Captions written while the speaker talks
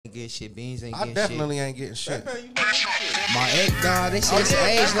Get shit. Beans ain't I getting definitely shit. ain't getting shit. My ex, they say it's an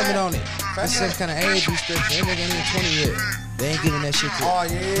age limit on it. That's some kind of age restriction. That nigga ain't even 20 yet. They ain't giving that shit to Oh,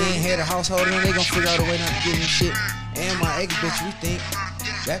 him. yeah. He ain't had a household and they gonna figure out a way not to give him shit. And my ex bitch, we think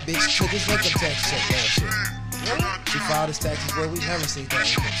that bitch took his income tax check last year. She filed his taxes, but we never seen that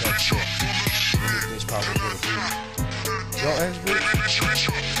income tax check. And this bitch probably would have been. Your ex bitch?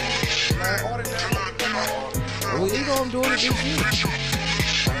 Man, order that. Well, you know I'm doing it this year.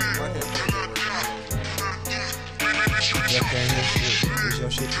 Jeff can't hear shit. Is your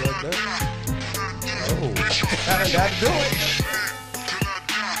shit plugged up? Oh. I gotta do it.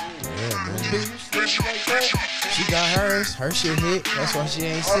 Yeah, man. She got hers. Her shit hit. That's why she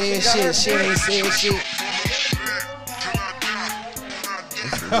ain't saying shit. She ain't saying shit.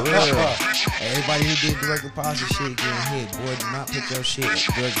 Everybody who did direct deposit shit getting hit. Boy, do not put your shit,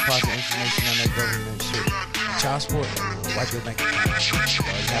 direct deposit information on that government shit. Child support, wipe your bank account. It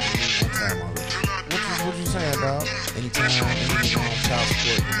happened to me one time already. What you saying, dog? Anytime any nigga on child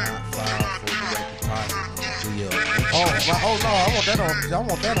support do not file for direct deposit. Do your No, I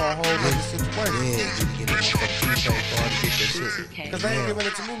want that on whole nigga situation. Yeah, you get that motherfucking prepaid card to get that shit. Because they ain't giving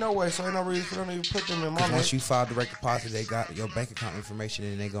it to me no way, so ain't no reason for them to even put them in my Once money. you file direct deposit, they got your bank account information,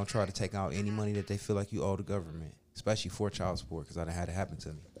 and they gonna try to take out any money that they feel like you owe the government, especially for child support, because I done had it happen to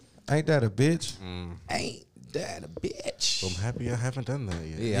me. Ain't that a bitch? Ain't that a bitch? I'm happy I haven't done that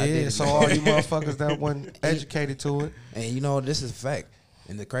yet. Yeah, I did it. So all you motherfuckers that wasn't educated to it. And you know, this is a fact.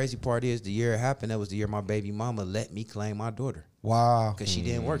 And the crazy part is, the year it happened, that was the year my baby mama let me claim my daughter. Wow. Because she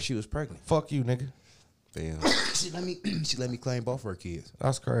didn't work, she was pregnant. Fuck you, nigga. Damn. She let me claim both her kids.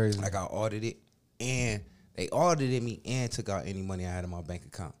 That's crazy. I got audited, and they audited me and took out any money I had in my bank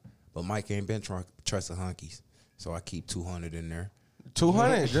account. But Mike ain't been trusting hunkies, so I keep 200 in there.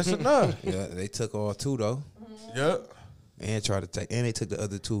 200, just enough. Yeah, they took all two though. Yep. And they took the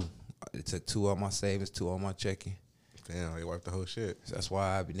other two. They took two on my savings, two on my checking. Damn, they wiped the whole shit. So that's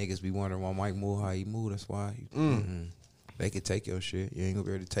why niggas be wondering why Mike move how he move. That's why they could take your shit. You ain't gonna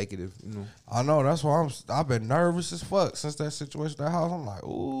be able to take it if you know. I know. That's why I've been nervous as fuck since that situation at that house. I'm like,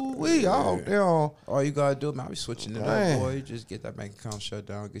 ooh, All you gotta do, man, I be switching it Man. up, boy. You just get that bank account shut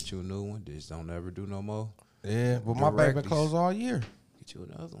down, get you a new one. Just don't ever do no more. Yeah, but my bank been Directlies. closed all year. Get you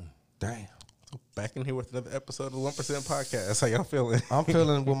another one. Damn. Back in here with another episode of the 1% Podcast. How y'all feeling? I'm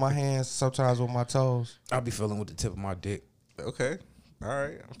feeling with my hands, sometimes with my toes. I be feeling with the tip of my dick. Okay. All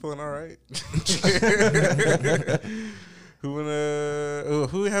right. I'm feeling all right.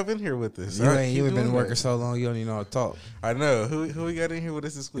 Who we have in here with us? You All right, ain't keep been doing working that. so long, you don't even know how to talk. I know. Who we got in here with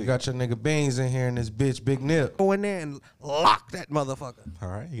us this You week? got your nigga Beans in here and this bitch Big Nip. Go in there and lock that motherfucker. All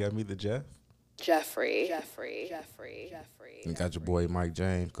right. You got me, the Jeff. Jeffrey. You got your boy Mike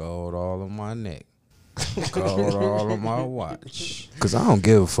James, gold all on my neck. Gold all on my watch. Cause I don't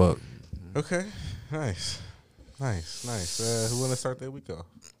give a fuck. Okay. Nice. Who want to start that week off?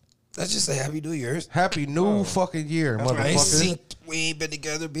 Let's just say Happy New Year's. Happy new fucking year, That's right. motherfucker. We ain't been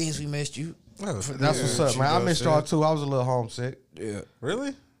together, Beans. We missed you. Oh, That's what's up, man. I missed y'all too. I was a little homesick. Yeah.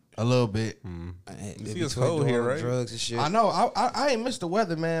 Really? A little bit. You see it's cold here, right? Drugs and shit. I know. I ain't missed the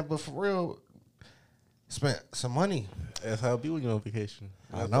weather, man, but for real, spent some money. That's how it be when you're on vacation.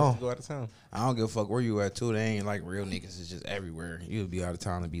 I know. Go out of town. I don't give a fuck where you at too. They ain't like real niggas. It's just everywhere. You'll be out of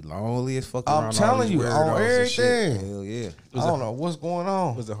town and be lonely as fuck. I'm around telling all these you, on weirdos and shit. everything. Hell yeah. I don't know what's going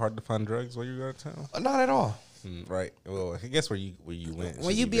on. Was it hard to find drugs while you were out of town? Not at all. Right. Well, I guess where you went. When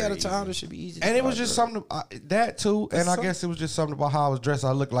should you be out very of town, easy. it should be easy. And to it was find just drugs. something that too. And I guess it was just something about how I was dressed.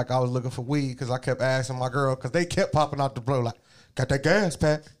 I looked like I was looking for weed because I kept asking my girl because they kept popping out the blue like, got that gas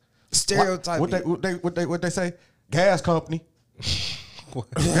pack. Stereotype. What they say? Gas company.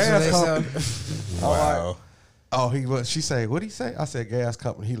 Gas company. Wow. Oh, she say, what'd he say? I said gas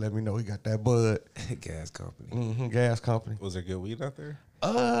company. He let me know he got that bud. Gas company. Gas company. Was there good weed out there?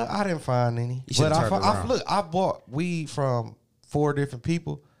 I didn't find any. You should've turned around. I bought weed from 4 different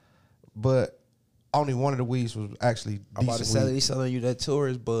people, but only one of the weeds was actually decent. I'm about to say weed. they selling you that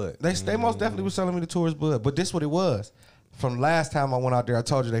tourist bud. They most definitely was selling me the tourist bud, but this what it was. From last time I went out there, I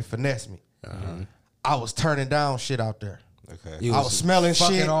told you they finessed me. I was turning down shit out there. Okay. You I was smelling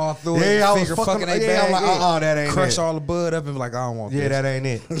fucking shit. all through it. Yeah, I was finger fucking they yeah, I'm bag. like, that ain't Crush it. all the bud up and be like, I don't want Yeah, this. that ain't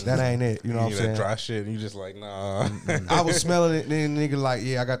it. That ain't it. You know what I'm You saying? that dry shit, and you just like, nah. I was smelling it, and then the nigga like,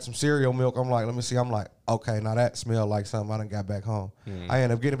 yeah, I got some cereal milk. I'm like, let me see. I'm like, okay, now that smell like something I done got back home. I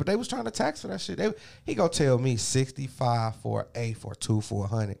ended up getting it, but they was trying to tax for that shit. He gonna tell me 65 for an eighth for 2 for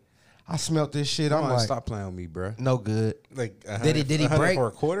 100. I smelt this shit. I'm Come on, like, stop playing with me, bro. no good. Like, Did he 100 break? for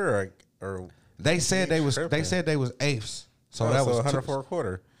a quarter or They said they was tripping. eighths. So oh, that so was 100 two- for a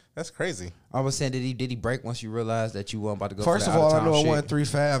quarter. That's crazy. I was saying, did he break once you realized that you weren't about to go? First for of the all, I out-of-town know it shit?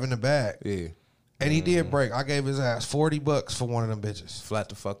 wasn't 3.5 in the bag. Yeah, And he did break. I gave his ass $40 for one of them bitches. flat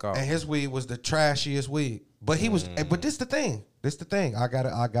the fuck off. And his weed was the trashiest weed. But he was but this the thing. I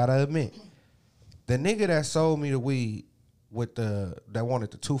gotta admit. The nigga that sold me the weed with that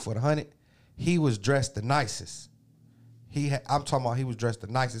wanted the 2 for the 100, he was dressed the nicest. I'm talking about he was dressed the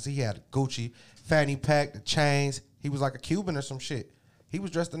nicest. He had a Gucci fanny pack, the chains. He was like a Cuban or some shit. He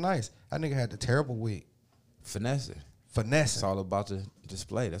was dressed the nice. That nigga had the terrible weed. Finesse. It's Finessing. all about the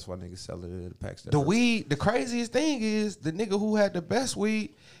display. That's why niggas sell it in the packs. The weed, the craziest thing is the nigga who had the best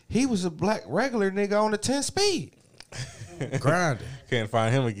weed, he was a black regular nigga on the 10 speed. grinding. Can't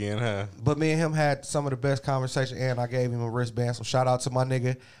find him again, huh? But me and him had some of the best conversation, and I gave him a wristband. So shout out to my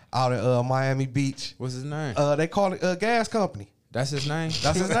nigga out at Miami Beach. What's his name? They call it Gas Company. That's his name.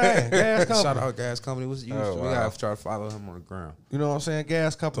 That's his name. Gas Company. Shout out Gas Company. We wow. gotta try to follow him on the ground. You know what I'm saying?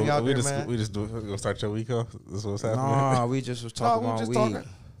 Gas Company So out we there, just man. we gonna start your week off. This is what's happening. Nah, we just was talking we about just weed. talking.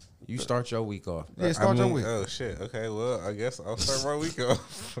 You start your week off. Yeah, start your week. Oh shit. Okay. Well, I guess I'll start my week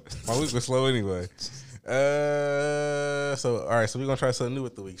off. My week was slow anyway. So all right. So we're gonna try something new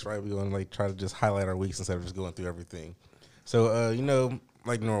with the weeks, right? We're gonna like try to just highlight our weeks instead of just going through everything. So you know,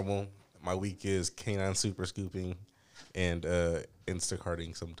 like normal, my week is canine super scooping and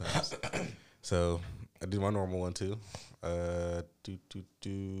Instacarting sometimes. So I do my normal one too.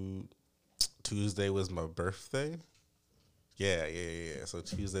 Tuesday was my birthday. Yeah. So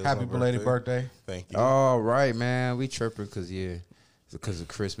Tuesday was Happy my belated birthday. Thank you. All right, man. We tripping because of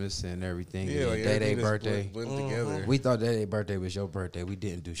Christmas and everything. Yeah, like Day everything just birthday. blend together. We thought Day birthday was your birthday. We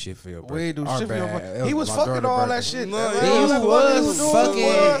didn't do shit for your birthday. We ain't do Our shit for your bad. birthday. It He was my fucking daughter's all that birthday. shit. No, Man, yeah, all He that was money doing,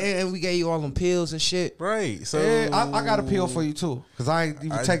 fucking, boy. and we gave you all them pills and shit. Right. So Yeah, I got a pill for you too, cause I ain't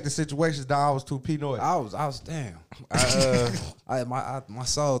even take the situations down. I was too Pinoy. I was damn. My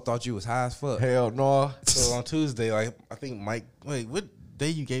soul thought you was high as fuck. Hell no. So on Tuesday, like I think Mike. Wait, what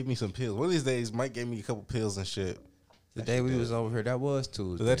day you gave me some pills? One of these days, Mike gave me a couple pills and shit. The day we was over here, that was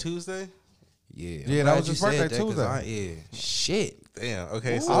Tuesday. Was that Tuesday? Yeah, Yeah, I'm that glad was you his said birthday, that, 'cause Tuesday. Yeah, shit. Damn.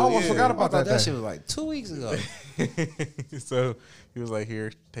 Okay. I So almost yeah. forgot I about thought that that day. shit was like 2 weeks ago. So he was like,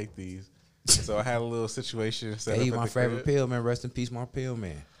 "Here, take these." So I had a little situation set Hey, up at my the favorite crib. pill, man. Rest in peace, my pill,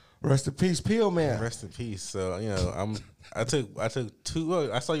 man. Rest in peace, Pill Man. Rest in peace. So you know, I took two.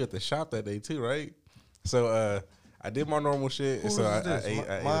 Well, I saw you at the shop that day too, right? So I did my normal shit. Who So was I this? ate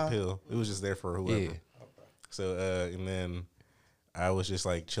a My- pill. It was just there for whoever. Yeah. So and then I was just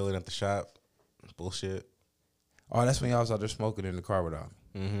like chilling at the shop. Bullshit. Oh, that's when y'all was out there smoking in the car without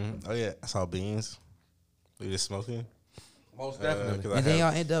me. Mm-hmm. Oh yeah, I saw beans. We just smoking. Most 'Cause And then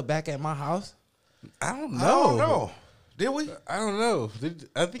y'all end up back at my house. I don't I don't know. know. Did we? I don't know.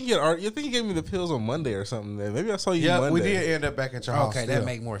 I think you think you gave me the pills on Monday or something. Then maybe I saw you Yeah, Monday. we did end up back at your house. Okay, still. that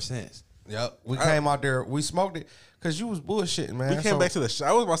make more sense. Yep. We came out there. We smoked it because you was bullshitting, man. We came back to the shop.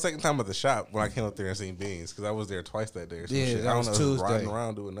 That was my second time at the shop when I came up there and seen beans because I was there twice that day. Or some Yeah, shit. that I don't was know. Just Tuesday. riding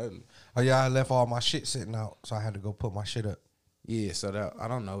around doing nothing. Oh yeah, I left all my shit sitting out, so I had to go put my shit up. Yeah, so that I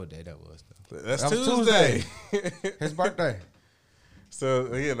don't know what day that was though. That's That was Tuesday. His birthday. So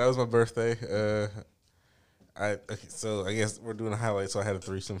again, that was my birthday. So I guess we're doing a highlight. So I had a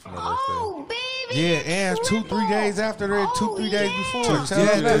threesome for my birthday. Yeah, and 2-3 days after that, 2-3 days before. Tell Yeah,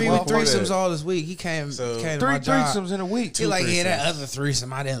 me I that mean, with before threesomes that. all this week. He came So, to 3 my job. threesomes in a week. He like, yeah, threesomes. that other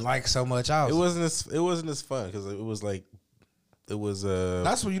threesome I didn't like so much. I It was, wasn't as fun because it was like it was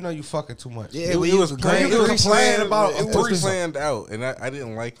That's when you know you fucking too much. yeah, it, when it you was was planned. great. It was complaining planned about It a was threesome. planned out, and I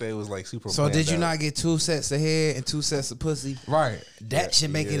didn't like that. It was like super. So planned did you out. not get 2 sets of head and 2 sets of pussy? Right. That should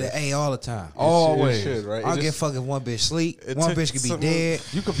make it an A all the time. Always. It should, right? I'll It get just- fucking one bitch sleep. it One took bitch could be some- dead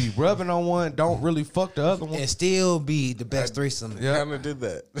You could be rubbing on one, don't really fuck the other one. and still be the best threesome. Yeah. Kind of did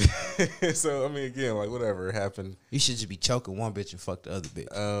that. So I mean, again, like whatever it happened. You should just be choking one bitch and fuck the other bitch.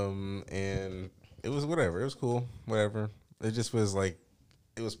 And it was whatever. It was cool. Whatever. It just was like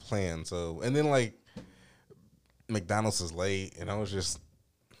it was planned. So and then like McDonald's was late, and I was just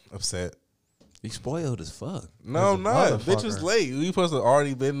upset. You spoiled as fuck. No, As a not bitch was motherfucker. late. We supposed to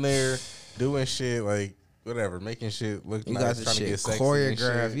already been there doing shit like whatever, making shit look You nice, got the trying to shit get sexy and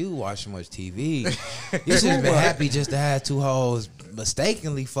choreographed. shit. You watch so much TV. You should have been happy just to have 2 hoes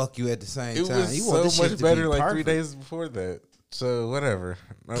mistakenly fuck you at the same It time. was You want so this shit much to better be like 3 perfect. days before that. So whatever.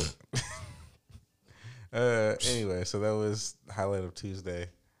 Nope. Anyway, so that was the highlight of Tuesday.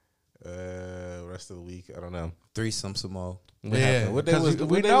 Rest of the week, I don't know. Threesome some more. What Yeah, happened? What day 'cause was we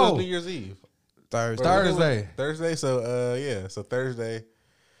what day know. was New Year's Eve? Thursday. Or what day was- Thursday. Thursday. So yeah. So Thursday,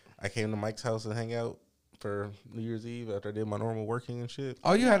 I came to Mike's house and hang out for New Year's Eve after I did my normal working and shit.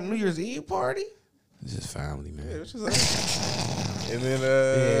 Oh, you had a New Year's Eve party? It's just family, Yeah, man. it was just And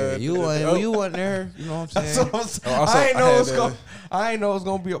then Yeah, you wasn't there. You know what I'm That's saying? what I'm saying. Also, I ain't know I it had, was gonna. I ain't know it was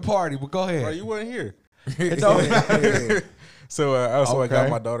gonna be a party. But go ahead. Bro, you weren't here. It don't matter. So I also got Okay.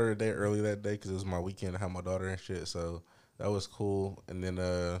 my daughter a day early that day because it was my weekend to have my daughter and shit. So that was cool. And then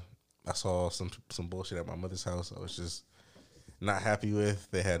I saw some bullshit at my mother's house. I was just not happy with.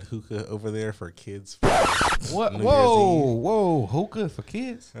 They had hookah over there for kids. What? New Year's Whoa. Hookah for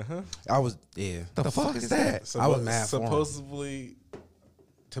kids? I was yeah. The fuck is that? So I was mad for 'em. supposedly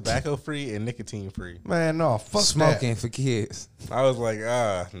tobacco free and nicotine free. Man, no, fuck Smoking for kids. I was like,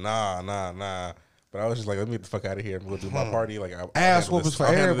 nah. But I was just like, let me get the fuck out of here and go do my party. Like, I'll Ass handle whoopers this- for I'll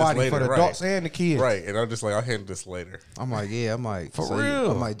handle this everybody, for later, the adults and the kids. Right. And I'm just like, I'll handle this later. I'm like, yeah. I'm like, For so real.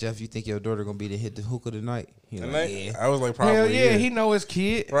 I'm like, Jeff, you think your daughter gonna be to hit the hookah tonight? He And like, I was like, probably. Hell yeah, he know his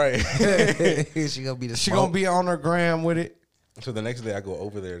kid. Right. yeah. She gonna be the She smoke. gonna be on her gram with it. So the next day, I go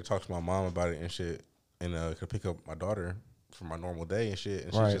over there to talk to my mom about it and shit, and could pick up my daughter for my normal day and shit.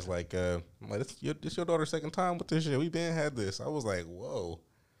 And she's Right. just like, I'm like, this your daughter's second time with this shit. We been had this. I was like, whoa,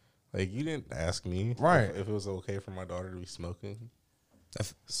 like you didn't ask me, Right. if it was okay for my daughter to be smoking.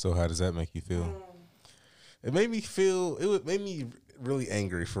 So how does that make you feel? It made me feel. It made me really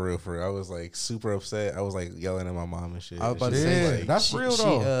angry for real. For real. I was like super upset. I was like yelling at my mom and shit. I was about And to she say, was Yeah, like, that's real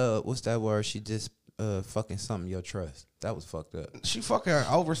though. She what's that word? She just fucking something your trust. That was fucked up. She fucking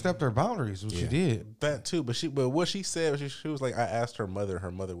overstepped her boundaries. What she did. that too. But what she said, she was like, I asked her mother. Her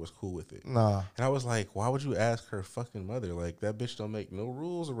mother was cool with it. Nah, And I was like, why would you ask her fucking mother? Like, that bitch don't make no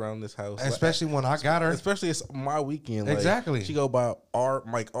rules around this house. especially when I got her. Especially it's my weekend. Like, Exactly. She go by our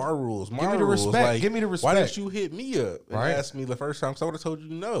rules. My me the rules. respect. Like, Give me the Why respect. didn't you hit me up and Right. ask me the first time? Because I would have told you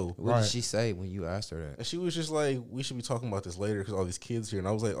no. What Right. did she say when you asked her that? And she was just like, we should be talking about this later because all these kids here. And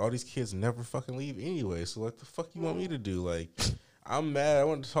I was like, all these kids never fucking leave anyway. So what the fuck you want me to do? Like, I'm mad. I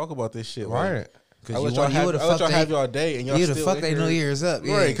wanted to talk about this shit. Like, Right. Because I let y'all have y'all day and y'all You'd have still fucked in their New here. Year's up.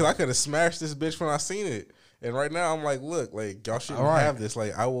 Yeah. Right, because I could have smashed this bitch when I seen it. And right now, I'm like, look, like, y'all shouldn't All right. have this.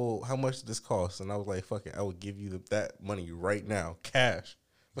 Like, how much did this cost? And I was like, fuck it, I will give you that money right now, cash.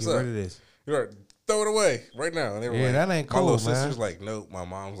 What's Get up? rid of this. You're right, throw it away right now. And they were Yeah, like, that ain't my little cool, man. sister's like, nope. My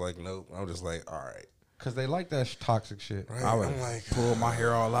mom's like, nope. I'm just like, all right. Cause they like that toxic shit. Right. I would I'm like, pull my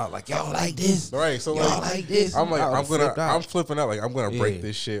hair all out like, y'all like this? right. So Y'all like, like this? I'm like, I would've flipped out. I'm flipping out. Like, I'm gonna break Yeah.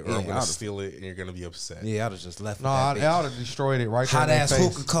 this shit, or Yeah, I'm gonna I'd've- steal it, and you're gonna be upset. Yeah, I'd have just left. No, with that I bitch. would have destroyed it right there. Hot in their ass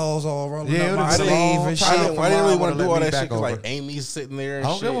face. hookah calls all rolling Yeah, it up my would've been a sleeve long and time. shit. I didn't really Mom want to would've do all let me that back shit because like over. Amy's sitting there and I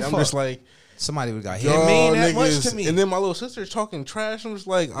don't shit. give a I'm fuck. just like, Somebody would got hit. It mean y'all that much niggas- to me. And then my little sister's talking trash. I'm just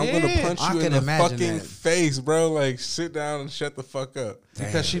like, I'm gonna Yeah, punch I you in can the imagine fucking that. face, bro. Like, sit down and shut the fuck up.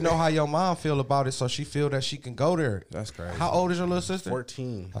 Because she know how your mom feel about it, so she feel that she can go there. That's crazy. How old is your little sister?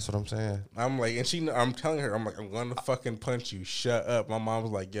 14. That's what I'm saying. I'm like, and I'm telling her, I'm like, I'm gonna fucking punch you. Shut up. My mom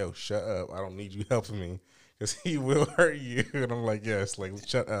was like, yo, shut up. I don't need you helping me because he will hurt you. And I'm like, yes, like,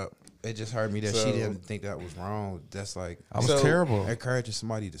 shut up. It just hurt me that So- she didn't think that was wrong. That's like I was So- terrible. encouraging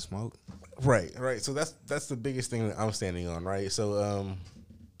somebody to smoke. Right. So that's the biggest thing that I'm standing on. Right. So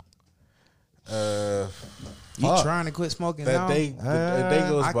You Fuck. trying to quit smoking that now? day, the day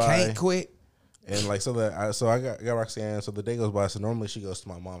goes I by. can't quit. And like I got Roxanne. So the day goes by. So normally she goes to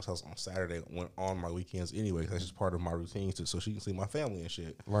my mom's house on Saturday when on my weekends anyway. 'Cause that's just part of my routine, so she can see my family and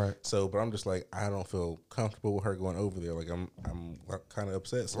shit. Right. So, but I'm just like, I don't feel comfortable with her going over there. Like I'm kind of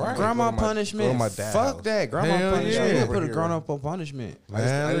upset. So I'm Right. like, Grandma go to my punishment. dad's Fuck house. that. Grandma Hell punishment. yeah. You put a Over here. grown up on punishment.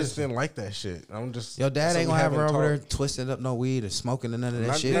 I just didn't like that shit. I'm just Your dad so ain't we gonna have her haven't over there talked. twisting up no weed or smoking or none of that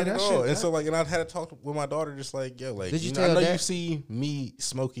Not, shit. not that at shit, all. And that- so like, and I had to talk with my daughter, just like, yo, like, Did you know, tell I know that? you see me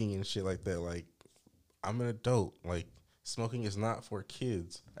smoking and shit like that. Like, I'm an adult. Like, smoking is not for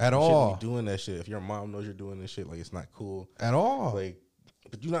kids At You all. shouldn't be doing that shit. If your mom knows you're doing this shit, like, it's not cool. At all. Like,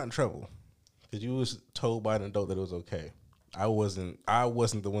 but you're not in trouble because you was told by an adult that it was okay. I wasn't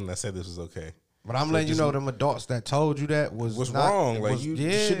the one that said this was okay. But I'm So letting you just- know them adults that told you that was not, wrong. Like, was- you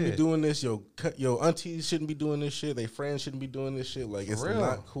shouldn't be doing this. Your aunties shouldn't be doing this shit. Their friends shouldn't be doing this shit. Like, it's real.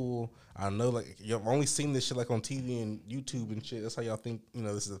 not cool. I know, like, you've only seen this shit like on TV and YouTube and shit. That's how y'all think,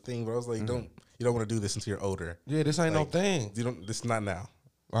 this is a thing. But I was like, you don't want to do this until you're older. Yeah, this ain't Like, no thing. You don't. This is not now.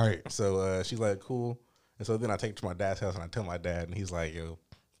 Right. So she's like, cool. And so then I take it to my dad's house and I tell my dad, and he's like, yo,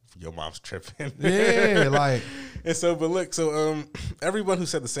 your mom's tripping. Yeah, like And so, but look, so everyone who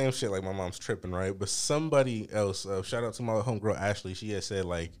said the same shit, like my mom's tripping, right? But somebody else, shout out to my homegirl Ashley, she had said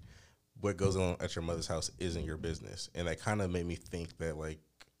like, what goes on at your mother's house isn't your business, and that kind of made me think that like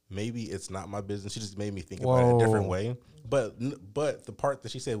maybe it's not my business. She just made me think about it a different way. But the part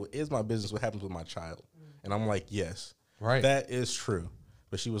that she said, well, is my business what happens with my child? And I'm like, yes, Right. that is true.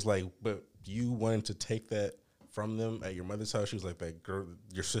 But she was like, but you wanted to take that from them at your mother's house. She was like, that girl,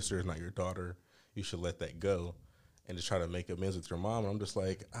 your sister is not your daughter. You should let that go. and just try to make amends with your mom. And I'm just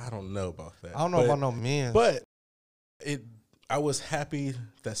like, I don't know about that. I don't know about no men. But I was happy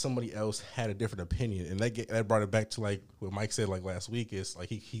that somebody else had a different opinion, and that brought it back to like what Mike said like last week. Is like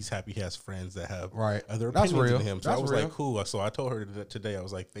he's happy he has friends that have other opinions than him. So I was like, cool. So I told her that today. I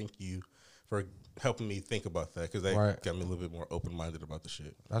was like, thank you for helping me think about that, because that got me a little bit more open minded about the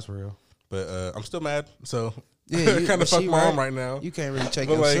shit. That's real. But I'm still mad. So Yeah, kind of fuck my mom right now. You can't really check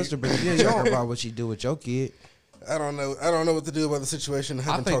But your like- sister, but you talk about what you do with your kid. I don't know what to do about the situation. I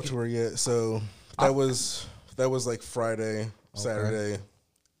haven't talked to her yet. So that was like Friday, Saturday.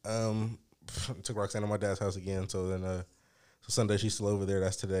 Took Roxanne to my dad's house again. So then so Sunday she's still over there.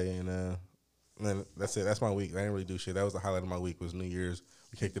 That's today, and then that's it. That's my week. I didn't really do shit. That was the highlight of my week. Was New Year's.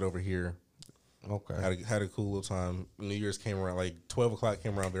 We kicked it over here. Okay. Had a cool little time. New Year's came around like 12 o'clock.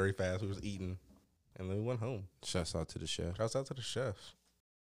 Came around very fast. We was eating, and then we went home. Shouts out to the chef. Shouts out to the chef.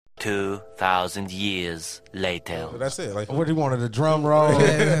 2,000 years later. So that's it. Like, What do you wanted, a drum roll?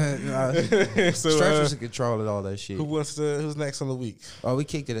 so, Stretch was in control of all that shit. who's next on the week? Oh, we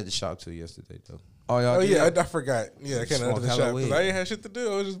kicked it at the shop too yesterday though. Oh, y'all Oh did? yeah, I forgot. Yeah, I came out to the shop Halloween. because I ain't had shit to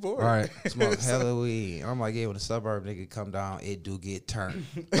do. I was just bored. Right. Smoke Halloween. I'm like, yeah, when the suburb nigga come down, it do get turned.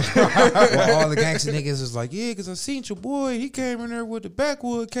 Well, all the gangster niggas is like, yeah, because I seen your boy. He came in there with the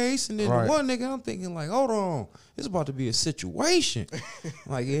backwood case. And then Right. the one nigga, I'm thinking like, hold on. It's about to be a situation. I'm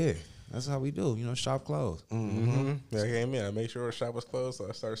like, yeah, that's how we do. You know, shop closed. Mm-hmm. Yeah, I came in. I made sure the shop was closed, so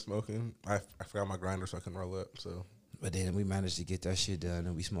I started smoking. I forgot my grinder, so I couldn't roll up. So But then we managed to get that shit done,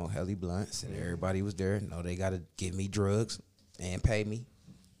 and we smoked Helly blunts, and everybody was there. No, they got to give me drugs and pay me.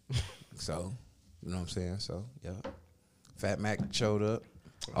 So, you know what I'm saying? So, yeah. Fat Mac showed up.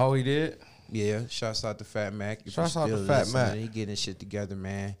 Oh, he did? Yeah, shouts out to Fat Mac. If Shouts you out to still Fat listening, Mac. He getting shit together,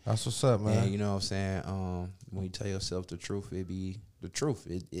 man. That's what's up, man. And you know what I'm saying? When you tell yourself the truth, it be the truth.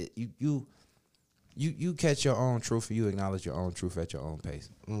 You catch your own truth, and you acknowledge your own truth at your own pace.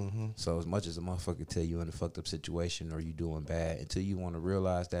 Mm-hmm. So as much as a motherfucker tell you in a fucked up situation or you doing bad, until you want to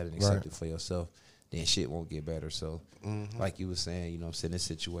realize that and accept Right. it for yourself, then shit won't get better. So like you was saying, you know what I'm saying, this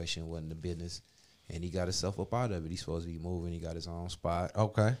situation wasn't the business, and he got himself up out of it. He's supposed to be moving. He got his own spot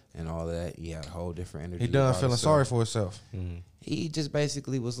Okay. and all that. He had a whole different energy. He done about feeling himself. sorry for himself. He just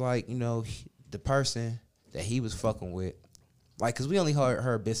basically was like, you know, the person that he was fucking with, like, because we only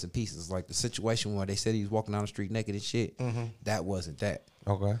heard bits and pieces. Like the situation where they said he was walking down the street naked and shit, that wasn't that.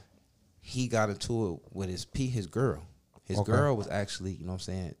 Okay. He got into it with his girl. His Okay. girl was actually, you know what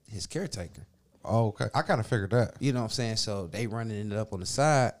I'm saying, his caretaker. Oh, okay. I kind of figured that. You know what I'm saying? So they running it up on the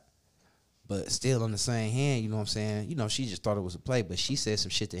side, but still on the same hand, you know what I'm saying? You know, she just thought it was a play, but she said some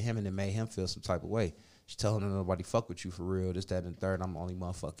shit to him and it made him feel some type of way. She told him nobody fuck with you for real, this, that, and the third. I'm the only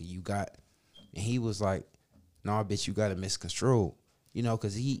motherfucker you got. And he was like, nah, bitch, you got it misconstrued. You know,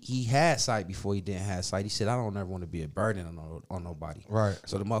 because he had sight before he didn't have sight. He said, I don't ever want to be a burden on nobody. Right.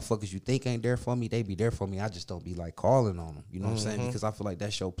 So the motherfuckers you think ain't there for me, they be there for me. I just don't be like calling on them. You know what I'm saying? Because I feel like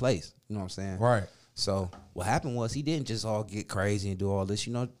that's your place. You know what I'm saying? Right. So what happened was he didn't just all get crazy and do all this.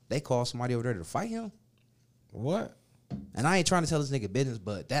 You know, they called somebody over there to fight him. What? And I ain't trying to tell this nigga business,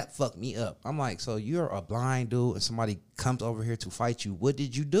 but that fucked me up. I'm like, so you're a blind dude and somebody comes over here to fight you. What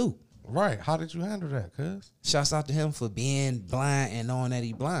did you do? Right. How did you handle that, cuz? Shouts out to him for being blind and knowing that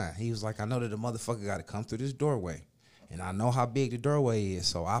he blind. He was like, I know that the motherfucker got to come through this doorway. And I know how big the doorway is.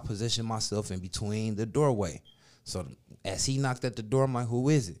 So I position myself in between the doorway. So as he knocked at the door, I'm like, who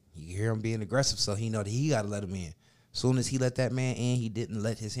is it? You hear him being aggressive, so he know that he got to let him in. Soon as he let that man in, he didn't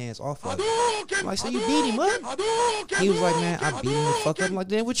let his hands off of him. I'm like, so you beat him up? He was like, man, I beat him the fuck up. I'm like,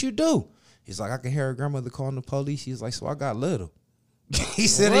 then what you do? He's like, I can hear her grandmother calling the police. He's like, so I got little. He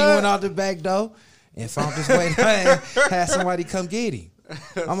said he went out the back door and found his way and had somebody come get him.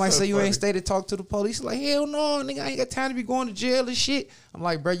 I'm like, so you ain't stay to talk to the police? He's like, hell no, nigga, I ain't got time to be going to jail and shit. I'm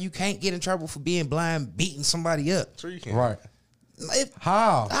like, bro, you can't get in trouble for being blind, beating somebody up. sure you can. Right.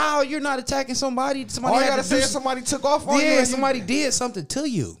 How? How? You're not attacking somebody. Somebody All you had gotta to say do is somebody took off on you. yeah, and you- somebody did something to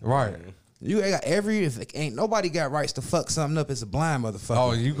you. Right. You got ain't nobody got rights to fuck something up as a blind motherfucker.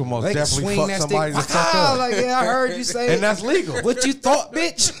 Oh, you can most They can definitely swing fuck that somebody stick. to fuck up. Like, yeah, I heard you say And that's legal. What you thought,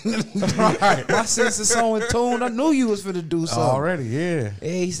 bitch? Right. My sense is so in tune. I knew you was finna do something. Already, yeah.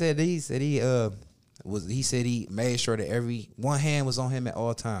 Yeah, he said he made sure that every one hand was on him at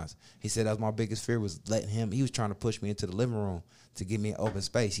all times. He said that was my biggest fear was letting him. He was trying to push me into the living room to give me an open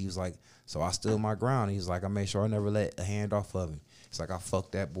space. He was like, so I stood my ground. He was like, I made sure I never let a hand off of him. It's like I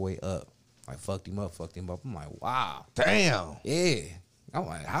fucked that boy up. I fucked him up. I'm like, wow. Damn. Yeah. I'm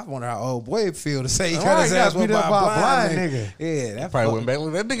like, I wonder how old boy would feel to say he Right, got his ass got beat whooped by up a by a blind blind nigga. Yeah, that Probably went back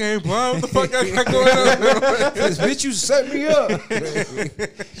like, that nigga ain't blind. What the fuck I got going on? This bitch, you set me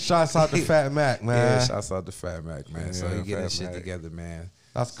up. Shouts out to Fat Mac, man. Yeah, shouts out to Fat Mac, man. So Yeah, he getting Fat that shit Mac. together, man.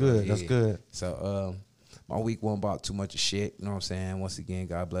 That's good. That's Yeah. good. So my week wasn't about too much of shit. You know what I'm saying? Once again,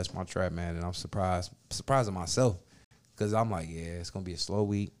 God bless my trap, man. And I'm surprising myself. Because I'm like, yeah, it's going to be a slow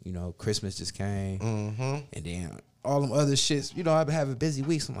week. You know, Christmas just came. Mm-hmm. And then all them other shits, you know, I've been having busy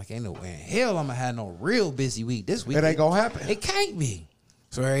weeks. I'm like, ain't no way in hell I'm going to have no real busy week this week. It ain't gonna happen. It can't be.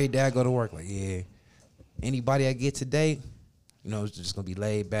 So every day I go to work like, yeah, anybody I get today, you know, it's just going to be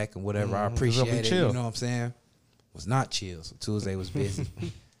laid back and whatever. I It's gonna be appreciate it. chill. You know what I'm saying? Was not chill. So Tuesday was busy.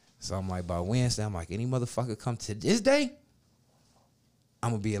 So I'm like, by Wednesday, I'm like, any motherfucker come to this day,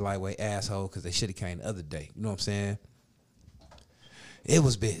 I'm going to be a lightweight asshole because they should have came the other day. You know what I'm saying? It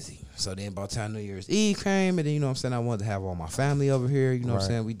was busy. So then by the time New Year's Eve came, and then, you know what I'm saying, I wanted to have all my family over here. You know what I'm Right.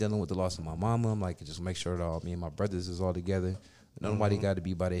 saying? We dealing with the loss of my mama. I'm like, just make sure that all me and my brothers is all together. Nobody got to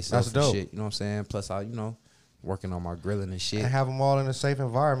be by themselves That's and dope. shit. You know what I'm saying? Plus, I, you know, working on my grilling and shit. And have them all in a safe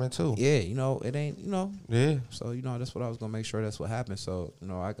environment too. Yeah, you know, it ain't, you know. Yeah. So, you know, that's what I was going to make sure that's what happened. So, you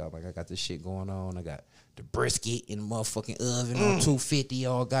know, I got this shit going on. I got the brisket in the motherfucking oven on 250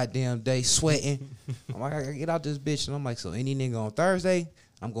 all goddamn day, sweating. I'm like, I gotta get out this bitch. And I'm like, so any nigga on Thursday,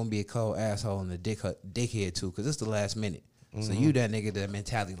 I'm going to be a cold asshole and a dickhead too, because it's the last minute. So you that nigga, that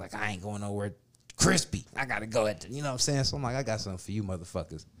mentality, like, I ain't going nowhere crispy. I got to go at the, you know what I'm saying? So I'm like, I got something for you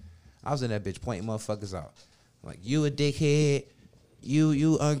motherfuckers. I was in that bitch pointing motherfuckers out. Like, you a dickhead.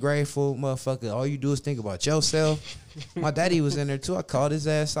 You ungrateful motherfucker. All you do is think about yourself. My daddy was in there too. I called his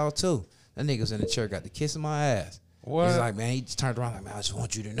ass out too. That nigga was in the church, got the kiss in my ass. What? He's like, man, he just turned around like, man, I just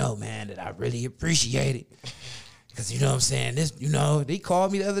want you to know, man, that I really appreciate it. Because, you know what I'm saying, this, you know, they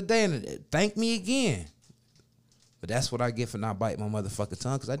called me the other day and thanked me again. But that's what I get for not biting my motherfucking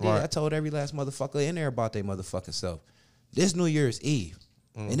tongue. Because I did. Right. I told every last motherfucker in there about their motherfucking self. This New Year's Eve.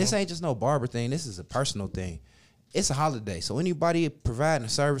 And this ain't just no barber thing. This is a personal thing. It's a holiday. So anybody providing a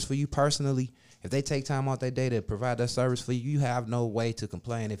service for you personally, if they take time out their day to provide that service for you, you have no way to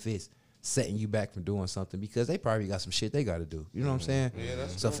complain if it's setting you back from doing something, because they probably got some shit they got to do. You know what I'm saying? Yeah,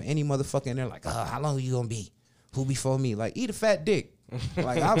 that's so for any motherfucker in there like, how long you going to be? Who before me? Like, eat a fat dick.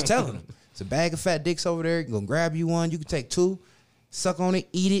 Like, I was telling them. It's a bag of fat dicks over there. You can grab you one. You can take two. Suck on it.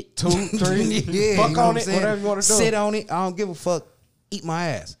 Eat it. 2, 3. Yeah, Fuck you know on what I'm it. saying? Whatever you want to do. Sit on it. I don't give a fuck. Eat my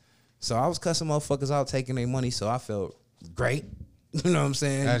ass. So I was cussing motherfuckers out, taking their money, so I felt great. You know what I'm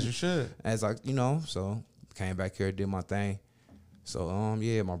saying? As you should. As I, you know, so came back here, did my thing. So,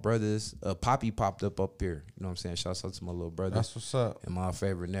 yeah, my brothers, Poppy popped up here. You know what I'm saying? Shouts out to my little brother. That's what's up. And my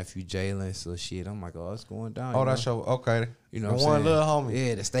favorite nephew, Jalen. So, shit, I'm like, oh, it's going down. Oh, you that's know? your okay. You know the what I'm one saying? little homie.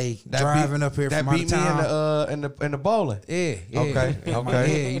 Yeah, to stay That driving beat- up here that from out beat of town. me in the bowling. Yeah. Okay, Yeah,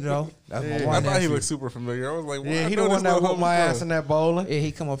 okay. you know, that's my I one thought he nephew. looked super familiar. I was like, well, Yeah, I he know the one this that little whooped homie my ass from- in that bowling. Yeah,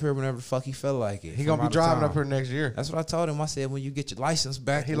 he come up here whenever the fuck he felt like it. He from gonna out be of driving town. up here next year. That's what I told him. I said, when you get your license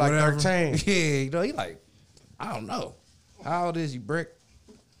back, He or like whatever. 13. Yeah, you know, he like, I don't know. How old is you, Brick?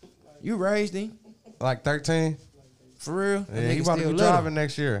 You raised him? Like 13. For real? That Yeah, he nigga about to still be little. driving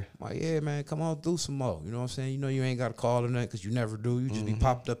next year. Like, yeah, man, come on through some more. You know what I'm saying? You know you ain't got to call or nothing because you never do. You just be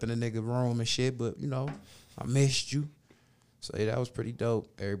popped up in a nigga room and shit. But, you know, I missed you. So, yeah, that was pretty dope.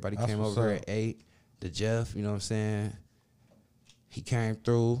 Everybody That's came what's over up. at 8. The Jeff, you know what I'm saying? He came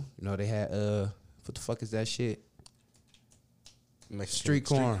through. You know, they had, what the fuck is that shit? Mexican Street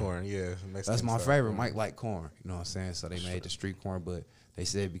corn. Yeah, That's Mexican my style favorite. corn. Mike liked corn. You know what I'm saying? So they made the street corn, but they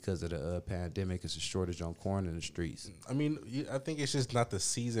said because of the pandemic, it's a shortage on corn in the streets. I mean, I think it's just not the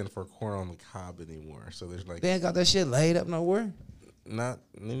season for corn on the cob anymore. So there's like They ain't got that shit laid up nowhere. not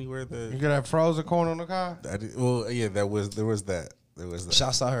anywhere You that. get that frozen corn on the car? Well, yeah, there was that.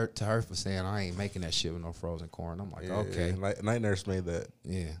 Shouts out to her for saying I ain't making that shit with no frozen corn. I'm like, Yeah, okay, Night Nurse made that.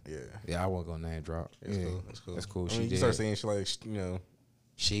 yeah, Yeah, I wasn't gonna name drop. it's Yeah, cool. That's cool. That's cool. I She mean, you did. start saying shit like, you know,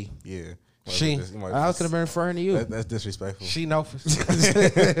 She. yeah. She. I was gonna be referring to you. That's disrespectful. She know for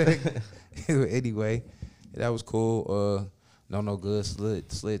Anyway, that was cool. No good.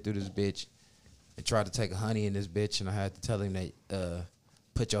 Slid through this bitch and tried to take a honey in this bitch, and I had to tell him that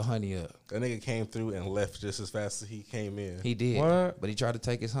put your honey up. That nigga came through and left just as fast as he came in. He did, What? but he tried to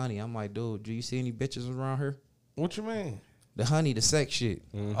take his honey. I'm like, dude, do you see any bitches around here? What you mean? The honey, the sex shit.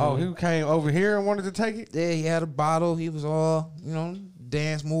 Oh, he came over here and wanted to take it? Yeah, he had a bottle. He was all, you know,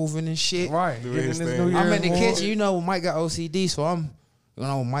 dance moving and shit. Right. Doing Getting his this thing. New I'm Year's in the one. kitchen, you know, Mike got OCD, so I'm, you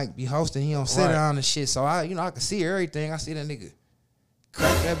know, Mike be hosting, he don't sit Right. down and shit. So I, you know, I can see everything. I see that nigga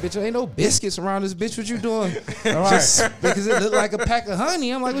crack That bitch ain't no biscuits around this bitch. What you doing? Just because it looked like a pack of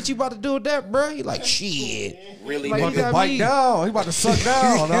honey. I'm like, what you about to do with that, bro? He like, shit. Really? Like, He you about to got bite me. down. He about to suck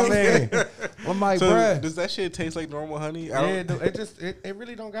down. I mean, I'm like, So bruh, does that shit taste like normal honey? I yeah, don't, it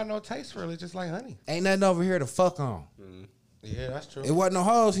really don't got no taste for it. It's just like honey. ain't nothing over here to fuck on. Yeah, that's true. It wasn't no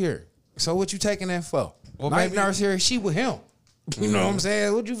hoes here. So what you taking that for? Well, Night maybe- nurse here, she with him. You know what I'm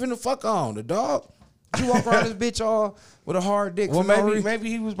saying? What you finna fuck on? The dog? You walk around this bitch all with a hard dick. Well, for no maybe reason?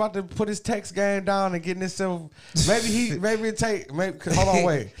 he was about to put his text game down and getting himself. Maybe it take. Hold on,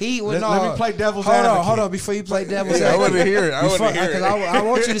 wait. Let me play devil's advocate. Hold on. Before you play devil's Yeah, I advocate, want to hear it. I want to hear because it. I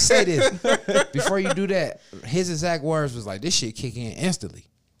want you to say this before you do that. His exact words was like, "This shit kick in instantly."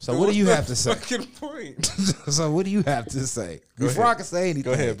 So what do you have to say? Fucking point. So what do you have to say before I can say anything?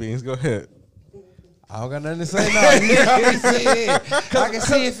 Go ahead, Beans. Go ahead. I don't got nothing to say now. I can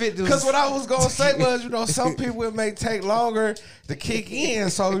see if it was. Because what I was gonna say was, some people it may take longer to kick in.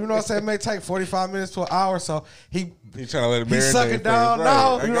 So you know what I'm saying, it may take 45 minutes to an hour. So he He trying to let it marinate. suck it down first.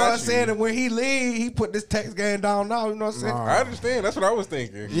 now. Right. You I know what got I'm saying? And when he leave, he put this text game down now. You know what I'm saying? I understand. That's what I was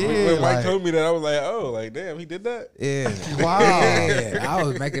thinking. Yeah, When Mike like- told me that, I was like, oh, like, damn, he did that? Yeah. Wow. Yeah. I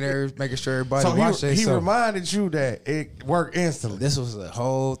was making sure everybody So watched it. he So reminded you that it worked instantly. this was a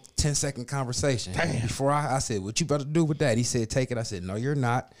whole 10-second conversation. Damn. Before I said, what you about to do with that? He said, take it. I said, no, you're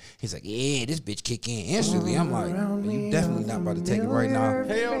not. He's like, yeah, this bitch kick in instantly. I'm like, you definitely not about to take it right now.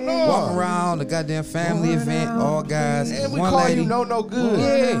 Hell no. Walking around the goddamn family event, all guys, And we one call lady, you no good.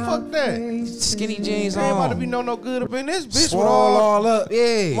 Yeah. Fuck that. skinny jeans Ain't about to on, be no good up in this bitch with swole all all up.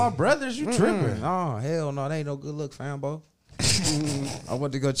 Yeah. my brothers. You tripping? Oh, hell no, that ain't no good look, fanbo. I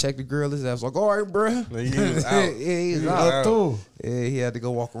went to go check the grill. His ass was like, all right, bruh. Like, he was out. Yeah, he's He was out. out. Too. Yeah, he had to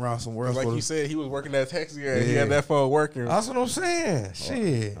go walk around somewhere else. Like with you him. said, he was working that taxi and he Yeah. had that phone working. That's what I'm saying.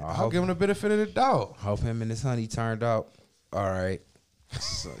 Shit. I I'll hope- give him the benefit of the doubt. Hope him and his honey turned out all right.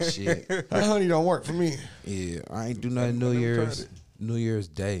 So shit. That honey don't work for me. Yeah, I ain't do nothing never tried New Year's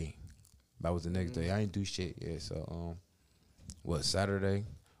Day. That was the next day. I ain't do shit. Yeah, so Saturday?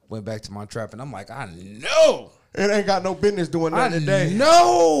 Went back to my trap and I'm like, I know. It ain't got no business doing I that today.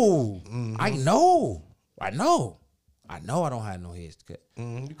 know. I know. I don't have no heads to cut.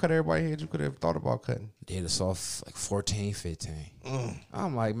 You cut everybody's head. You could have thought about cutting. Did a soft like 14, 15.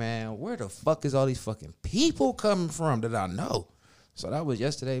 I'm like, man, where the fuck is all these fucking people coming from that I know? So that was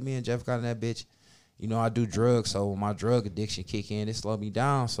yesterday. Me and Jeff got in that bitch. You know, I do drugs, so when my drug addiction kick in, it slowed me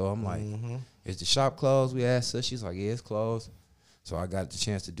down. So I'm like, is the shop closed? We asked her. She's like, yeah, it's closed. So I got the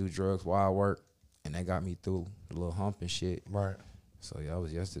chance to do drugs while I work, and that got me through the little hump and shit. Right. So yeah, that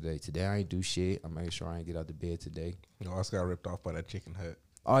was yesterday. Today I ain't do shit. I made sure I ain't get out the bed today. You know, I just got ripped off by that chicken hut.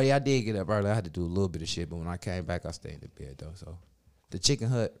 Oh yeah, I did get up early. I had to do a little bit of shit, but when I came back, I stayed in the bed though. So the Chicken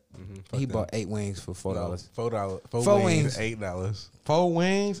Hut, he bought 8 wings for $4. $4. Four Four wings. wings, $8. 4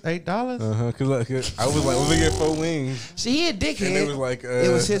 wings, $8. Cause look, I was like, let me get 4 wings. See, he a dickhead. And it was like,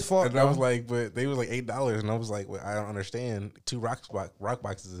 it was his fault. And I was bro. like, but they was like $8, and I was like, well, I don't understand. 2 rock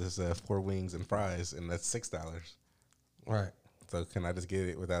boxes is 4 wings and fries, and that's $6. Right. So can I just get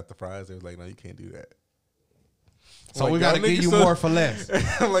it without the fries? They was like, no, you can't do that. So Like, we got to y'all give niggas you so- more for less.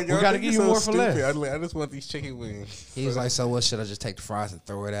 I'm like, We y'all gotta niggas give you so more for less. stupid. I just want these chicken wings. He was like, so what? Should I just take the fries and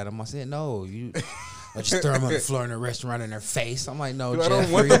throw it at him? I said, no, you. I just throw them on the floor in the restaurant in their face. I'm like, no, Dude, I Jeffrey.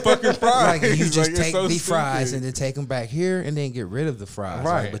 don't want the fucking fries. Like, you just Like, it's take so the fries stupid. and then take them back here and then get rid of the fries.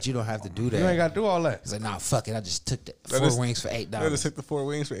 Right. Like, but you don't have to do that. You ain't got to do all that. He's like, nah, fuck it. I just took the That 4 is- wings for I just $8. took the 4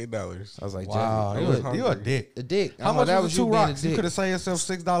 wings for $8. I was like, Wow, Jeffrey, I was you a hungry. dick. the dick. How I'm much like, that was was the you 2 being a rocks? You dick. could have saved yourself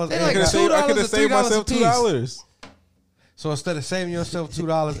 $6. They and like got- $2 I could or have saved $3 myself a piece. $2. So instead of saving yourself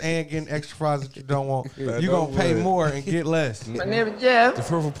 $2 and getting extra fries that you don't want, I you don't gonna pay want it. more and get less. The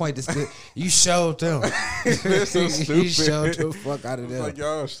proof of point is good. You showed them. They're so You stupid. showed the fuck out of It's them. like,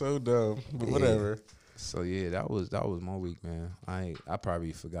 y'all are so dumb. But Yeah. whatever. So yeah, that was my week, man. I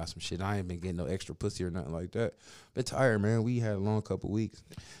probably forgot some shit. I ain't been getting no extra pussy or nothing like that. Been tired, man. We had a long couple weeks.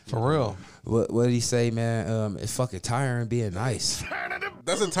 For real. What did he say, man? It's fucking tiring being nice.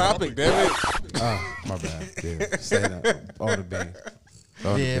 That's a topic, damn it. Oh, my bad. Yeah, say that. All the bang.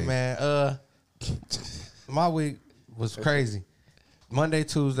 All the Yeah, bang. man. My week was crazy. Monday,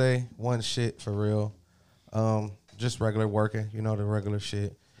 Tuesday, wasn't shit for real. Just regular working, you know, the regular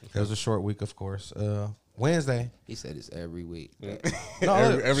shit. It was a short week, of course. Wednesday. He said it's every week. No,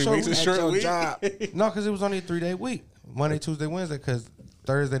 Every short week's a week. short your week. job. No, because it was only a 3-day week. Monday, Tuesday, Wednesday, because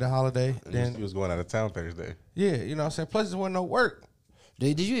Thursday the holiday. He Then was going out of town Thursday. yeah, you know what I'm saying? Plus, there wasn't no work.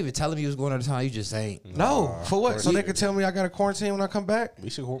 Did you even tell him you was going out of town? You just ain't. No, for what? So they could tell me I got to quarantine when I come back? We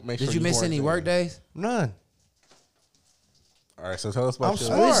should make sure Did you miss any quarantine. work days? None. All right, so tell us about I'm your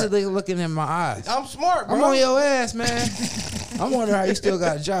smart. At least you're looking in my eyes. I'm smart, bro. I'm on your ass, man. I'm wondering how you still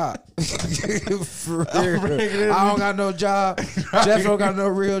got a job. For real. I don't got no job. Jeff don't got no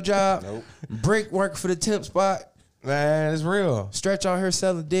real job. Nope. Brick work for the tip spot. Man, it's real. Stretch out here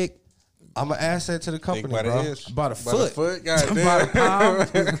selling dick. I'm an asset to the company, Think bro. about it is. About a About a foot. foot? God About a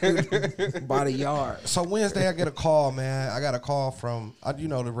damn. pound. About a yard. So Wednesday, I get a call, man. I got a call from,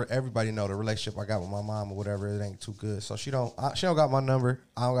 everybody know the relationship I got with my mom or whatever. It ain't too good. So she don't got my number.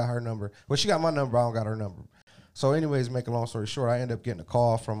 I don't got her number. Well, she got my number. I don't got her number. So anyways, make a long story short, I end up getting a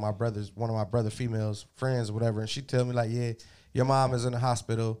call from one of my brother females friends or whatever, and she tell me like, yeah, your mom is in the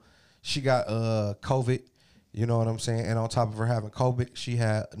hospital. She got COVID. You know what I'm saying? And on top of her having COVID, she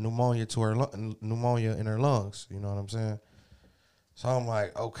had pneumonia in her lungs. You know what I'm saying? So I'm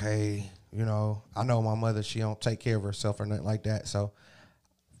like, okay, I know my mother, she don't take care of herself or nothing like that. So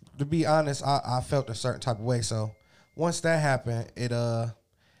to be honest, I felt a certain type of way. So once that happened, it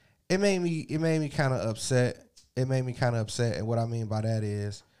made me kind of upset. It made me kind of upset. And what I mean by that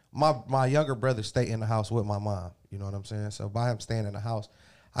is my younger brother stayed in the house with my mom. You know what I'm saying? So by him staying in the house,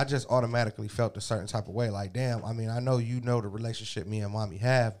 I just automatically felt a certain type of way. Like, damn, I mean, I know the relationship me and mommy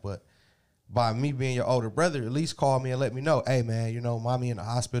have, but by me being your older brother, at least call me and let me know, hey, man, mommy in the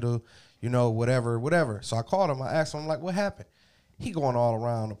hospital, whatever. So I called him. I asked him, like, what happened? He going all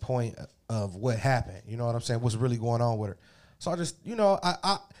around the point of what happened. You know what I'm saying? What's really going on with her. So I just, you know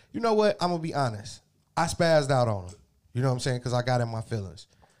what? I'm going to be honest. I spazzed out on him. You know what I'm saying? Because I got in my feelings.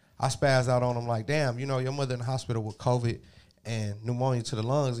 I spazzed out on him like, damn, your mother in the hospital with COVID and pneumonia to the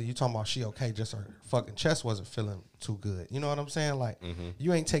lungs, and you talking about she okay, just her fucking chest wasn't feeling too good. You know what I'm saying? Like,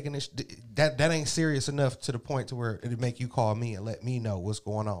 you ain't taking this, that ain't serious enough to the point to where it'd make you call me and let me know what's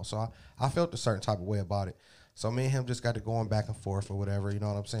going on. So I felt a certain type of way about it. So me and him just got to going back and forth or whatever, you know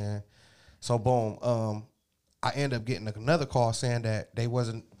what I'm saying? So boom, I end up getting another call saying that they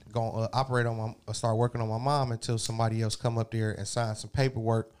wasn't going to start working on my mom until somebody else come up there and sign some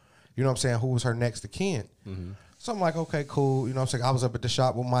paperwork, you know what I'm saying, who was her next of kin. So I'm like, okay, cool. You know what I'm saying? I was up at the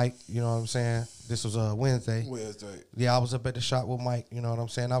shop with Mike. You know what I'm saying? This was Wednesday. Yeah, I was up at the shop with Mike. You know what I'm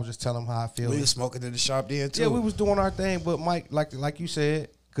saying? I was just telling him how I feel. We was smoking in the shop then, too. Yeah, we was doing our thing. But Mike, like you said,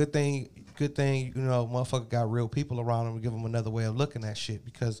 good thing, motherfucker got real people around him to give him another way of looking at shit.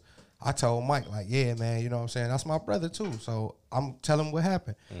 Because I told Mike, like, yeah, man, you know what I'm saying? That's my brother, too. So I'm telling him what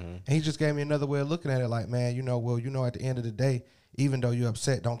happened. And he just gave me another way of looking at it. Like, man, at the end of the day, even though you're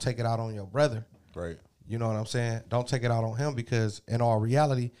upset, don't take it out on your brother. Right. You know what I'm saying? Don't take it out on him because in all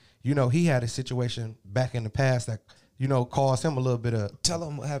reality, he had a situation back in the past that, caused him a little bit of... Tell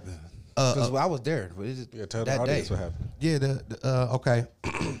him what happened. Because I was there. Yeah, tell the that audience day. what happened. Yeah, okay.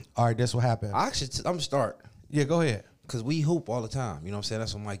 All right, this what happened. I'm going to start. Yeah, go ahead. Because we hoop all the time. You know what I'm saying?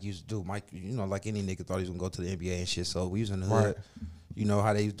 That's what Mike used to do. Mike, like any nigga thought he was going to go to the NBA and shit. So we was in the hood. Right. You know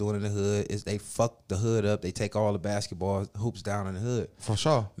how they was doing in the hood is they fuck the hood up. They take all the basketball hoops down in the hood. For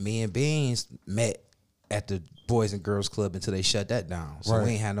sure. Me and Beans met at the Boys and Girls Club until they shut that down. So Right.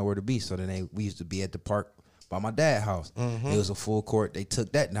 we ain't had nowhere to be. So then we used to be at the park by my dad's house. It was a full court. They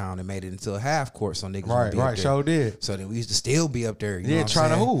took that down and made it into a half court. So niggas would be up there. Sure did. So then we used to still be up there. You know what I'm trying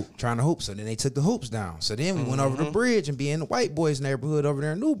to saying? hoop. Trying to hoop. So then they took the hoops down. So then we went over the bridge and be in the white boys neighborhood over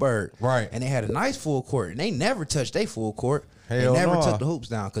there in Newburgh. Right. And they had a nice full court. And they never touched their full court. Hell they never no. took the hoops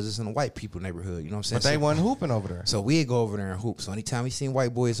down because it's in the white people neighborhood. You know what I'm saying? But they wasn't hooping over there. So we'd go over there and hoop. So anytime we seen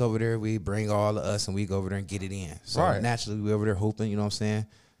white boys over there, we bring all of us and we go over there and get it in. So Right. naturally we over there hooping, you know what I'm saying?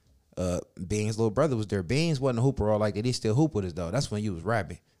 Beans' little brother was there. Beans wasn't a hooper all like that. He still hoop with us though. That's when you was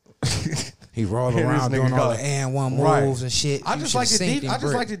rapping. He rolled This around doing nigga all go- the and one moves Right. and shit. I You just should've like the seen them I just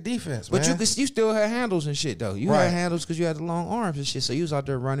brick. like the defense, But man. you still had handles and shit though. You Right. had handles because you had the long arms and shit. So you was out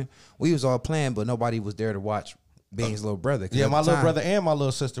there running. We was all playing, but nobody was there to watch Beans' little brother. 'Cause Yeah, at my the little time- brother and my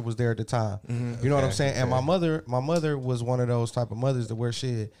little sister was there at the time. You know what I'm saying? And my mother was one of those type of mothers that where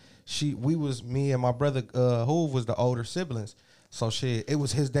me and my brother Hoove was the older siblings. So it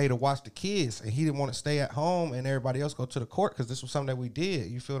was his day to watch the kids, and he didn't want to stay at home and everybody else go to the court because this was something that we did.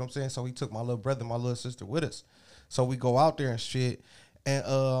 You feel what I'm saying? So he took my little brother, and my little sister with us. So we go out there and shit. And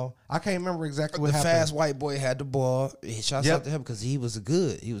I can't remember exactly what The happened. fast white boy had the ball. Shouts Yep. out to him because he was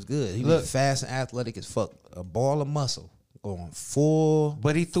good. He was good. He Look. was fast and athletic as fuck. A ball of muscle going full,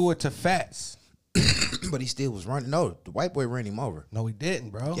 But he threw it to Fats. but he still was running. No, the white boy ran him over. No, he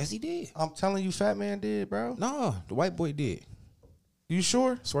didn't, bro. Yes, he did. I'm telling you, Fat Man did, bro. No, the white boy did. You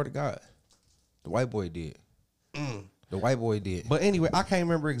sure? Swear to God, the white boy did. The white boy did. But anyway, I can't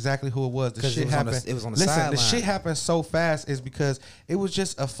remember exactly who it was. The 'Cause shit it was on happened. the- it was on the Listen, sideline. the shit happened so fast is because it was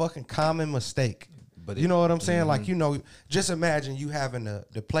just a fucking common mistake. But you know what I'm saying? Like, you know, just imagine you having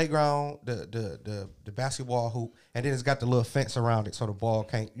the playground, the basketball hoop, and then it's got the little fence around it so the ball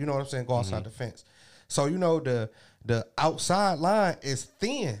can't, you know what I'm saying, go outside the fence. So, you know, the outside line is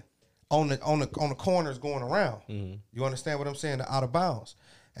thin on the corners going around. You understand what I'm saying? The out of bounds.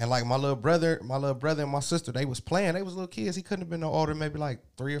 And like my little brother and my sister, they was playing. They was little kids. He couldn't have been no older, maybe like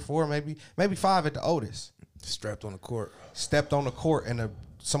 3 or 4, maybe 5 at the oldest. strapped on the court. Stepped on the court and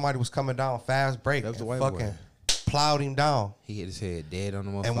somebody was coming down fast break. That was the and white fucking boy. plowed him down. He hit his head dead on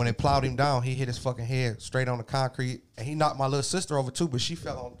the motherfucker. And when it plowed him down, he hit his fucking head straight on the concrete. And he knocked my little sister over too, but she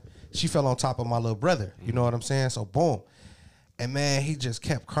fell on top of my little brother. You know what I'm saying? So boom. And man, he just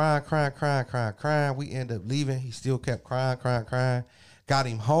kept crying. We ended up leaving. He still kept crying. Got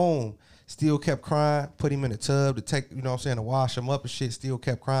him home. Still kept crying. Put him in the tub to take, you know what I'm saying, to wash him up and shit. Still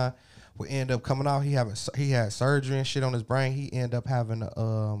kept crying. We ended up coming out. He had surgery and shit on his brain. He ended up having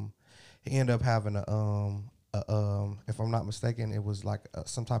if I'm not mistaken, it was like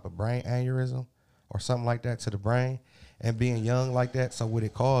some type of brain aneurysm or something like that to the brain. And being young like that, so what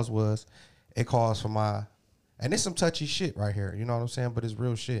it caused for my, and it's some touchy shit right here, you know what I'm saying? But it's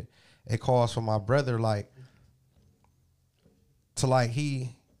real shit. It caused for my brother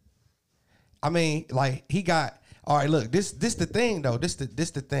he got, all right, look, this the thing though. This the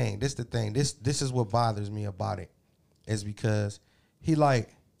thing. This is what bothers me about it. Is because he I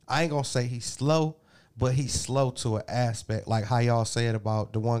ain't gonna say he's slow, but he's slow to an aspect, like how y'all said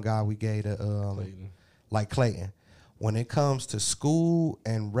about the one guy we gave to Clayton. like Clayton. When it comes to school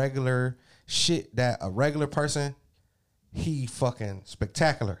and regular shit that a regular person, he fucking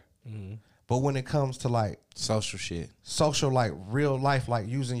spectacular. Mm-hmm. But when it comes to social shit, real life, like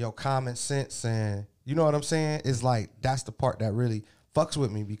using your common sense and you know what I'm saying, is that's the part that really fucks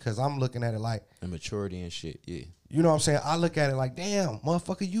with me because I'm looking at it like immaturity and shit. Yeah, you know what I'm saying. I look at it like, damn,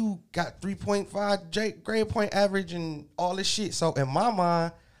 motherfucker, you got 3.5 grade point average and all this shit. So in my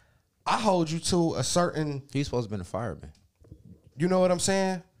mind, I hold you to a certain. He's supposed to be a fireman. You know what I'm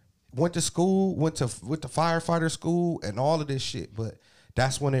saying? Went to school, went to firefighter school and all of this shit. But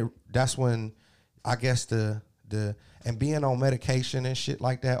that's when I guess the and being on medication and shit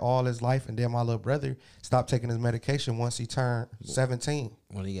like that all his life. And then my little brother stopped taking his medication once he turned 17.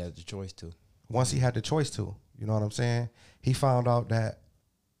 When he had the choice to. Once he had the choice to. You know what I'm saying? He found out that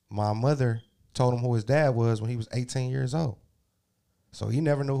my mother told him who his dad was when he was 18 years old. So he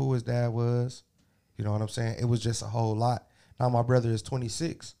never knew who his dad was. You know what I'm saying? It was just a whole lot. Now my brother is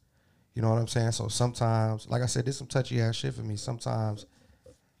 26. You know what I'm saying? So sometimes, like I said, this is some touchy ass shit for me. Sometimes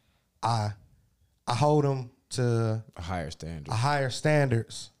I hold him to A higher standard. higher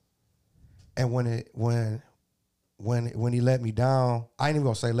standards. And when he let me down, I ain't even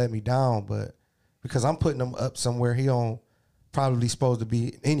gonna say let me down, but because I'm putting him up somewhere he don't probably supposed to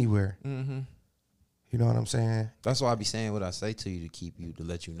be anywhere. Mm-hmm. You know what I'm saying? That's why I be saying what I say to you to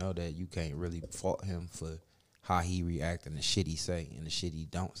let you know that you can't really fault him for how he react and the shit he say and the shit he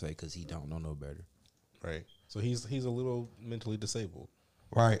don't say because he don't know no better. Right. So he's a little mentally disabled.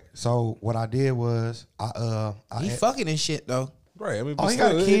 Right. So what I did was He fucking and shit though. Right. I mean, Oh, but he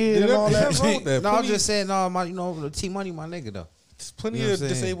got a kid and all that nothing wrong with that. No, I'm Plenty- just saying, no, T Money, my nigga though. plenty You know of what I'm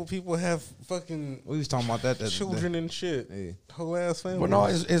saying? disabled people have fucking We was talking about that. children and shit. Yeah. Whole ass family. But no,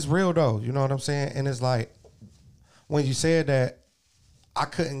 it's real though. You know what I'm saying? And it's like when you said that, I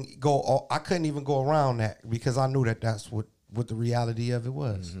couldn't even go around that because I knew that that's what the reality of it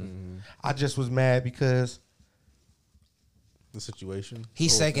was. Mm-hmm. I just was mad because the situation.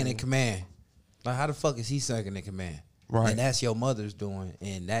 He's Whole second thing. in command. Like how the fuck is he second in command? Right. And that's your mother's doing,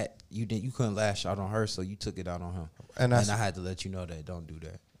 and that you couldn't lash out on her, so you took it out on him. And And, that's- I had to let you know that don't do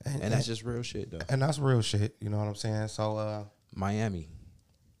that. And- And that's just real shit though. and that's real shit. You know what I'm saying? So Miami.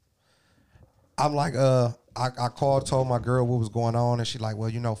 I'm like, I called, told my girl what was going on, and she like,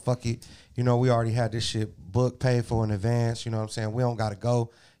 well, fuck it. We already had this shit booked, paid for in advance. You know what I'm saying? We don't got to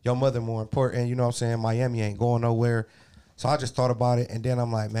go. Your mother more important. You know what I'm saying? Miami ain't going nowhere. So I just thought about it, and then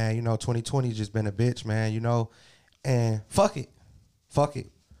I'm like, man, 2020 just been a bitch, man, and fuck it.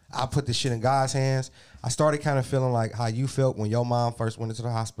 I put this shit in God's hands. I started kind of feeling like how you felt when your mom first went into the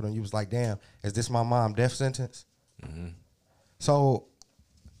hospital, and you was like, damn, is this my mom death sentence? Mm-hmm. So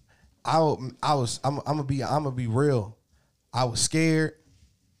I'm gonna be real. I was scared,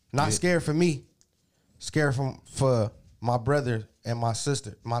 not scared for me, scared for my brother and my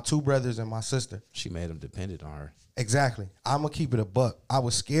sister, my two brothers and my sister. She made him dependent on her. Exactly. I'm gonna keep it a buck. I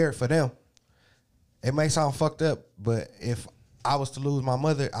was scared for them. It may sound fucked up, but if I was to lose my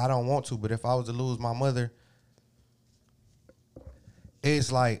mother, I don't want to, but if I was to lose my mother,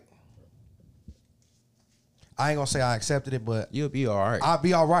 it's like, I ain't gonna say I accepted it, but You'll be all right. I'll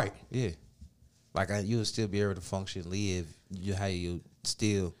be all right. Yeah. Like you'll still be able to function, live. How you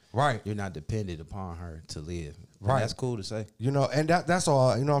still Right. You're not dependent upon her to live. But Right. That's cool to say. You know, and that's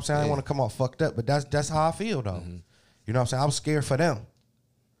all. You know what I'm saying? I don't want to come off fucked up, but that's how I feel though. You know what I'm saying? I was scared for them.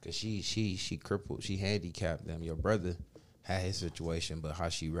 Cause she crippled, she handicapped them. Your brother had his situation, but how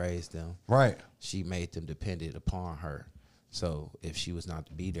she raised them, Right. she made them dependent upon her. So if she was not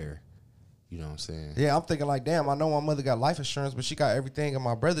to be there, you know what I'm saying? Yeah, I'm thinking like, damn, I know my mother got life insurance, but she got everything in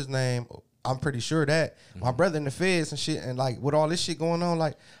my brother's name. I'm pretty sure that my brother in the feds and shit, and like with all this shit going on,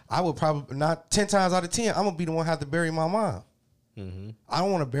 like I would probably not 10 times out of 10, I'm gonna be the one have to bury my mom. I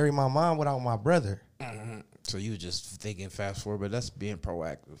don't want to bury my mom without my brother. So you just thinking fast forward, but that's being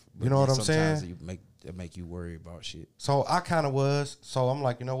proactive. But You know what I'm sometimes saying? It make you worry about shit. So I kind of was. So I'm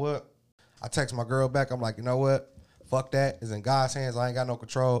like, you know what? I text my girl back. I'm like, you know what? Fuck that. It's in God's hands. I ain't got no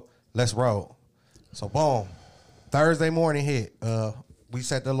control. Let's roll. So boom. Thursday morning hit. We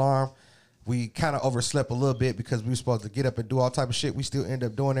set the alarm. We kind of overslept a little bit because we were supposed to get up and do all type of shit. We still end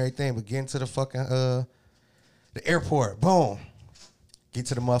up doing everything, but getting to the fucking the airport. Boom. Get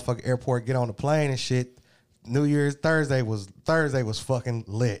to the motherfucking airport. Get on the plane and shit. New Year's Thursday was fucking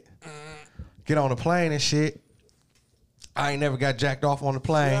lit. Get on the plane and shit. I ain't never got jacked off on the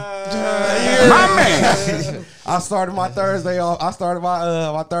plane. My man. I started my Thursday off. I started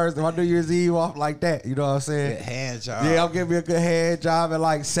my New Year's Eve off like that. You know what I'm saying? Good hand job. Yeah, I'll give me a good hand job at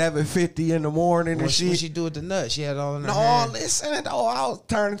like 7:50 in the morning and When shit. she do with the nut, she had all in her No, hand. listen. Oh, I was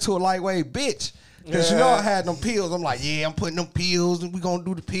turning to a lightweight bitch. Because you know I had them pills. I'm like, yeah, I'm putting them pills and we going to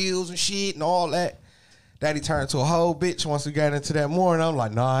do the pills and shit and all that. Daddy turned to a whole bitch once we got into that morning. I'm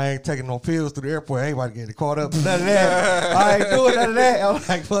like, nah, I ain't taking no pills through the airport. I ain't about to get caught up. None of that. I ain't doing none of that. I'm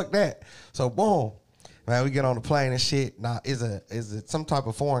like, fuck that. So boom. Man, we get on the plane and shit. Now, is it some type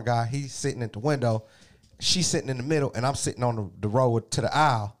of foreign guy. He's sitting at the window. She's sitting in the middle, and I'm sitting on the row to the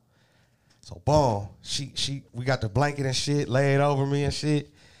aisle. So boom. We got the blanket and shit laid over me and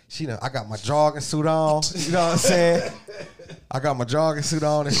shit. I got my jogging suit on. You know what I'm saying? I got my jogging suit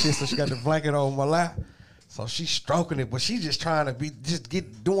on and shit, so she got the blanket over my lap. So she's stroking it, but she's just trying to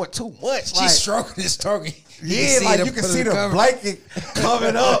doing too much. She's stroking this turkey. Yeah, like you can see the blanket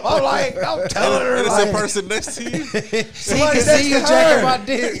coming up. I'm telling her, There's like, a person next to you. somebody He can see you next to jacking her. my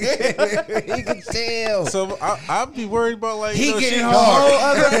dick. He can tell. So I'd be worried about like He getting she- The hard.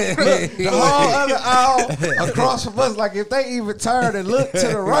 whole other aisle across from us, like if they even turn and look to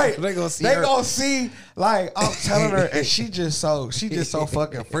the right, They gonna see they her. gonna see. Like I'm telling her, and she just so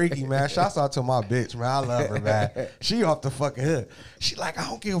fucking freaky, man. Shouts out to my bitch, man. I love her, man. She off the fucking hood. She like, I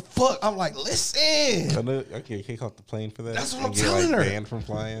don't give a fuck. I'm like, listen. I know, okay, kick off the plane for that. That's what and I'm get, telling like, her. Banned from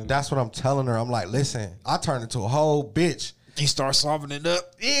flying. That's what I'm telling her. I'm like, listen. I turned into a whole bitch. He starts softening it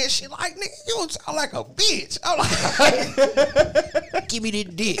up. Yeah, she like, nigga, you don't sound like a bitch. I'm like, Give me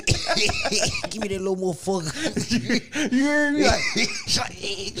that dick. Give me that little motherfucker. you hear me? Like, she's like,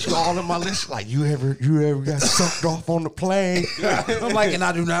 she all in my list. Like, you ever got sucked off on the plane? I'm like, and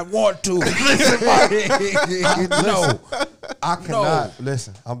I do not want to. No, I cannot.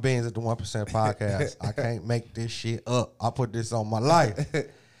 Listen, I'm being at the 1% podcast. I can't make this shit up. I put this on my life.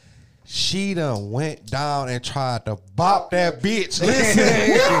 She done went down and tried to bop that bitch. Listen,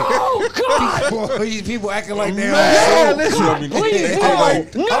 People acting like they're man, listen. Please,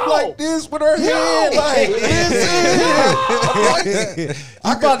 I'm like this with her head. Like, listen.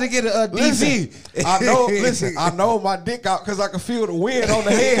 I'm about to get a Listen, DV. I know my dick out because I can feel the wind on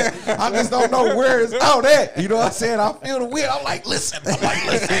the head. I just don't know where it's out at. You know what I'm saying? I feel the wind. I'm like, listen.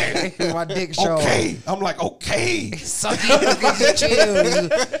 My dick show. Okay. I'm like, okay. Suck it. Chill.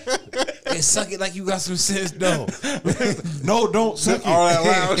 And suck it like you got some sense, though. No, don't suck it. All that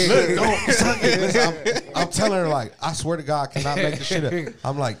loud shit. Look, don't suck it. Listen, I'm telling her, like, I swear to God, I cannot make this shit up.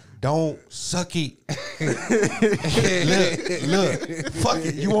 I'm like, don't suck it. Look, fuck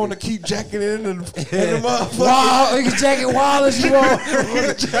it. You want to keep jacking it in the motherfucker? Wow, you can jack it wild as you want.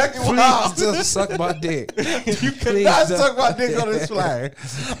 Jack it Please wild. just suck my dick. You cannot suck my dick on this flag.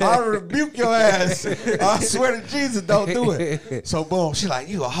 I'll rebuke your ass. I swear to Jesus, don't do it. So boom, she like,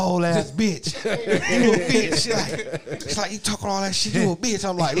 you a whole ass bitch. You a bitch. She's like, you talking all that shit, you a bitch.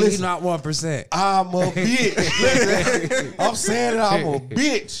 I'm like, You're listen, not 1%. I'm a bitch. Listen, I'm saying that I'm a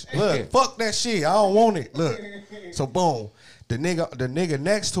bitch. Look, fuck that shit. I don't want it. Look. So boom. The nigga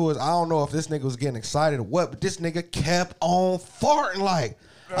next to us, I don't know if this nigga was getting excited or what, but this nigga kept on farting like.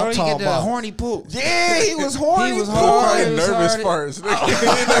 I'm you talking get the about horny poop. Yeah, he was horny. He was pooping. hard. Fucking nervous Sorry. parts. He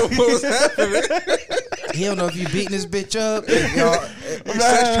didn't know what was happening. He don't know if you beating this bitch up.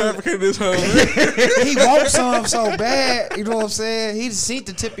 Sex trafficking this hoe. He wants some so bad. You know what I'm saying? He just seen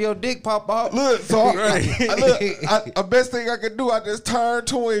the tip of your dick pop out. Look, so the best thing I could do, I just turned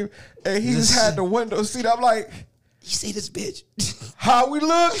to him and he just had the window seat. I'm like, You see this bitch? how we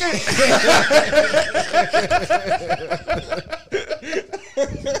looking?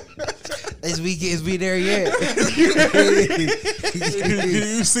 Is we there yet? You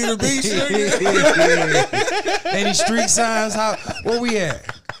see the beach? Any street signs? Where we at?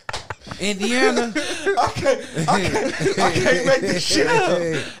 Indiana? I can't make this shit up.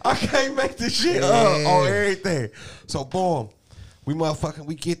 I can't make this shit up on everything. So boom, we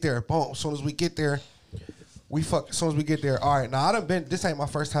get there. Boom. As soon as we get there, as soon as we get there. All right. Now this ain't my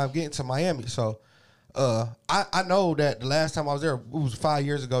first time getting to Miami. So I know that the last time I was there, it was 5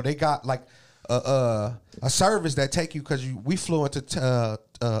 years ago. They got like a service that take you because we flew into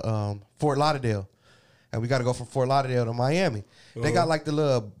Fort Lauderdale, and we got to go from Fort Lauderdale to Miami. They got like the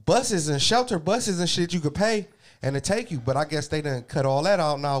little buses and shelter buses and shit you could pay and to take you, but I guess they didn't cut all that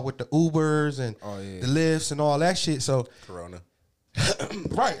out now with the Ubers and the Lyfts and all that shit. So Corona.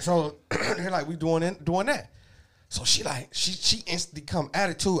 right. So they're like, we doing that. So she instantly come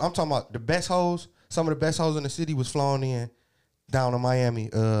attitude. I'm talking about the best hoes. Some of the best hoes in the city was flown in down to Miami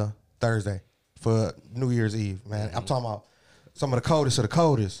Thursday for New Year's Eve, man. I'm talking about some of the coldest of the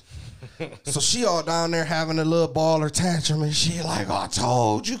coldest. So she all down there having a little baller tantrum and shit like, I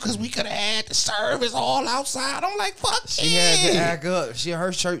told you, because we could have had the service all outside. I'm like, fuck She shit. had to act up.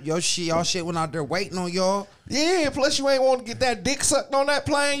 Her shirt, y'all shit went out there waiting on y'all. Yeah, plus you ain't want to get that dick sucked on that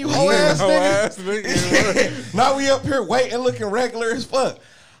plane, you hoe ass nigga. Now we up here waiting, looking regular as fuck.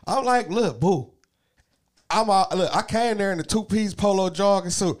 I'm like, look, boo. I came there in a 2-piece polo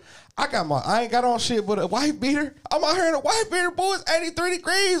jogging suit. I ain't got on shit but a white beater. I'm out here in a white beater, boy. It's 83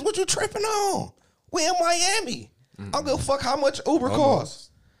 degrees. What you tripping on? We in Miami. I don't give a fuck how much Uber costs.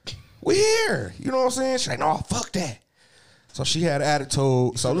 We here. You know what I'm saying? She like, no, fuck that. So she had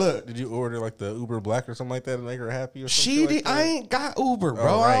attitude. So look. Did you order like the Uber Black or something like that to make her happy or something? She did. I ain't got Uber, bro.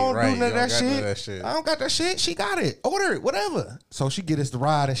 Oh, right, I don't right. do none of You that don't got none of shit. that shit. I don't got that shit. She got it. Order it, whatever. So she get us the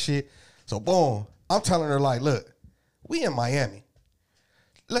ride and shit. So boom. I'm telling her like, look, we in Miami.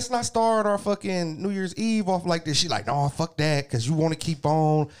 Let's not start our fucking New Year's Eve off like this. She like, no, fuck that, because you want to keep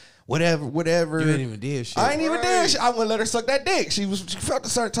on, whatever. You ain't even did shit. I ain't even did shit. I wouldn't let her suck that dick. She felt a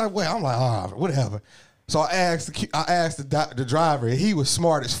certain type of way. I'm like, whatever. So I asked the driver, and he was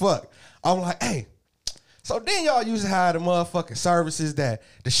smart as fuck. I'm like, hey, so then y'all used to have the motherfucking services the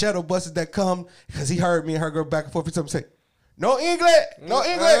shuttle buses that come, because he heard me and her go back and forth. He told me, say, no English. We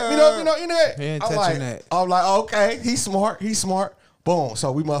don't know English. He ain't touching that. I'm like, okay, he's smart. Boom.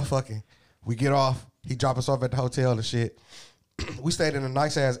 So we get off. He dropped us off at the hotel and shit. We stayed in a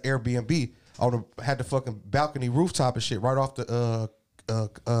nice ass Airbnb. Had the fucking balcony rooftop and shit right off the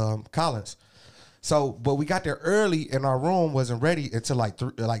Collins. So, but we got there early and our room wasn't ready until like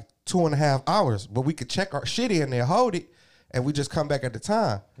 2.5 hours. But we could check our shit in there, hold it, and we just come back at the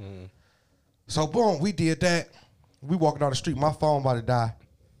time. So boom, we did that. We walking down the street. My phone about to die.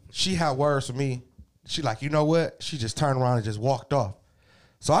 She had words for me. She like, you know what? She just turned around and just walked off.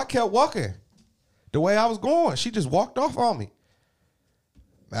 So I kept walking the way I was going. She just walked off on me.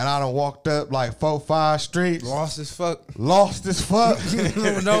 Man, I done walked up like 4-5 streets. Lost as fuck. No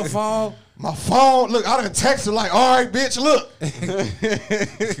phone. My phone, look, I done texted like, all right, bitch, look.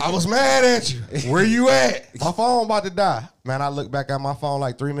 I was mad at you. Where you at? My phone about to die. Man, I look back at my phone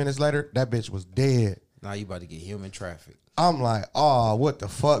like 3 minutes later. That bitch was dead. Now you about to get human traffic. I'm like, oh, what the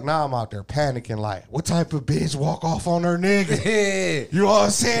fuck? Now I'm out there panicking like, what type of bitch walk off on her nigga? You know what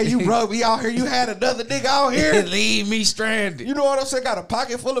I'm saying? You rub me out here. You had another nigga out here. Leave me stranded. You know what I'm saying? Got a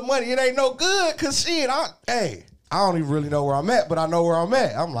pocket full of money. It ain't no good. Cause shit, I don't even really know where I'm at, but I know where I'm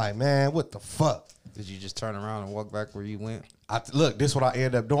at. I'm like, man, what the fuck? Did you just turn around and walk back where you went? Look, this is what I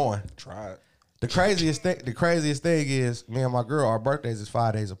end up doing. Try it. The craziest thing is me and my girl, our birthdays is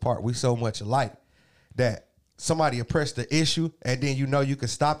 5 days apart. We so much alike that somebody will press the issue and then you know you can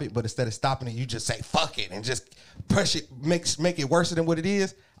stop it, but instead of stopping it, you just say fuck it and just push it, make it worse than what it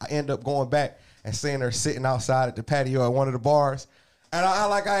is. I end up going back and seeing her sitting outside at the patio at one of the bars. And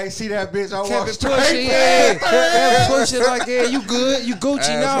I ain't see that bitch. I walked straight past her. Push it like, yeah, you good. You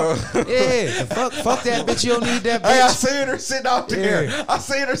Gucci now. Yeah. Fuck that bitch. You don't need that bitch. Hey, I seen her sitting out there. Yeah. I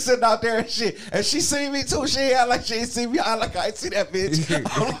seen her sitting out there and shit. And she seen me too. She ain't act like she ain't see me. I ain't see that bitch.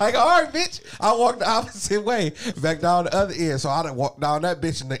 I'm like, all right, bitch. I walked the opposite way back down the other end. So I done walked down that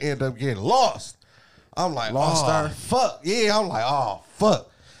bitch and they end up getting lost. I'm like, lost her. Fuck. Yeah, I'm like, oh, fuck.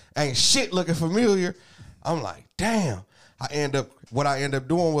 Ain't shit looking familiar. I'm like, damn. I end up what I ended up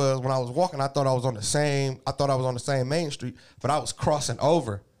doing was when I was walking, I thought I was on the same main street, but I was crossing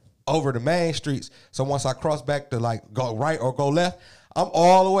over the main streets. So once I crossed back to like go right or go left, I'm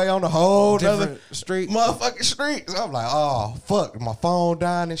all the way on the whole other street, motherfucking street. So I'm like, oh fuck, my phone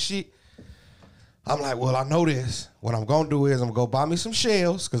dying and shit. I'm like, well, I know this. What I'm gonna do is I'm gonna go buy me some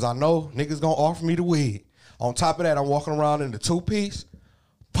shells because I know niggas gonna offer me the weed. On top of that, I'm walking around in the two-piece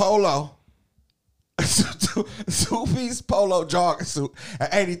polo, two-piece polo jogging suit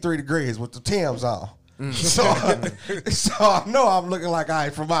at 83 degrees with the Timbs on. So I know I'm looking like I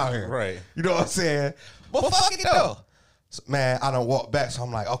ain't from out here. Right. You know what I'm saying? But fuck it though. So, man, I don't walk back, so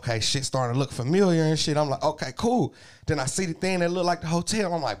I'm like, okay, shit starting to look familiar and shit. I'm like, okay, cool. Then I see the thing that look like the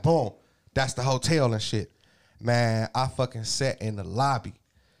hotel. I'm like, boom, that's the hotel and shit. Man, I fucking sat in the lobby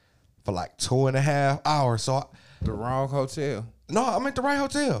for like 2.5 hours. So The wrong hotel. no, I'm at the right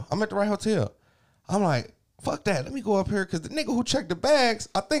hotel. I'm like, fuck that. Let me go up here because the nigga who checked the bags,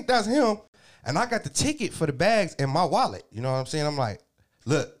 I think that's him. And I got the ticket for the bags in my wallet. You know what I'm saying? I'm like,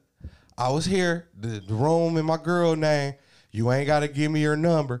 look, I was here, the room in my girl name. You ain't got to give me her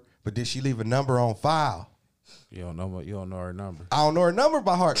number, but did she leave a number on file? You don't know her number. I don't know her number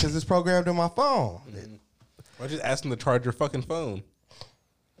by heart because it's programmed in my phone. Why just ask them to charge your fucking phone?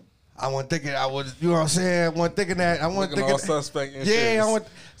 I wasn't thinking, you know what I'm saying? I wasn't thinking that. I wasn't Looking thinking. all suspect and Yeah, shit.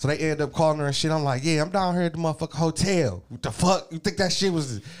 so they ended up calling her and shit. I'm like, yeah, I'm down here at the motherfucking hotel. What the fuck? You think that shit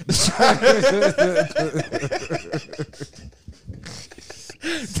was?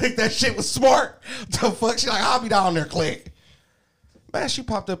 Think that shit was smart? The fuck? She like, I'll be down there. Click. Man, she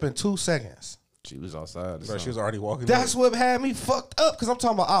popped up in 2 seconds. She was outside. Bro, she was already walking. That's what had me fucked up. Cause I'm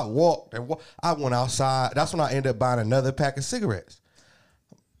talking about I walked and I went outside. That's when I ended up buying another pack of cigarettes.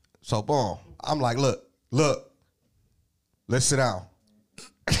 So boom, I'm like, look, let's sit down.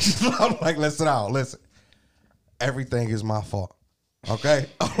 I'm like, let's sit down. Listen, everything is my fault. Okay?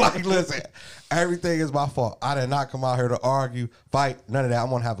 I'm like, listen, everything is my fault. I did not come out here to argue, fight, none of that. I'm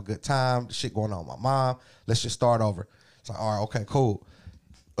gonna have a good time. The shit going on with my mom. Let's just start over. It's like, all right, okay, cool.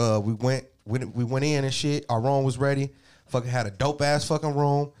 We went in and shit. Our room was ready. Fucking had a dope ass fucking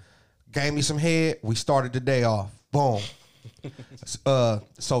room. Gave me some head. We started the day off. Boom.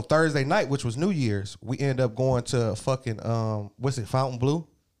 So Thursday night, which was New Year's, we ended up going to fucking what's it, Fountain Blue?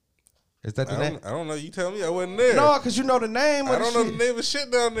 Is that the name? I don't know. You tell me. I wasn't there. No, because you know the name of I don't know shit. the name of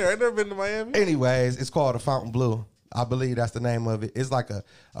shit down there. I never been to Miami. Anyways, it's called the Fountain Blue. I believe that's the name of it. It's like a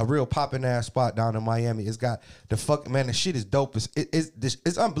real popping ass spot down in Miami. It's got the fucking, man, the shit is dope.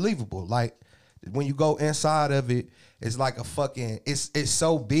 It's unbelievable. Like when you go inside of it, it's like a fucking, it's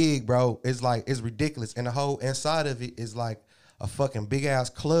so big, bro. It's like, it's ridiculous. And the whole inside of it is like a fucking big ass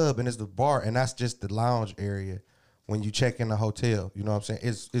club, and it's the bar, and that's just the lounge area when you check in the hotel. You know what I'm saying?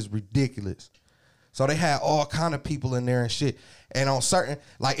 It's ridiculous. So they had all kind of people in there and shit. And on certain,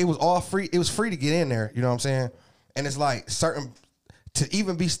 like it was all free. It was free to get in there. You know what I'm saying? And it's like certain, to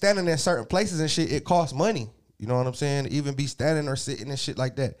even be standing in certain places and shit, it costs money. You know what I'm saying? To even be standing or sitting and shit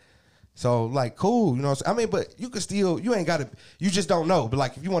like that. So like, cool. You know what I'm saying? I mean, but you can still, you ain't got to, you just don't know. But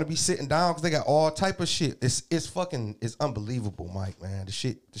like, if you want to be sitting down, because they got all type of shit, it's fucking, it's unbelievable, Mike, man. The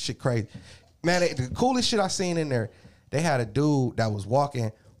shit crazy. Man, the coolest shit I seen in there, they had a dude that was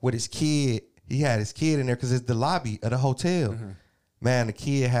walking with his kid. He had his kid in there because it's the lobby of the hotel. Mm-hmm. Man, the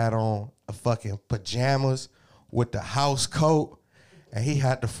kid had on a fucking pajamas with the house coat, and he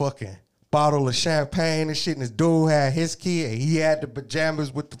had the fucking bottle of champagne and shit, and this dude had his kid, and he had the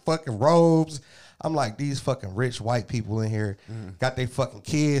pajamas with the fucking robes. I'm like, these fucking rich white people in here got their fucking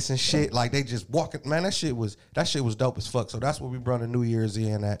kids and shit. Like, they just walking. Man, that shit was dope as fuck. So that's what we brought the New Year's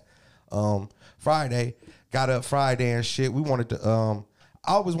in at Friday. Got up Friday and shit. We wanted to,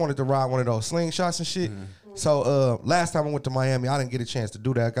 I always wanted to ride one of those slingshots and shit. So last time I went to Miami, I didn't get a chance to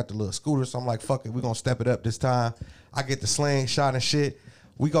do that. I got the little scooter, so I'm like, fuck it, we're gonna step it up this time. I get the slingshot and shit.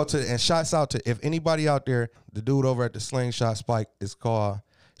 We go to, and shouts out to, if anybody out there, the dude over at the slingshot spike is called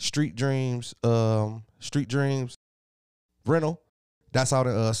Street Dreams Rental. That's out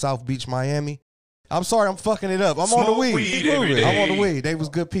of South Beach, Miami. I'm sorry, I'm fucking it up. I'm on the weed. I'm on the weed. They was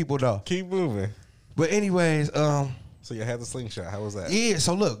good people though. Keep moving. But anyways, So you had the slingshot. How was that? yeah,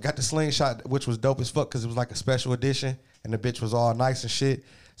 so look, got the slingshot, which was dope as fuck because it was like a special edition, and the bitch was all nice and shit.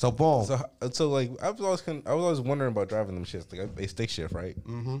 So boom. So like I was always wondering about driving them shits. Like they stick shift, right?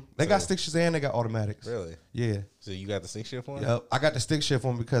 Mm-hmm. They got stick shifts and they got automatics. Really? Yeah. So you got the stick shift one? Yep. I got the stick shift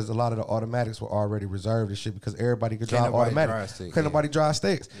one because a lot of the automatics were already reserved and shit because everybody could Can't drive nobody automatic. drive stick, Couldn't yeah. nobody drive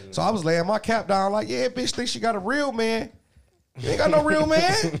sticks. Yeah. So I was laying my cap down like, yeah, bitch thinks she got a real man. You ain't got no real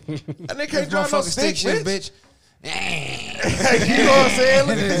man. And they can't drive no Motherfucking stick, shift, bitch. You know what I'm saying?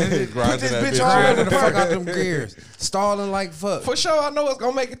 Look at this. Put Grinding this that bitch bitch on. Grinding the fuck out them gears. Stalling like fuck. For sure, I know it's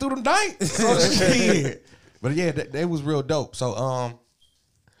gonna make it through them nights. So shit. But yeah, they was real dope. So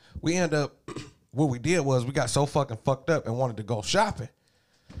we end up, what we did was we got so fucking fucked up and wanted to go shopping.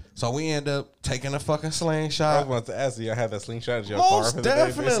 So we end up taking a fucking I was slingshot. about to ask you, I had that slingshot at your car Most for the day,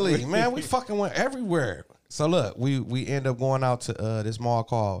 definitely, basically. man. We fucking went everywhere. So look, we end up going out to this mall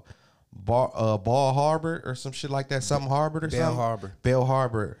called Ball Harbor or some shit like that. Something Harbor or Bell something. Harbor. Bell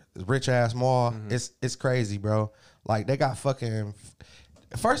Harbor, rich ass mall. It's crazy, bro. Like they got fucking.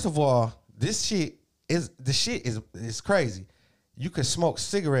 First of all, this shit is crazy. You can smoke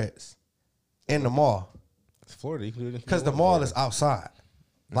cigarettes in the mall It's Florida. You can do it in because the mall is outside.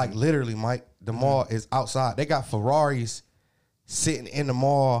 Like literally, Mike, the mall is outside. They got Ferraris sitting in the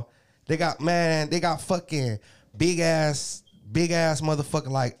mall. They got fucking big ass motherfucking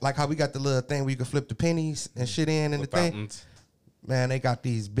like how we got the little thing where you can flip the pennies and shit in and the thing. fountains. Man, they got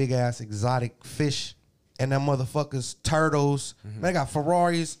these big ass exotic fish and them motherfuckers turtles. Man, they got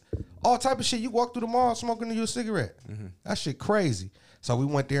Ferraris, all type of shit. You walk through the mall smoking you a cigarette. That shit crazy. So we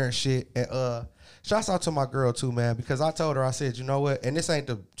went there and shit. And shouts out to my girl too, man, because I told her, I said, you know what? And this ain't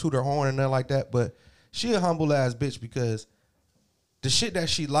to toot her horn or nothing like that, but she a humble ass bitch because the shit that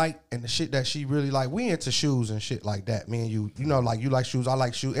she like and the shit that she really like, we into shoes and shit like that. Me and you know, like you like shoes, I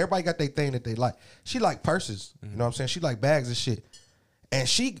like shoes. Everybody got their thing that they like. She like purses, you know what I'm saying? She like bags and shit. And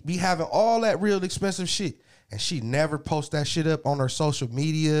she be having all that real expensive shit. And she never post that shit up on her social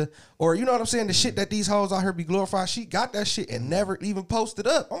media. Or, you know what I'm saying? The shit that these hoes out here be glorified, she got that shit and never even posted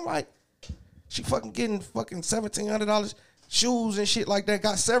up. I'm like, she fucking getting fucking $1,700 shoes and shit like that.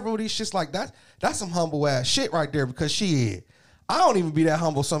 Got several of these shits like that. That's some humble ass shit right there because she I don't even be that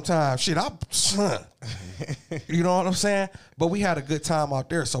humble sometimes. Shit, you know what I'm saying? But we had a good time out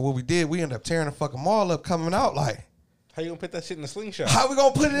there. So what we did, we ended up tearing the fucking mall up, coming out like, How you gonna put that shit in the slingshot? how we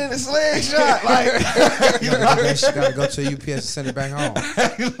gonna put it in the slingshot? Like, She gotta go to UPS and send it back home.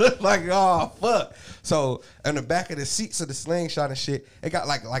 you look like, oh fuck. So in the back of the seats of the slingshot and shit, it got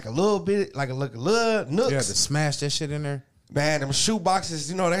like a little bit, like a little nooks. You had to smash that shit in there. Man, them shoe boxes,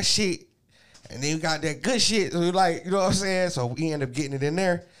 you know, that shit. And then you got that good shit. So like, you know what I'm saying? So we end up getting it in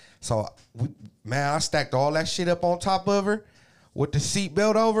there. So I stacked all that shit up on top of her with the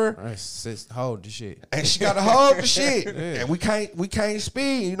seatbelt over. Hold the shit. And she got to hold the shit. And we can't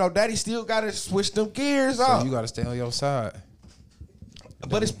speed. You know, daddy still gotta switch them gears So off. you gotta stay on your side.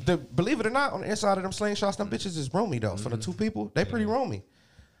 But it's believe it or not, on the inside of them slingshots, them bitches is roomy though. For the two people, they pretty roomy.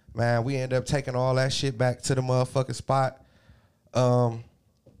 Man, we end up taking all that shit back to the motherfucking spot.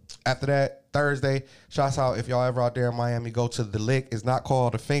 After that, Thursday, shouts out if y'all ever out there in Miami, go to The Lick. It's not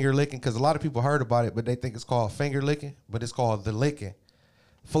called the finger licking because a lot of people heard about it, but they think it's called finger licking, but it's called The Licking.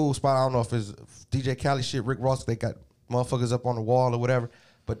 Food spot, I don't know if it's DJ Khaled shit, Rick Ross, they got motherfuckers up on the wall or whatever,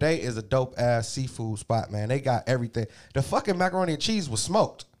 but they is a dope ass seafood spot, man. They got everything. The fucking macaroni and cheese was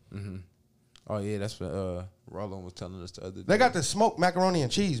smoked. Oh yeah, that's what Roland was telling us the other day. They got the smoked macaroni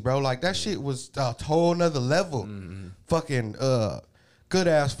and cheese, bro. Like that shit was a whole nother level. Fucking good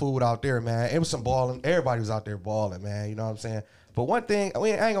ass food out there, man. It was some balling. Everybody was out there balling, man. You know what I'm saying? But one thing, I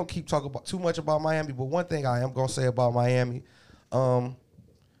ain't gonna keep talking about too much about Miami, but one thing I am gonna say about Miami, I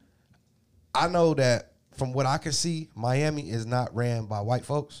know that from what I can see, Miami is not ran by white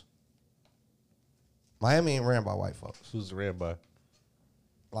folks. Miami ain't ran by white folks. Who's ran by?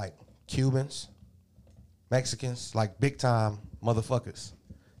 Like Cubans, Mexicans, like big time motherfuckers.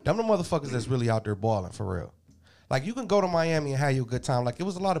 Them the motherfuckers that's really out there balling for real. Like you can go to Miami and have you a good time. Like it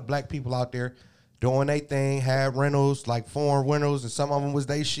was a lot of black people out there doing their thing, had rentals, like foreign rentals, and some of them was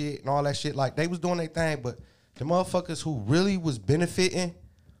they shit and all that shit. Like they was doing their thing, but the motherfuckers who really was benefiting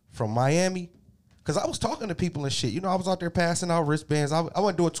from Miami, because I was talking to people and shit. You know, I was out there passing out wristbands. I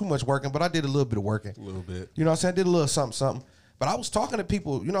wasn't doing too much working, but I did a little bit of working. A little bit. You know what I'm saying? I did a little something. But I was talking to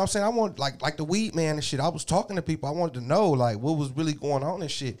people, you know what I'm saying? I want like the weed man and shit. I was talking to people. I wanted to know like what was really going on and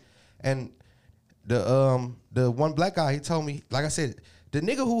shit. And the one black guy, he told me, like I said, the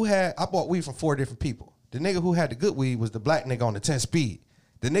nigga who I bought weed from 4 different people. The nigga who had the good weed was the black nigga on the 10 speed.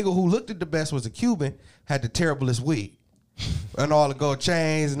 The nigga who looked at the best was a Cuban, had the terriblest weed. And all the gold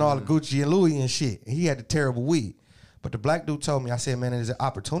chains and all the Gucci and Louis and shit. And he had the terrible weed. But the black dude told me, I said, man, is there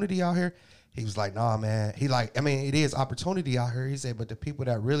opportunity out here? He was like, nah, man. He like, I mean, it is opportunity out here. He said, but the people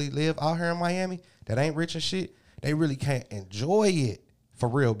that really live out here in Miami that ain't rich and shit, they really can't enjoy it for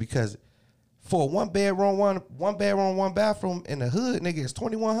real because for one bedroom, one bathroom in the hood, nigga, it's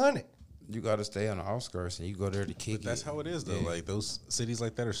 $2,100. You gotta stay on the outskirts, and you go there to kick But that's it. how it is, though. Yeah. Like, those cities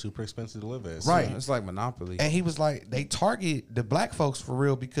like that are super expensive to live in. Right. It's like Monopoly. And he was like, they target the black folks for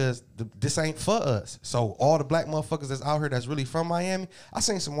real because this ain't for us. So all the black motherfuckers that's out here that's really from Miami, I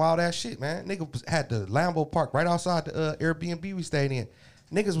seen some wild ass shit, man. Nigga had the Lambeau Park right outside the Airbnb we stayed in.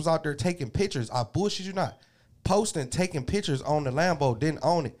 Niggas was out there taking pictures. I bullshit you not. Posting, taking pictures on the Lambo, didn't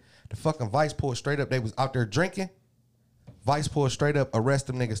own it. The fucking Vice pulled straight up. They was out there drinking. Vice pulled straight up, arrest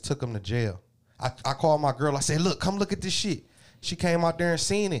them niggas, took them to jail. I called my girl. I said, look, come look at this shit. She came out there and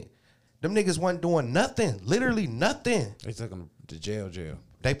seen it. Them niggas wasn't doing nothing. Literally nothing. They took him to jail.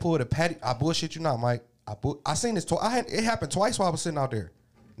 They pulled a patty. I bullshit you not, Mike. I seen this twice. It happened twice while I was sitting out there.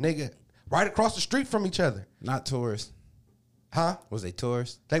 Nigga, right across the street from each other. Not tourists. Huh? Was they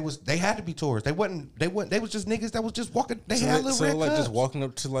tourists? They had to be tourists. They was just niggas that was just walking. They So, had they- little so red like, cups. just walking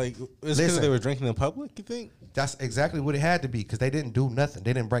up to, like, it's because Listen. they were drinking in public, you think? That's exactly what it had to be because they didn't do nothing.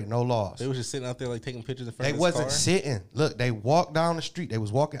 They didn't break no laws. They was just sitting out there, like, taking pictures in front They of this wasn't car? sitting. Look, they walked down the street. They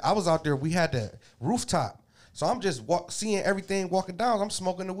was walking. I was out there. We had the rooftop. So I'm just seeing everything walking down. I'm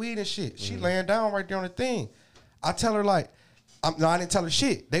smoking the weed and shit. She laying down right there on the thing. I tell her like, I didn't tell her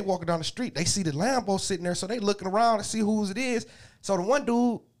shit. They walking down the street. They see the Lambo sitting there. So they looking around to see whose it is. So the one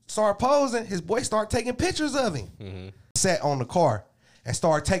dude started posing. His boy started taking pictures of him. Sat on the car and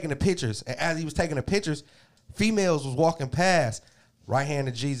started taking the pictures. And as he was taking the pictures, females was walking past. Right hand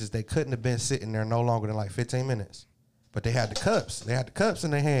of Jesus. They couldn't have been sitting there no longer than like 15 minutes. But they had the cups. They had the cups in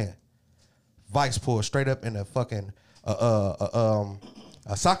their hand. Vice pulled straight up in a fucking a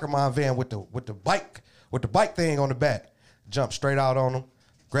soccer mom van with the bike thing on the back. Jumped straight out on them,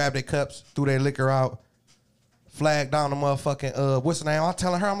 grabbed their cups, threw their liquor out, flagged down the motherfucking what's the name? I'm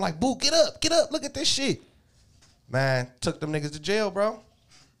telling her, I'm like, boo, get up, look at this shit. Man, took them niggas to jail, bro.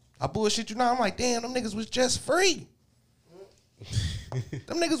 I bullshit you now. I'm like, damn, them niggas was just free.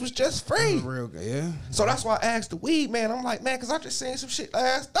 Them niggas was just free. Real good, yeah. So that's why I asked the weed man. I'm like, man, cause I just seen some shit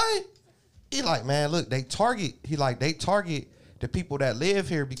last night. He like, man, look, they target the people that live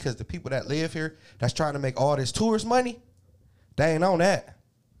here because the people that live here that's trying to make all this tourist money, they ain't on that.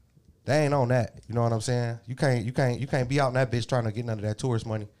 They ain't on that. You know what I'm saying? You can't be out in that bitch trying to get none of that tourist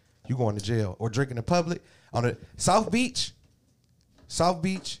money. You going to jail or drinking in public on the South Beach,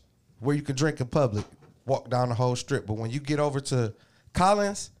 where you can drink in public, walk down the whole strip. But when you get over to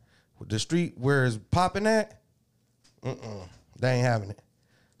Collins, the street where it's popping at, they ain't having it.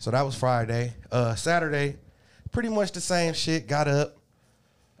 So that was Friday. Saturday, pretty much the same shit. Got up,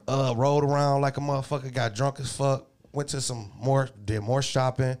 rolled around like a motherfucker, got drunk as fuck, went to did more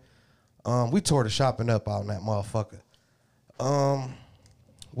shopping. We tore the shopping up out in that motherfucker.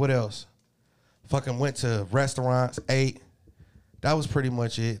 What else? Fucking went to restaurants, ate. That was pretty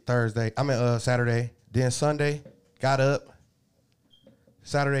much it. Saturday. Then Sunday, got up.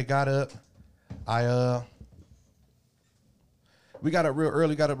 Saturday, got up. We got up real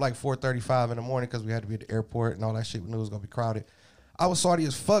early. Got up like 4:35 in the morning because we had to be at the airport and all that shit. We knew it was gonna be crowded. I was salty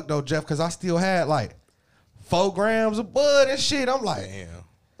as fuck though, Jeff, because I still had like 4 grams of bud and shit. I'm like, Damn.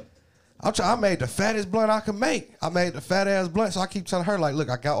 I made the fattest blunt I could make. I made the fat ass blunt. So I keep telling her, like, look,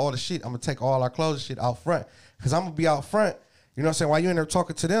 I got all the shit. I'm going to take all our clothes and shit out front. Because I'm going to be out front. You know what I'm saying? While you in there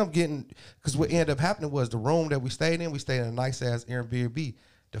talking to them, because what ended up happening was the room that we stayed in a nice ass Airbnb.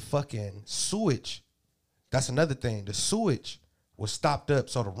 The fucking sewage. That's another thing. The sewage was stopped up.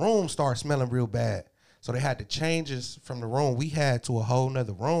 So the room started smelling real bad. So they had to change us from the room we had to a whole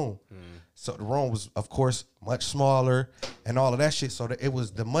nother room. So the room was, of course, much smaller and all of that shit. So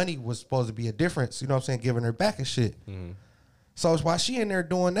the money was supposed to be a difference, you know what I'm saying, giving her back and shit. So while she in there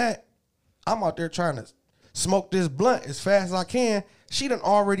doing that, I'm out there trying to smoke this blunt as fast as I can. She done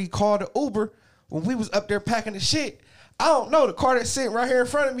already called the Uber when we was up there packing the shit. I don't know, the car that's sitting right here in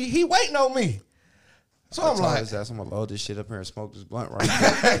front of me, he waiting on me. So I'm like, I'm gonna load this shit up here and smoke this blunt right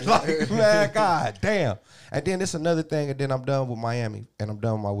now. like, man, god damn. And then it's another thing, and then I'm done with Miami, and I'm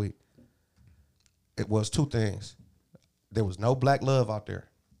done with my week. It was 2 things. There was no black love out there.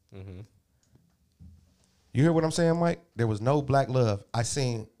 You hear what I'm saying, Mike? There was no black love.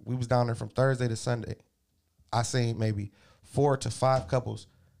 We was down there from Thursday to Sunday. I seen maybe 4 to 5 couples,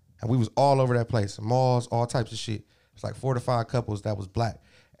 and we was all over that place, malls, all types of shit. It's like 4 to 5 couples that was black.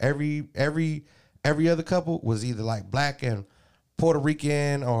 Every other couple was either like black and Puerto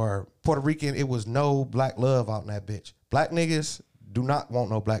Rican or Puerto Rican. It was no black love out in that bitch. Black niggas do not want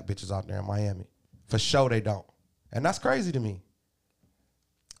no black bitches out there in Miami. For sure they don't. And that's crazy to me.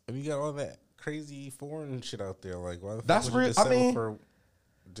 And you got all that crazy foreign shit out there. Like, why the That's fuck would you real- just I settle mean- for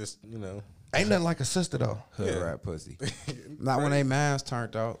just, you know. Ain't nothing like a sister though. Hood rat pussy. Not when they masks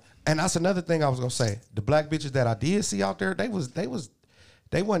turned out. And that's another thing I was gonna say. The black bitches that I did see out there, they was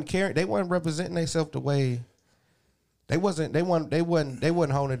They wasn't caring. They wasn't representing themselves the way. They wasn't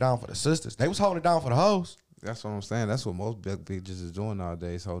holding it down for the sisters. They was holding it down for the hoes. That's what I'm saying. That's what most big bitches is doing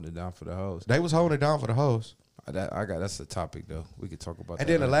nowadays, holding it down for the hoes. They was holding it down for the hoes. That's a topic though. We could talk about. And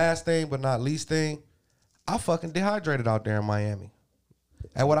that then the later. last thing, but not least thing, I fucking dehydrated out there in Miami.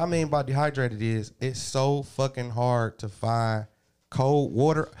 And what I mean by dehydrated is it's so fucking hard to find cold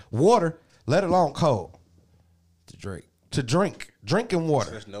water, let alone cold, to drink, drinking water.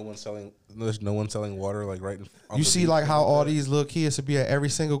 There's no one selling water like right. You see, like how all these little kids would be at every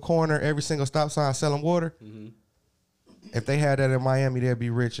single corner, every single stop sign selling water. Mm-hmm. If they had that in Miami, they'd be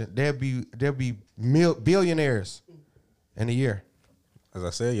rich and they'd be billionaires in a year. As I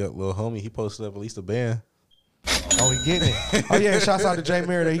said, your little homie, he posted up at least a band. Oh, he getting it. Oh yeah, shouts out to Jay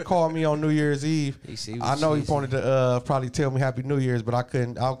Merida. He called me on New Year's Eve. I know he wanted to probably tell me Happy New Year's, but I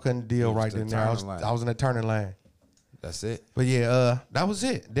couldn't deal right then there. I was in the turning lane. That's it. But yeah, that was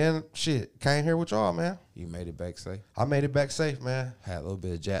it. Then shit, came here with y'all, man. You made it back safe. I made it back safe, man. Had a little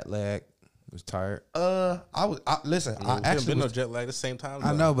bit of jet lag. Was tired. Listen, I Haven't actually been no was, jet lag at the same time.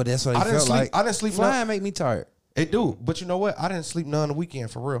 I know, but that's what I it didn't felt sleep. like. I didn't sleep. Flying make me tired. It do, but you know what? I didn't sleep none the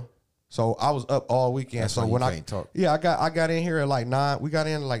weekend for real. So I was up all weekend. That's so why you when can't talk. Yeah, I got in here at like 9. We got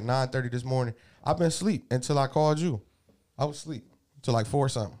in at like 9:30 this morning. I've been asleep until I called you. I was asleep till like 4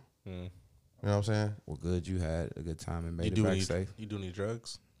 something. You know what I'm saying? Well, good. You had a good time and made You it do back any safe. You do any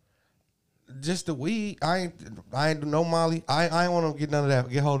drugs? Just the weed. I ain't do no Molly. I ain't want to get none of that.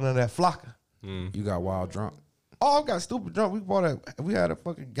 Get hold of none of that flocka. You got wild drunk. Oh, I got stupid drunk. We had a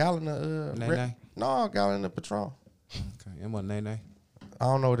fucking gallon of Nay-nay? No, a gallon of Patron. Okay, and what Nene? I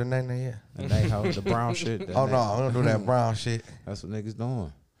don't know what the name is. The Nay hoe, the brown shit. Oh no, I don't do that brown shit. That's what niggas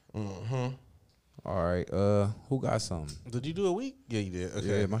doing. Mm-hmm. All right, who got something? Did you do a week? Yeah, you did.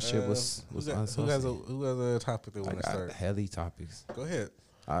 Okay. Yeah, my shit was who has unsocial. who has a topic they I want to got start? heavy topics. Go ahead.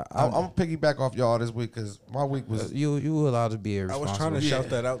 I'm gonna piggyback off y'all this week because my week was. You allowed to be I irresponsible. was trying to shout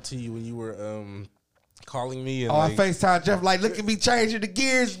that out to you when you were calling me and Oh, I like, FaceTime Jeff like, look at me changing the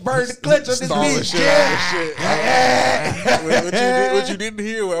gears, burn the clutch on this stalling bitch, shit Jeff. out of shit. what you didn't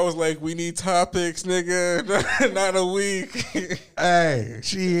hear, I was like, we need topics, nigga, not a week. Hey,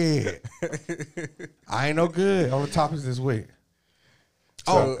 shit. I ain't no good on the topics this week.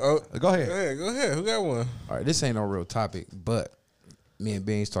 Go ahead. Go ahead. Who got one? All right, this ain't no real topic, but me and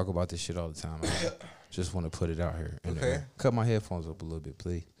Beans talk about this shit all the time. I just want to put it out here. Okay. Cut my headphones up a little bit,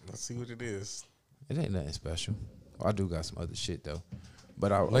 please. Let's see what it is. It ain't nothing special. I do got some other shit though,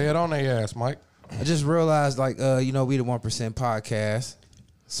 but Lay it on their ass, Mike. I just realized, like, we the 1% podcast,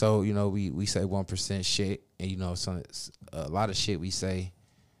 so we say 1% shit, and a lot of shit we say,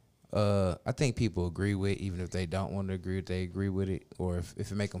 I think people agree with, even if they don't want to agree, if they agree with it, or if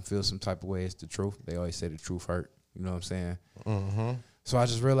it make them feel some type of way, it's the truth. They always say the truth hurt. You know what I'm saying? Mm-hmm. So I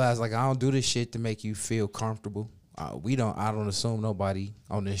just realized, like, I don't do this shit to make you feel comfortable. I don't assume nobody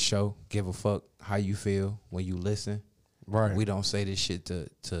on this show give a fuck how you feel when you listen. Right. We don't say this shit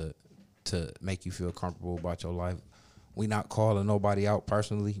to make you feel comfortable about your life. We not calling nobody out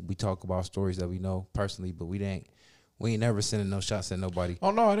personally. We talk about stories that we know personally, but we ain't never sending no shots at nobody.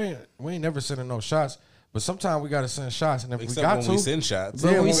 Oh no, it ain't. We ain't never sending no shots. But sometimes we gotta send shots, and if Except we got when to, we send shots.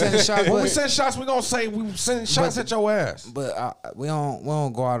 But when we send shots, when we send shots, we gonna say we send shots at your ass. But we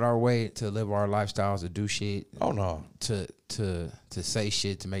don't go out our way to live our lifestyles, to do shit, Oh no. to say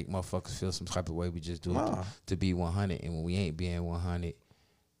shit to make motherfuckers feel some type of way. We just do it to be 100, and when we ain't being 100,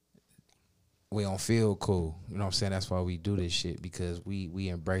 we don't feel cool. You know what I'm saying? That's why we do this shit, because we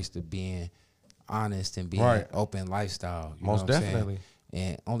embrace the being honest and being open lifestyle. You Most know what I'm saying? definitely.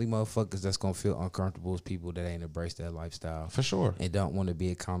 And only motherfuckers that's gonna feel uncomfortable is people that ain't embraced that lifestyle For sure. and don't want to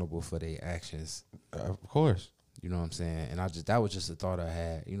be accountable for their actions. Of course. You know what I'm saying? And that was just a thought I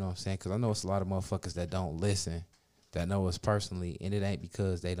had. You know what I'm saying? Because I know it's a lot of motherfuckers that don't listen, that know us personally, and it ain't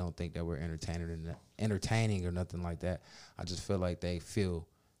because they don't think that we're entertaining or nothing like that. I just feel like they feel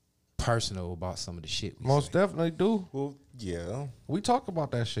personal about some of the shit we Most say. definitely do. Well, yeah. We talk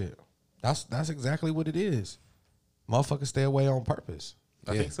about that shit. That's exactly what it is. Motherfuckers stay away on purpose.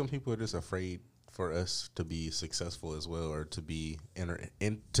 I think some people are just afraid for us to be successful as well, or to be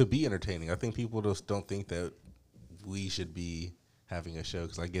entertaining. I think people just don't think that we should be having a show,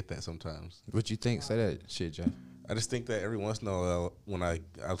 because I get that sometimes. What you think? Say that shit, Jeff. I just think that every once in a while, when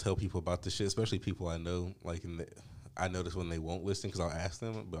I'll tell people about this shit, especially people I know, like I notice when they won't listen, because I'll ask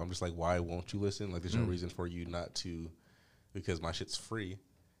them, but I'm just like, why won't you listen? Like, there's no reason for you not to, because my shit's free.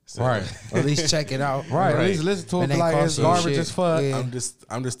 So, Right. Or at least check it out. Right. At least listen to it. And Be they like, cost it's you garbage shit. as fuck. Yeah.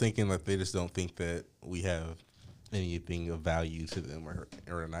 I'm just thinking that they just don't think that we have anything of value to them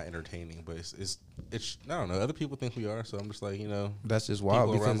or not entertaining. But it's I don't know. Other people think we are, so I'm just like, you know, That's just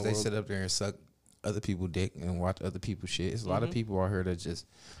wild people around because the they world- sit up there and suck other people dick and watch other people shit. It's a lot of people out here that just.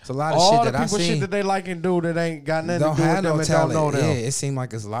 It's a lot of All shit the that I people shit seen. that they like and do that ain't got nothing Don't to do with have them no and talent. don't know them. Yeah, it seems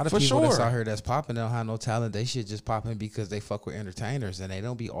like there's a lot of For people that's sure. out here that's popping. They don't have no talent. They shit just popping because they fuck with entertainers and they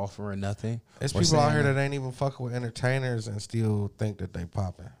don't be offering nothing. There's or people out saying here that ain't even fucking with entertainers and still think that they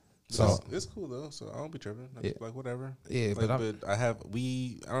popping. So it's cool though. So I don't be tripping. I'm Yeah. like whatever. Yeah, Like, but I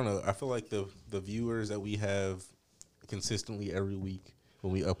don't know. I feel like the viewers that we have consistently every week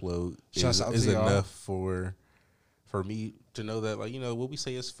when we upload Shouts out is to y'all. enough for me to know that, like, you know, what we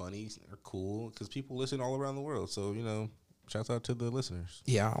say is funny or cool because people listen all around the world. So, you know, shouts out to the listeners.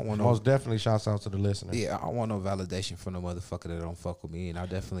 Yeah, I don't want no. most definitely shouts out to the listeners. Yeah, I don't want no validation from no motherfucker that don't fuck with me, and I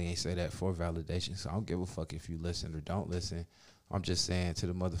definitely ain't say that for validation. So I don't give a fuck if you listen or don't listen. I'm just saying to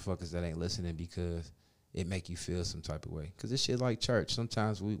the motherfuckers that ain't listening because it make you feel some type of way. Cause this shit like church.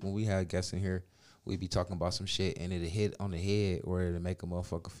 Sometimes when we have guests in here, we be talking about some shit and it'll hit on the head or it'll make a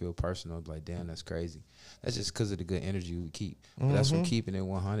motherfucker feel personal. Be like, damn, that's crazy. That's just cause of the good energy we keep. But that's from keeping it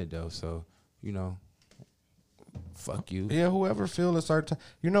 100 though. So you know, fuck you. Yeah, whoever feel a certain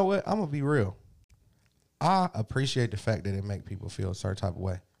you know what? I'm gonna be real. I appreciate the fact that it make people feel a certain type of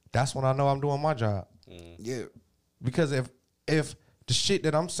way. That's when I know I'm doing my job. Yeah. Because if the shit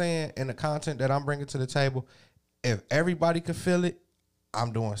that I'm saying and the content that I'm bringing to the table, if everybody could feel it,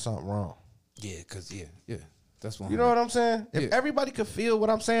 I'm doing something wrong. Yeah, cause yeah. That's one. You know what I'm saying? If Yeah. everybody could feel what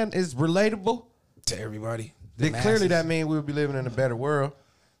I'm saying is relatable, to everybody. then clearly that means we'll be living in a better world.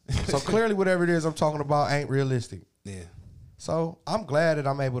 So clearly whatever it is I'm talking about ain't realistic. Yeah. So I'm glad that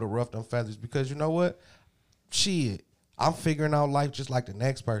I'm able to ruff them feathers because you know what? Shit, I'm figuring out life just like the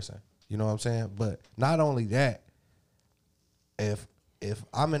next person. You know what I'm saying? But not only that, if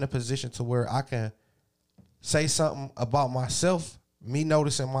I'm in a position to where I can say something about myself, me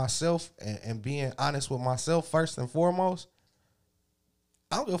noticing myself and being honest with myself first and foremost,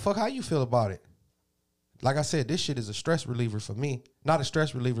 I don't give a fuck how you feel about it. Like I said, this shit is a stress reliever for me. Not a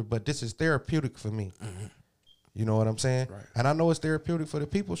stress reliever, but this is therapeutic for me. You know what I'm saying? Right. And I know it's therapeutic for the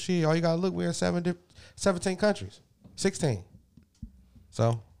people. Shit, all you gotta look, we're in 17 countries. 16.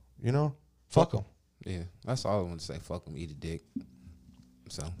 So, you know, fuck them. Yeah, that's all I want to say. Fuck them, eat a dick.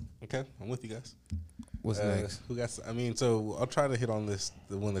 So, Okay, I'm with you guys. what's next? Who got? I mean, so I'll try to hit on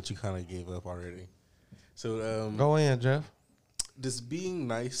the one that you kind of gave up already. So, Go in, Jeff. does being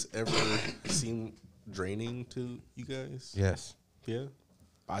nice ever seem draining to you guys? Yes. Yeah.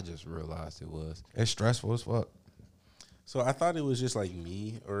 I just realized it was. It's stressful as fuck. So I thought it was just like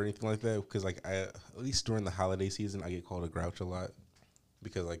me or anything like that because like at least during the holiday season I get called a grouch a lot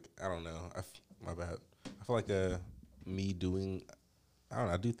because like I don't know my bad. I feel like me doing I don't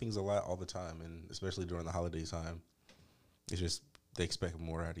know I do things a lot all the time and especially during the holiday time it's just they expect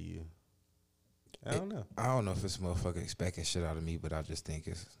more out of you. I don't know. I don't know if it's motherfucker expecting shit out of me, but I just think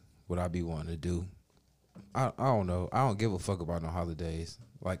it's what I be wanting to do. I don't know. I don't give a fuck about no holidays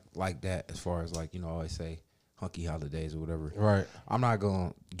like that. As far as like, you know, I always say hunky holidays or whatever. Right. I'm not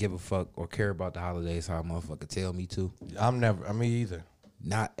gonna give a fuck or care about the holidays how a motherfucker tell me to. Me either.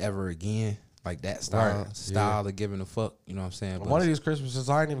 Not ever again. Like that Right, style of giving a fuck. You know what I'm saying? But One of these Christmases,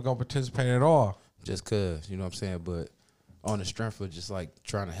 I ain't even gonna participate at all. just cause, you know what I'm saying? But on the strength of just like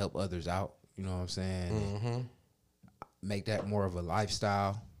trying to help others out, you know what I'm saying? And make that more of a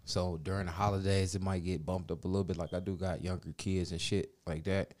lifestyle. So during the holidays, it might get bumped up a little bit. Like I do got younger kids and shit like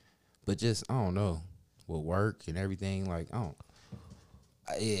that. But just, I don't know, with work and everything, like,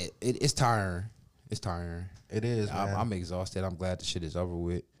 it's tiring. It's tiring. It is, man. I'm exhausted. I'm glad the shit is over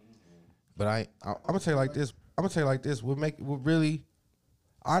with. But I'm gonna tell you like this. What really,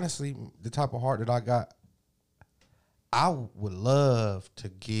 honestly, the type of heart that I got, I would love to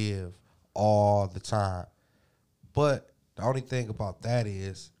give all the time, but the only thing about that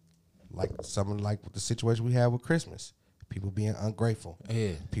is, like something like the situation we had with Christmas, people being ungrateful,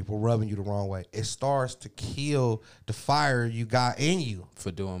 yeah, people rubbing you the wrong way. It starts to kill the fire you got in you.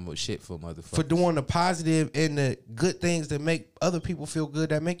 for doing shit for motherfuckers. For doing the positive and the good things that make other people feel good,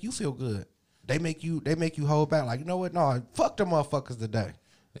 that make you feel good. They make you hold back. Like, you know what? No, fuck them motherfuckers today.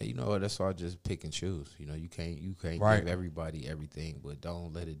 Yeah, you know what? That's why I just pick and choose. You know, you can't Right. give everybody everything, but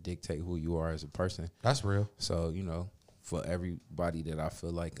don't let it dictate who you are as a person. That's real. So, you know, for everybody that I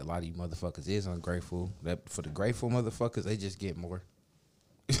feel like a lot of you motherfuckers is ungrateful, that for the grateful motherfuckers, they just get more.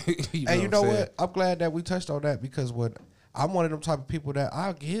 You And you know I'm saying? what? I'm glad that we touched on that because I'm one of them type of people that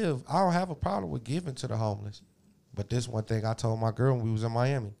I don't have a problem with giving to the homeless. But this one thing I told my girl when we was in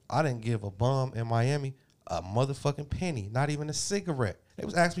Miami, I didn't give a bum in Miami a motherfucking penny, not even a cigarette. They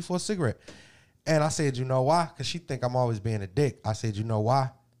was asking me for a cigarette. And I said, you know why? Because she think I'm always being a dick. I said, you know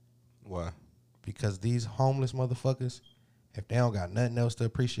why? Why? Because these homeless motherfuckers, if they don't got nothing else to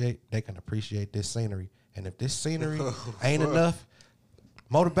appreciate, they can appreciate this scenery. And if this scenery ain't enough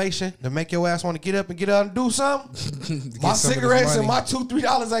motivation to make your ass want to get up and get out and do something, my cigarettes and my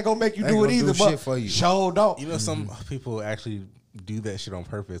 $2-3 ain't gonna make you do it either. But for you. Sure don't. You know, some people actually do that shit on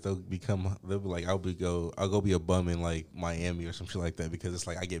purpose. They'll be like, I'll go be a bum in like Miami or some shit like that because it's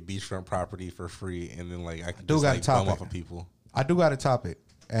like I get beachfront property for free, and then like I can just like bum off of people. I do got a topic,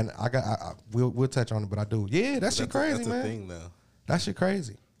 and we'll touch on it, but I do. Yeah, that shit crazy, that's man. That's a thing, though. That shit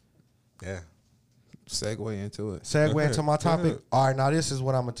crazy. Yeah. Segue into it. Segue into my topic. All right, now this is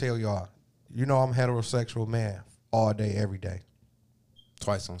what I'm gonna tell y'all. You know I'm a heterosexual man all day, every day.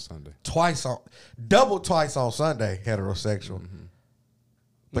 Twice on Sunday. Twice on Sunday, heterosexual.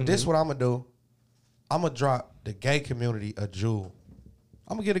 But this is what I'm gonna do. I'm gonna drop the gay community a jewel.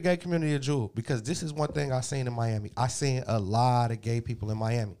 I'm gonna get the gay community a jewel because this is one thing I seen in Miami. I seen a lot of gay people in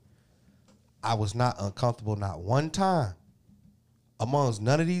Miami. I was not uncomfortable not one time amongst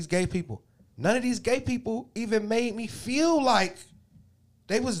none of these gay people. None of these gay people even made me feel like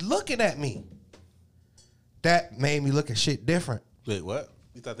they was looking at me. That made me look at shit different. Wait, what?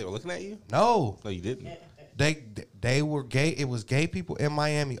 You thought they were looking at you? No. No, you didn't. They were gay. It was gay people in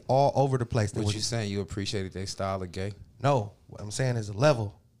Miami all over the place. What you saying? You appreciated their style of gay? No. What I'm saying is a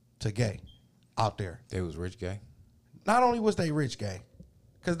level to gay out there. They was rich gay? Not only was they rich gay,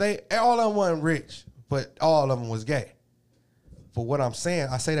 because all of them wasn't rich, but all of them was gay. But what I'm saying,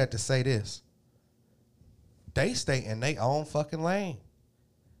 I say that to say this. They stay in their own fucking lane.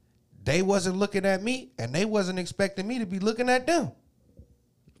 They wasn't looking at me, and they wasn't expecting me to be looking at them.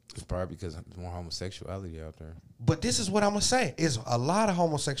 It's probably because there's more homosexuality out there. But this is what I'm going to say. It's a lot of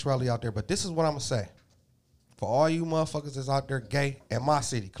homosexuality out there, but this is what I'm going to say. For all you motherfuckers that's out there gay in my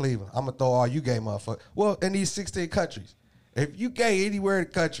city, Cleveland, I'm going to throw all you gay motherfuckers. Well, in these 16 countries. If you gay anywhere in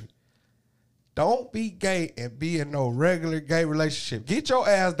the country, don't be gay and be in no regular gay relationship. Get your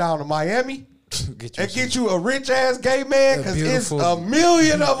ass down to Miami get you a rich-ass gay man because it's a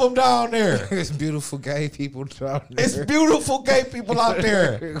million of them down there. It's beautiful gay people down there. It's beautiful gay people out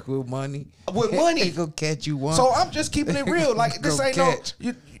there. With money. With money. They gonna catch you one. So I'm just keeping it real. Like, this ain't catch.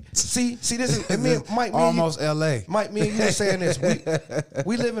 no... See, this is... Mike, almost L.A. Mike, me and you were saying this.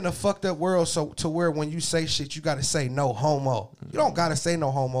 We live in a fucked up world so to where when you say shit, you got to say no homo. You don't got to say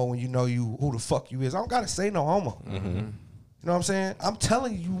no homo when you know who the fuck you is. I don't got to say no homo. Mm-hmm. You know what I'm saying? I'm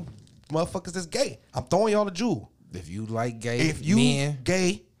telling you... motherfuckers that's gay. I'm throwing y'all a jewel. If you like gay if you men,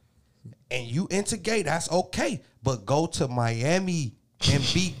 gay and you into gay, that's okay. But go to Miami and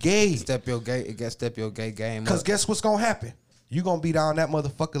be gay. step your gay game up. Because guess what's gonna happen? You gonna be down that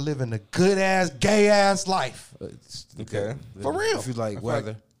motherfucker living a good ass, gay ass life. Okay. For real. If you like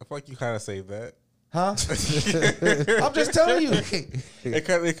weather. I feel like you kind of saved that. Huh? I'm just telling you. It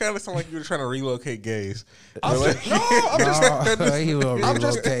kind of sounded like you were trying to relocate gays. I'm just he will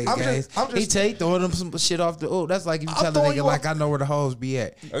relocate gays. He throwing them some shit off the. Oh, that's like if you tell a nigga like I know where the hoes be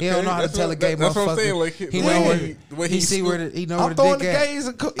at. Okay, he don't know how to tell a gay that's motherfucker. What I'm saying. Like, he know where he see where he know where the dick at.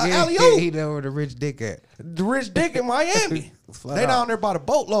 I'm throwing the gays alley-oop. He know where the rich dick at. The rich dick in Miami. They down there by the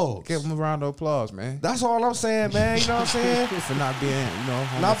boatload. Give them a round of applause, man. That's all I'm saying, man. You know what I'm saying? For not being,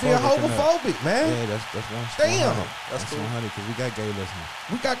 not being homophobic, man. Yeah, that's one. Damn. That's cool. 100 because we got gay listeners.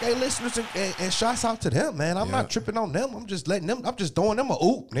 We got gay listeners and shouts out to them, man. I'm not tripping on them. I'm just letting them. I'm just throwing them a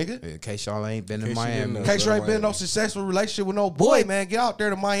oop, nigga. In case y'all ain't been to Miami. In case you ain't been in no successful relationship with no boy, man, get out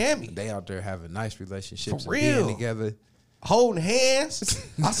there to Miami. They out there having nice relationships. For real. And being together. Holding hands.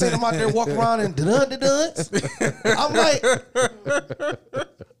 I see them out there walking around in dun-dun-duns. I'm like,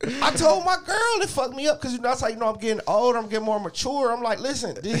 I told my girl it fucked me up because that's how you know I'm getting older, I'm getting more mature. I'm like,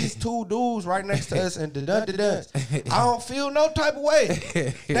 listen, these two dudes right next to us and dun-dun-duns. I don't feel no type of way.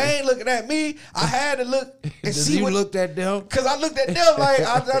 They ain't looking at me. I had to look and see you what looked at them. Because I looked at them like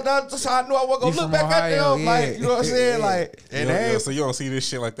that's how I knew I wasn't gonna look back Ohio, at them. Like, you know what I'm saying? Like, and so you don't see this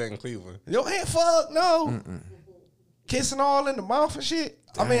shit like that in Cleveland. Yo, ain't fuck no. Kissing all in the mouth and shit.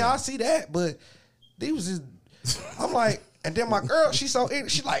 Damn. I mean, I see that, but these was just. I'm like, and then my girl, she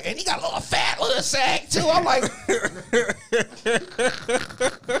like, and he got a little fat little sack too. I'm like,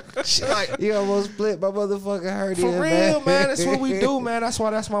 she like, you almost split my motherfucking heart. For real, man. That's what we do, man. That's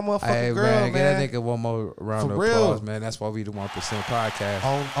why that's my motherfucking girl, man. Get that nigga one more round of applause, man. That's why we the 1% podcast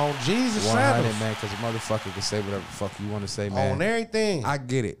on Jesus 100, sandals, man. Because a motherfucker can say whatever the fuck you want to say, man. On everything. I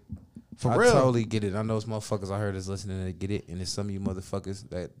get it. For I real. totally get it. I know it's motherfuckers I heard is listening that get it, and it's some of you motherfuckers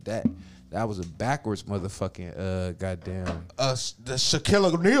that was a backwards motherfucking goddamn The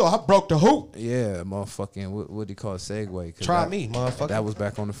Shaquille O'Neal, I broke the hoop. yeah motherfucking what do you call it, segue? 'Cause Try that- me, motherfucker. That was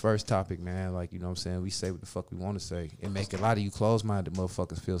back on the first topic, man. Like, you know what I'm saying? We say what the fuck we want to say. It make a lot of you closed-minded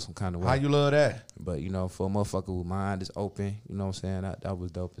motherfuckers feel some kind of way. How you love that? But, you know, for a motherfucker whose mind is open, you know what I'm saying? That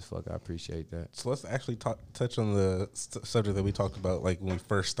was dope as fuck. I appreciate that. So let's actually touch on the subject that we talked about, like when we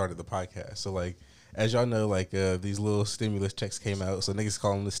first started the podcast. So like, as y'all know, like these little stimulus checks came out, so niggas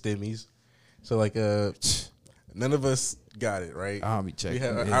call them the stimmies. So like, none of us got it, right? I'll be checking.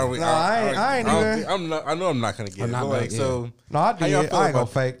 I ain't either. I know I'm not gonna get I'm it. not But like, gonna- so No, I how y'all did. feel I ain't gonna about-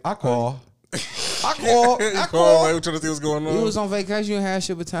 fake. I call. I Call, call. like, trying to see what's going on. You was on vacation, you had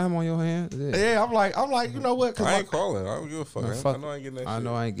shit with time on your hands. Yeah. Yeah, I'm like, you know what? Cause I my- ain't calling. I don't give a fuck. No, I fuck know I ain't getting that I shit.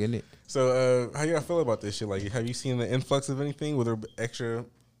 know I ain't getting it. So, how y'all feel about this shit? Like, have you seen the influx of anything? Were there extra?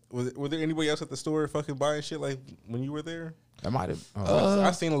 Were there anybody else at the store fucking buying shit like when you were there? I might have.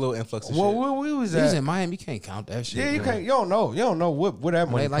 I've seen a little influx of well, shit. where we was He was at? in Miami. You can't count that shit. Yeah, you bro. can't. You don't know. You don't know where that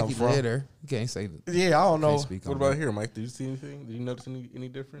money They like come you from. live there. You can't say. Yeah, I don't know. Can't speak What on about that. here, Mike? Did you see anything? Did you notice any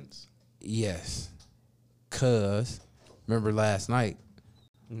difference? Yes. Cause remember last night,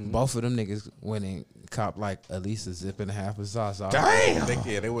 both of them niggas went and copped like at least a zip and a half of sauce. Damn.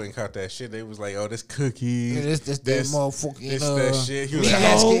 They wouldn't caught that shit. They was like, oh, this cookies. Yeah, this that motherfucking this that shit. He was like,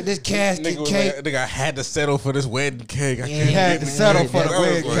 casket, this casket nigga was cake. like, nigga, I had to settle for this wedding cake. I Yeah, can't He had get to it. settle for the I was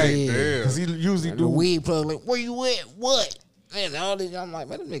wedding like, cake. damn. Cause he usually And the do. weed plug like, where you at? What? Man, all this. I'm like,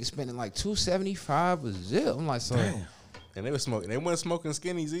 man, them niggas spending like $275 a zip. I'm like, so And they was smoking. They weren't smoking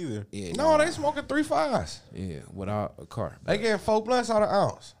skinnies either. yeah, No, they smoking 3 5s. yeah, without a car. They getting 4 blunts out of an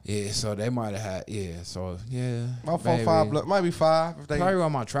ounce. Yeah, so they might have had so yeah. About 4 maybe. 5 blunts, might be 5 if they. Probably while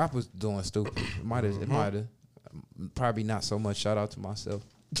my trap was doing stupid. It might have. Probably not so much. Shout out to myself.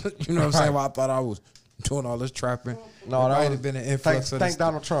 You know what I'm saying? While I thought I was doing all this trapping. No, It that might was- have been an influx. Thank of this-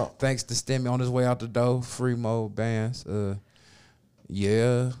 Donald Trump. Thanks to Stimmy on his way out the door. Free Mo bands.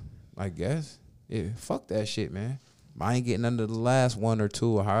 Yeah, I guess. Yeah, fuck that shit, man. I ain't getting under the last 1 or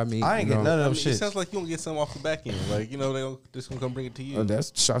 2 or how many. I ain't you getting know. none of I them mean, it shit. sounds like you don't get something off the back end. Like, you know, they don't just gonna come bring it to you.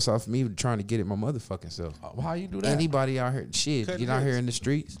 That's shots off me trying to get it my motherfucking self. How you do that? Anybody out here, shit, Cutting get out here heads. in the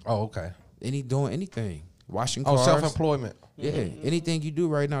streets. Oh, okay. Doing anything. Washing Oh, cars. self-employment. Yeah, anything you do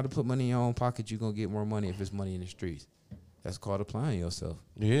right now to put money in your own pocket, you're going to get more money if it's money in the streets. That's called applying yourself.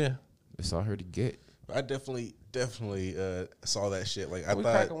 Yeah. It's all here to get. I definitely saw that shit. Like, I We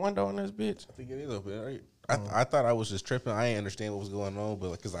thought. crack a window in this bitch. I think it is open, right? I thought I was just tripping. I ain't understand what was going on, but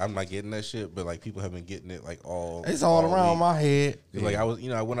like, cause I'm not getting that shit. But like, people have been getting it like all. It's all around week. my head. 'Cause, like, I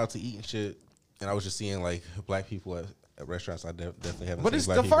went out to eat and shit, and I was just seeing like black people at restaurants. I definitely haven't. But seen it's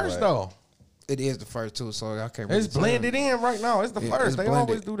black the people first at. though. It is the first two, so I can't It's blended in right now. It's the Yeah, first. it's They blended.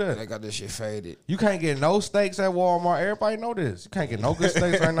 always do that. They got this shit faded. You can't get no steaks at Walmart. Everybody know this. You can't get no good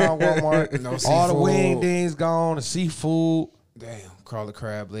steaks right now at Walmart. No all the seafood. wing things gone. The seafood. Damn, crawler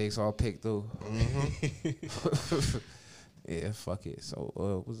crab legs all picked through. Mm-hmm. Yeah, fuck it. So,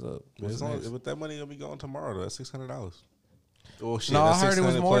 what's up? But, What's next? but that money gonna be going tomorrow. Though. That's $600. Well, shit. No, I that's heard it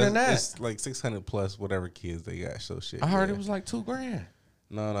was 600 more plus- than that. It's like 600 plus whatever kids they got. So shit. I heard yeah. it was like $2,000.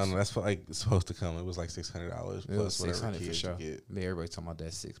 No. That's what, like supposed to come. It was like $600 It was plus whatever 600 for kids sure. you get. Me, everybody talking about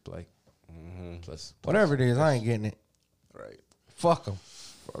that 6 play. Plus, Whatever it is, I ain't getting it. Right. Fuck them.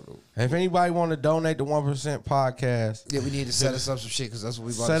 If anybody want to donate to 1% podcast, yeah, we need to set us up some shit because that's what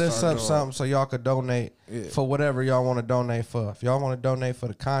we about set to us start up doing. something so y'all could donate Yeah. for whatever y'all want to donate for. If y'all want to donate for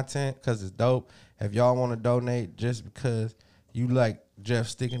the content because it's dope, if y'all want to donate just because you like Jeff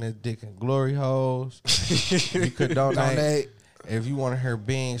sticking his dick in glory holes, you could donate. If you want to hear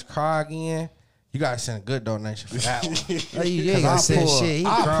Beans cry again, you gotta send a good donation for that one. Oh, you ain't 'Cause gotta I say pull- shit. He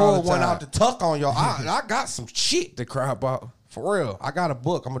I cry all pull the one time. out the tuck on y'all. I got some shit The crowd bought. for real. I got a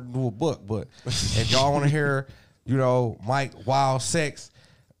book. I'm gonna do a book, but if y'all want to hear, Mike Wild Sex,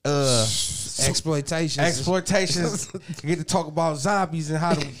 exploitations, you get to talk about zombies and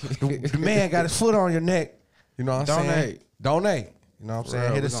how the man got his foot on your neck. You know what I'm saying? Donate. You know what I'm saying?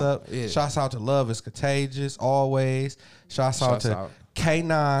 real, Hit we us gonna- up. yeah. Shouts out to Love is Contagious always. Shouts out Shouts to out.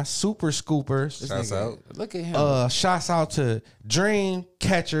 K9 Super Scoopers. Shouts out. Look at him. Shouts out to Dream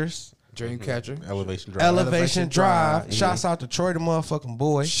Catchers. Dreamcatcher. Elevation Drive. Elevation Drive. Drive, Shouts out to Troy the motherfucking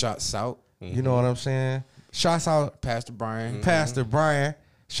boy. Shots out. You know what I'm saying? Shouts out Pastor Brian. Pastor Brian.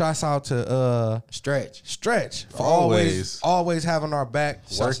 Shouts out to Stretch. Stretch for Always. always having our back,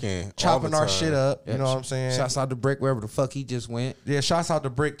 Working all chopping the our time. shit up. Yeah, You know what I'm saying? Shouts out to Brick wherever the fuck he just went. Yeah, shouts out to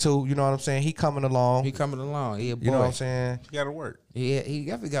Brick too. You know what I'm saying? He coming along. He coming along. He a boy. You know what I'm saying? You gotta work. He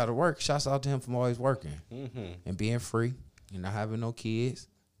definitely got to work. Shouts out to him from always working and being free and not having no kids.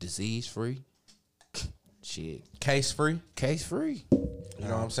 disease free. Shit, Case free. case free. You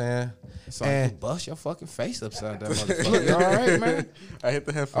know what I'm saying? So I And- can bust your fucking face upside that motherfucker. You all right, man? I hit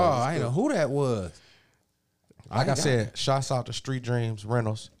the Oh, headphones. I ain't know who that was. Like I got said, shouts out to Street Dreams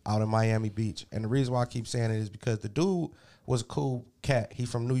Rentals out in Miami Beach. And the reason why I keep saying it is because the dude was a cool cat. He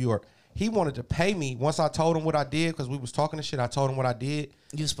from New York. He wanted to pay me once I told him what I did because we was talking to shit. I told him what I did.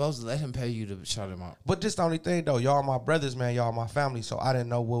 You supposed to let him pay you to shout him out. But this the only thing though, y'all my brothers, man, y'all my family. So I didn't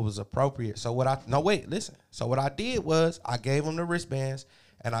know what was appropriate. So listen. So what I did was I gave him the wristbands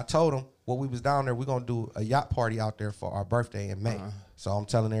and I told him what we was down there. We're gonna do a yacht party out there for our birthday in May. So I'm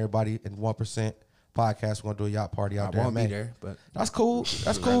telling everybody in 1% podcast, we're gonna do a yacht party out I there in won't May. be there, but That's cool.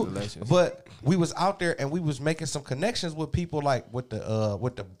 That's cool. Congratulations. But we was out there and we was making some connections with people like with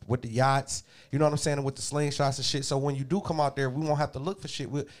the yachts, you know what I'm saying, and with the slingshots and shit. So when you do come out there, we won't have to look for shit.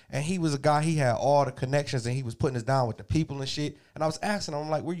 And he was a guy, he had all the connections and he was putting us down with the people and shit. And I was asking him, I'm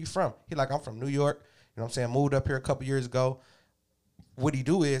like, where you from? He like, I'm from New York. You know what I'm saying? Moved up here a couple years ago. What he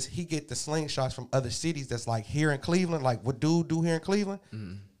do is he get the slingshots from other cities that's like here in Cleveland, like what dude do here in Cleveland.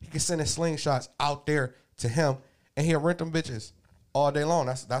 He can send his slingshots out there to him and he'll rent them bitches all day long.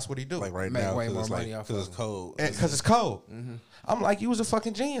 That's what he do. Like right Make now way because more it's money like off because of it's cold. Because it's cold. I'm like, you was a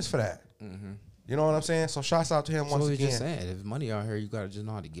fucking genius for that. You know what I'm saying? So shouts out to him so once we again. just saying, if money out here, you gotta just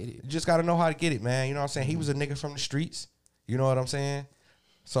know how to get it. You just got to know how to get it, man. You know what I'm saying? He was a nigga from the streets. You know what I'm saying?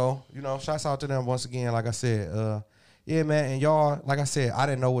 So, you know, shouts out to them once again. Like I said, yeah, man. And y'all, like I said, I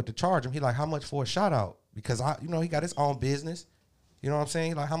didn't know what to charge him. He like, how much for a shout out? Because he got his own business. You know what I'm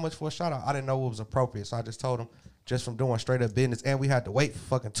saying? He like, how much for a shout out? I didn't know what was appropriate. So I just told him just from doing straight up business. And we had to wait for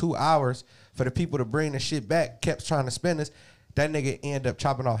fucking 2 hours for the people to bring the shit back. Kept trying to spend us. That nigga ended up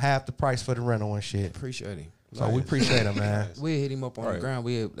chopping off half the price for the rental and shit. Appreciate him. So we appreciate him, man. We hit him up on the Right. ground.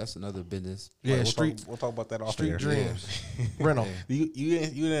 That's another business. Yeah, We'll talk about that off Street air. Dreams rental. You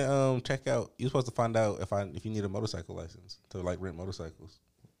didn't check out. You're supposed to find out if you need a motorcycle license to like rent motorcycles.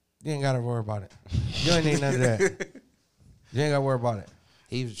 You ain't got to worry about it. You ain't need none of that. You ain't got to worry about it.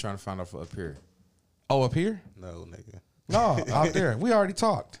 He was trying to find out for up here. Oh, up here? No, nigga. No, out there. We already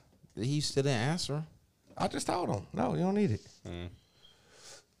talked. He still didn't answer. I just told him. No, you don't need it.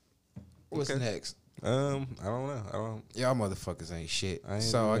 What's Okay. next? I don't know. Y'all motherfuckers ain't shit. I ain't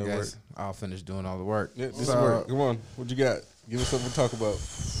So I doing no guess I'll finish doing all the work. Yeah, this So, work. Come on. What you got? Give us something to talk about.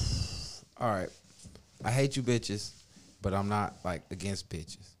 all right. I hate you bitches, but I'm not like against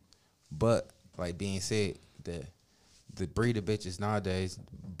bitches. But like being said, the breed of bitches nowadays,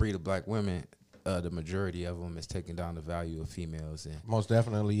 breed of black women, the majority of them is taking down the value of females, and Most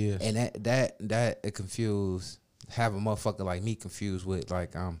definitely is. that it confuse have a motherfucker like me confused with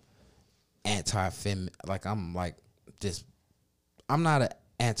like anti-fem, like I'm like just I'm not an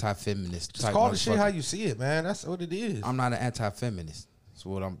anti-feminist Just type call the shit motherfucker. how you see it, man. That's what it is. I'm not an anti-feminist.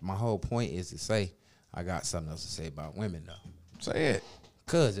 So my whole point is to say I got something else to say about women though. Say it.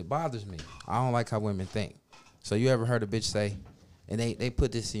 Cause it bothers me. I don't like how women think. So you ever heard a bitch say, and they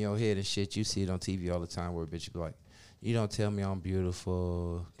put this in your head and shit, you see it on TV all the time where a bitch be like, you don't tell me I'm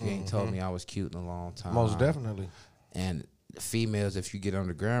beautiful. You ain't told me I was cute in a long time. Most definitely. And females, if you get on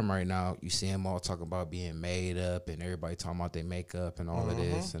the gram right now, you see them all talking about being made up and everybody talking about their makeup and all of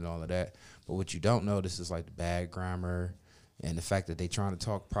this and all of that. But what you don't notice is like the bad grammar and the fact that they trying to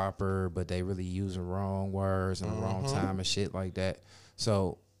talk proper, but they really using wrong words and the wrong time and shit like that.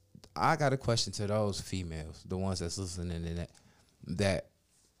 So I got a question to those females, the ones that's listening to that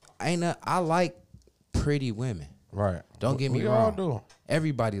I like pretty women. Right. Don't get me we wrong. all do.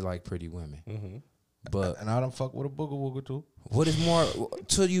 Everybody like pretty women. But And I done fuck with a booger wooger too. what is more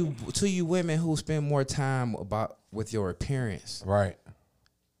to you women who spend more time with your appearance? Right.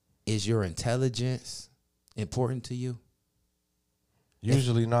 Is your intelligence important to you?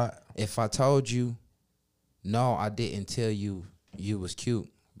 Usually not. If I told you, no, I didn't tell you was cute,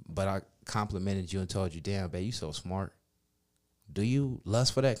 but I complimented you and told you, damn, babe, you so smart. Do you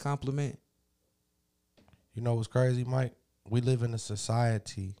lust for that compliment? You know what's crazy, Mike? We live in a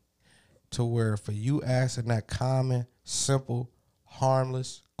society to where for you asking that common, simple,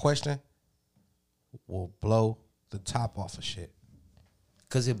 harmless question will blow the top off of shit.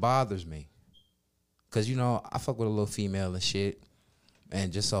 Cause it bothers me. Cause I fuck with a little female and shit.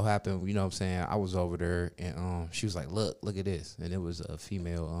 And just so happened, you know what I'm saying, I was over there and she was like, look at this. And it was a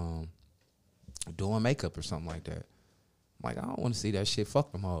female doing makeup or something like that. I'm like, I don't want to see that shit.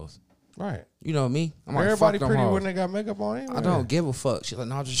 Fuck them hoes. Right. You know me? I'm like, Everybody fuck them pretty hoes. when they got makeup on anyway. I don't give a fuck. She's like,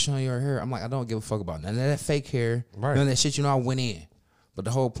 no, I'm just showing you her hair. I'm like, I don't give a fuck about none of that fake hair. Right. None of that shit, I went in. But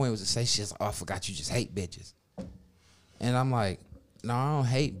the whole point was to say, she's like, oh, I forgot you just hate bitches. And I'm like, no, I don't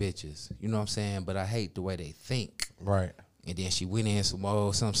hate bitches. You know what I'm saying? But I hate the way they think. Right. And then she went in some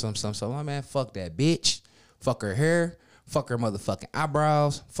more, some. So I'm man, fuck that bitch. Fuck her hair. Fuck her motherfucking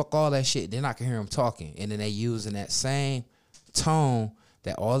eyebrows. Fuck all that shit. Then I can hear them talking. And then they using that same tone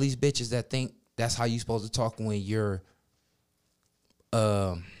that all these bitches that think that's how you supposed to talk when you're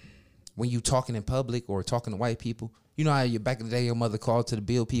talking in public or talking to white people. You know how you back in the day your mother called to the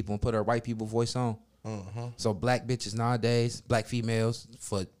bill people and put her white people voice on? So black bitches nowadays, black females,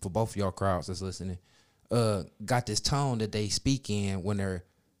 for both of y'all crowds that's listening, got this tone that they speak in when they're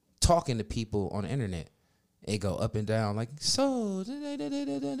talking to people on the internet. It go up and down like so.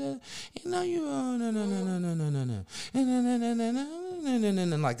 You know you no.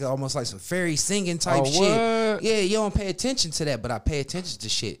 Like almost like some fairy singing type shit. What? Yeah, you don't pay attention to that, but I pay attention to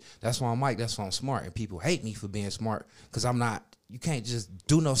shit. That's why I'm Mike. That's why I'm smart, and people hate me for being smart because I'm not. You can't just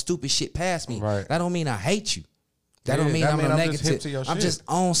do no stupid shit past me. Right. That don't mean I hate you. That Yeah, don't mean that I'm mean a I'm negative. just hip to your I'm shit. just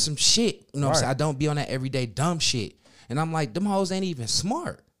on some shit. You know what I'm Right. saying? I don't be on that everyday dumb shit. And I'm like, them hoes ain't even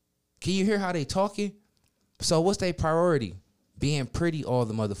smart. Can you hear how they talking? So what's their priority? Being pretty all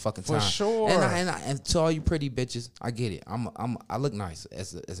the motherfucking time. For sure. And to all you pretty bitches, I get it. I look nice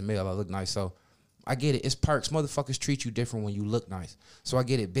as a male. I look nice. So I get it. It's perks. Motherfuckers treat you different when you look nice. So I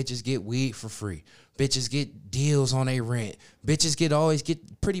get it. Bitches get weed for free. Bitches get deals on their rent.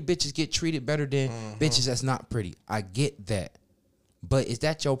 Pretty bitches get treated better than bitches that's not pretty. I get that. But is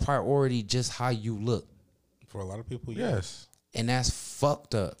that your priority, just how you look? For a lot of people, yeah. Yes. And that's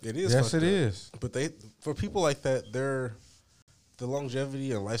fucked up. It is. Yes, fucked it up. is. But for people like that, the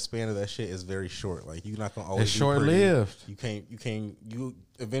longevity and lifespan of that shit is very short. Like you're not gonna always It's be pretty. short-lived. You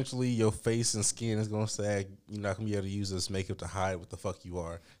eventually your face and skin is gonna sag. You're not gonna be able to use this makeup to hide what the fuck you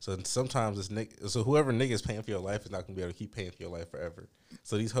are. So sometimes whoever nigga's paying for your life is not gonna be able to keep paying for your life forever.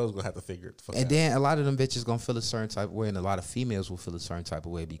 So these hoes gonna have to figure it the fuck out. And then a lot of them bitches gonna feel a certain type of way, and a lot of females will feel a certain type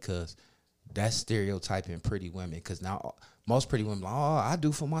of way because that's stereotyping pretty women. Because now most pretty women, like, oh, I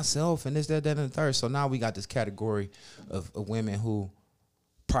do for myself, and this, that, and the third. So now we got this category of women who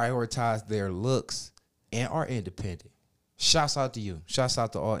prioritize their looks and are independent. Shouts out to you. Shouts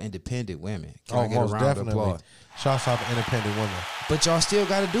out to all independent women. Can I get a most round of definitely. applause? Shouts out to independent women. But y'all still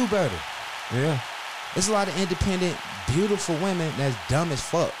got to do better. Yeah. There's a lot of independent, beautiful women that's dumb as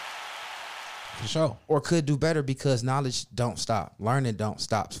fuck. For sure. Or could do better because knowledge don't stop. Learning don't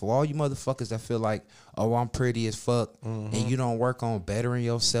stop. So for all you motherfuckers that feel like, oh, I'm pretty as fuck, and you don't work on bettering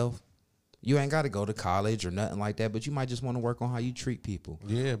yourself, you ain't got to go to college or nothing like that, but you might just want to work on how you treat people.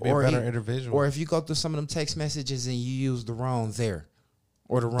 Yeah, be a better individual. Or if you go through some of them text messages and you use the wrong there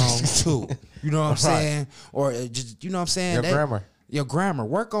or the wrong to, you know what I'm saying? Or just, you know what I'm saying? Your grammar. Your grammar.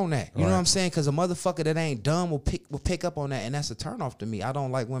 Work on that. You know Right. what I'm saying? Because a motherfucker that ain't dumb will pick up on that, and that's a turnoff to me. I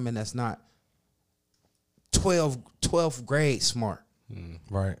don't like women that's not 12th grade smart.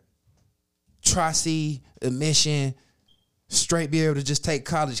 Right. Tri-C, admission, straight be able to just take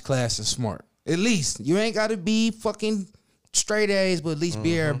college classes smart. At least. You ain't got to be fucking straight A's, but at least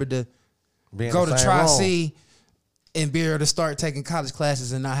be able to Be in go the to same Tri-C and be able to start taking college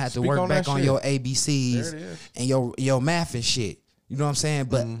classes and not have to Speak work on back that on shit. your ABCs There it is. and your math and shit. You know what I'm saying?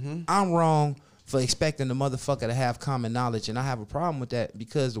 But I'm wrong for expecting the motherfucker to have common knowledge, and I have a problem with that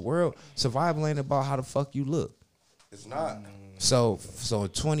because the world survival ain't about how the fuck you look. It's not. So in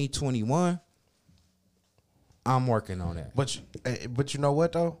 2021, I'm working on that. But you know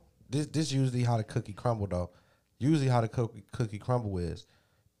what though? This usually how the cookie crumble though. Usually how the cookie crumble is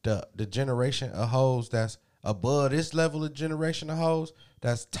the generation of hoes that's above this level of generation of hoes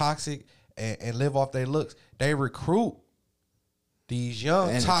that's toxic and live off their looks. They recruit these young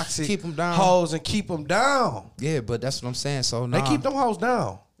And toxic keep 'em down. hoes and keep them down. Yeah, but that's what I'm saying. So now They keep them hoes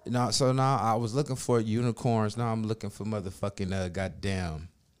down. So now I was looking for unicorns. Now I'm looking for motherfucking goddamn.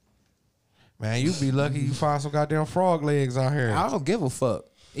 Man, you be lucky you find some goddamn frog legs out here. I don't give a fuck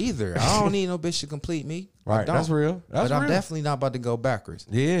either. I don't need no bitch to complete me. I Right, don't. that's real. That's but I'm real. definitely not about to go backwards.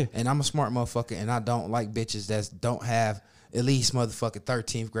 Yeah. And I'm a smart motherfucker, and I don't like bitches that don't have at least motherfucking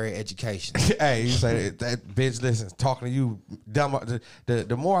 13th grade education. Hey, you say that bitch listen, talking to you dumb.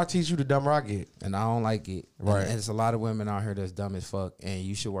 The more I teach you, the dumber I get. And I don't like it. Right. And there's a lot of women out here that's dumb as fuck, and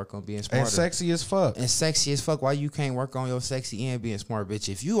you should work on being smarter. And sexy as fuck. And sexy as fuck. Why you can't work on your sexy and being smart, bitch?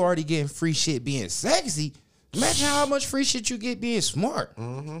 If you already getting free shit being sexy, imagine how much free shit you get being smart.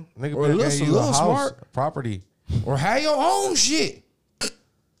 Nigga Or better a give little you a house, smart. property. Or have your own shit.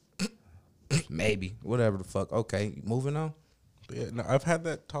 Maybe. Whatever the fuck. Okay, moving on. But yeah, no, I've had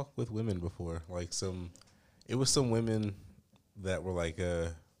that talk with women before. Like it was some women that were like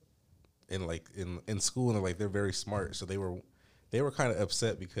in school and they're very smart, so they were kind of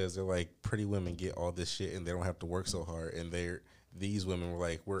upset because they're like pretty women get all this shit and they don't have to work so hard and these women were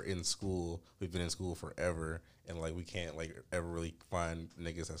like, we're in school, we've been in school forever, and like we can't like ever really find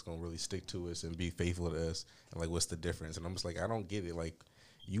niggas that's gonna really stick to us and be faithful to us, and like what's the difference? And I'm just like, I don't get it. Like,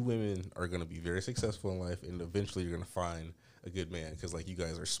 you women are gonna be very successful in life, and eventually you're gonna find a good man because like you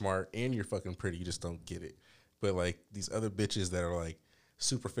guys are smart and you're fucking pretty. You just don't get it. But like these other bitches that are like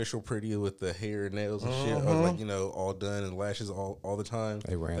superficial pretty with the hair and nails and shit, or like, you know, all done and lashes all the time.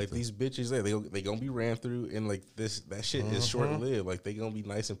 They ran like through. these bitches, they gonna be ran through, and like that shit is short lived. Like they gonna be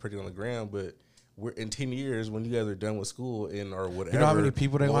nice and pretty on the ground, but we're in 10 years when you guys are done with school and or whatever. You know how many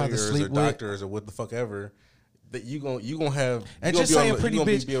people they gonna have to lawyers sleep or with? doctors or what the fuck ever. That you gonna have And you just gonna be saying able to- pretty you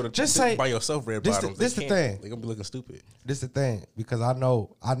gonna bitch- be able to just sit say- by yourself red this bottoms. the They thing. can't. They gonna be looking stupid. This the thing because I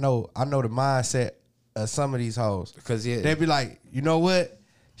know the mindset of some of these hoes. Because They be like, you know what?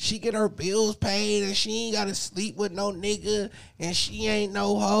 She get her bills paid and she ain't gotta sleep with no nigga and she ain't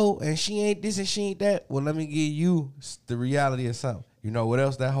no hoe and she ain't this and she ain't that. Well, let me give you the reality of something. You know what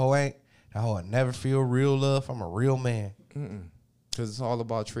else that hoe ain't? That hoe will never feel real love from a real man. Because it's all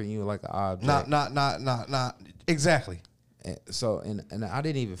about treating you like an object. Not exactly. And I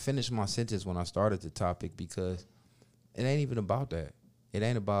didn't even finish my sentence when I started the topic because it ain't even about that. It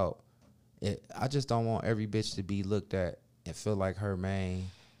ain't about it. I just don't want every bitch to be looked at and feel like her main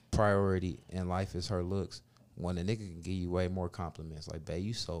priority in life is her looks. When a nigga can give you way more compliments, like, babe,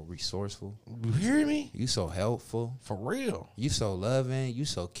 you so resourceful, You hear me? you so helpful, For real. you so loving, you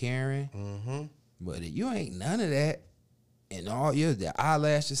so caring. But if you ain't none of that, and all the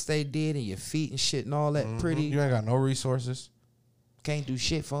eyelashes stay dead and your feet and shit and all that pretty, You ain't got no resources. can't do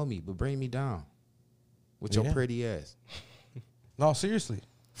shit for me but bring me down with your Yeah. pretty ass. No, seriously.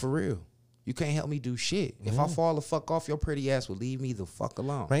 For real. You can't help me do shit. If I fall the fuck off, your pretty ass will leave me the fuck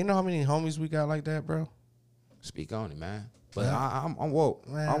alone. Man, you know how many homies we got like that, bro? Speak on it, man. But Man. I'm woke.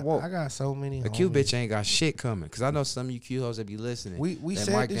 Man, I'm woke. I got so many The homies. cute bitch ain't got shit coming. Because I know some of you cute hoes that be listening. We that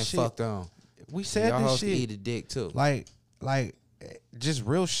said Mike this done shit. fucked on. We said Y'all this hoes can shit. eat a dick too. Like just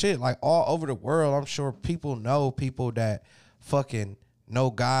real shit. Like all over the world, I'm sure people know people that fucking know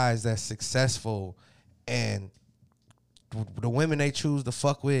guys that's successful, and the women they choose to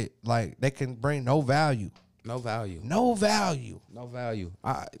fuck with, like they can bring no value. No value. No value. No value.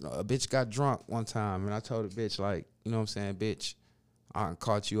 A bitch got drunk one time, and I told the bitch, like, you know what I'm saying, bitch, I done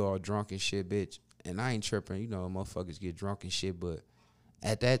caught you all drunk and shit, bitch. And I ain't tripping. You know, motherfuckers get drunk and shit, but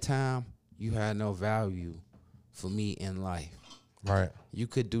at that time, you had no value for me in life. Right. You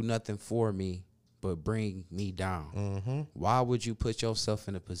could do nothing for me but bring me down. Why would you put yourself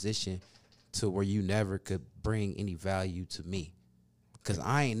in a position to where you never could bring any value to me? Because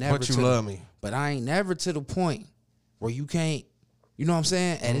I ain't never But you love me. But I ain't never to the point where you can't, you know what I'm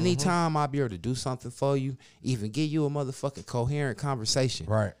saying? At any time, I'll be able to do something for you, even give you a motherfucking coherent conversation.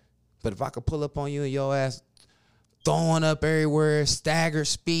 Right. But if I could pull up on you and your ass throwing up everywhere, staggered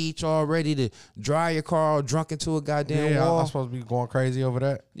speech, all ready to drive your car all drunk into a goddamn Yeah, wall. I'm supposed to be going crazy over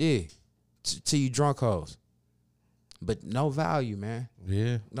that. Yeah. Till you drunk hoes. But no value, man.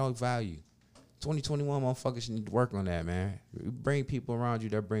 Yeah. No value. 2021 motherfuckers need to work on that, man. Bring people around you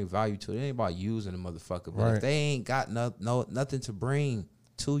that bring value to it. It ain't about using a motherfucker. But Right. if they ain't got nothing to bring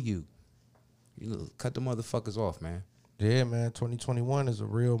to you, you know, cut the motherfuckers off, man. Yeah, man. 2021 is a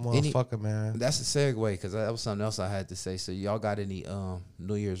real motherfucker, man. That's a segue because that was something else I had to say. So y'all got any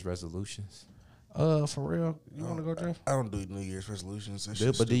New Year's resolutions? For real. You want to go, Jeff? I don't do New Year's resolutions. That But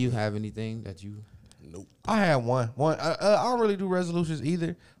shit's do you have anything that you? Nope. I had one. I don't really do resolutions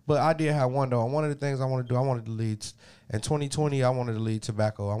either, but I did have one though. And one of the things I wanted to do, I wanted to leave in 2020. I wanted to leave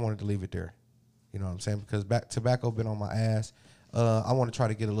tobacco. I wanted to leave it there. You know what I'm saying? Because tobacco been on my ass. I want to try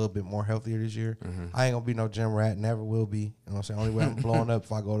to get a little bit more healthier this year. I ain't gonna be no gym rat. Never will be. You know what I'm saying? Only way I'm blowing up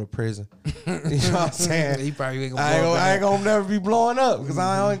if I go to prison. You know what I'm saying? He probably ain't gonna I blow up ain't gonna never be blowing up because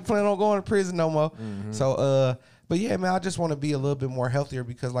I ain't planning on going to prison no more. So, but yeah, man, I just want to be a little bit more healthier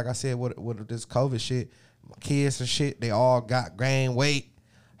because, like I said, with this COVID shit, my kids and shit, they all got gained weight.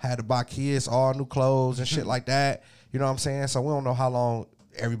 Had to buy kids all new clothes and shit like that. You know what I'm saying? So we don't know how long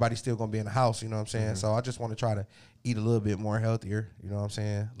everybody's still gonna be in the house. You know what I'm saying? So I just want to try to eat a little bit more healthier. You know what I'm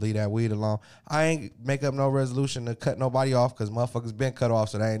saying? Leave that weed alone. I ain't make up no resolution to cut nobody off because motherfuckers been cut off,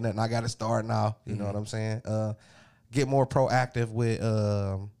 so that ain't nothing. I got to start now. You know what I'm saying? Get more proactive with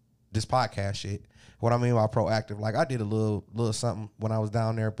this podcast shit. What I mean by proactive, like I did a little something when I was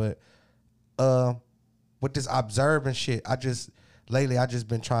down there, but with this observing shit, lately I just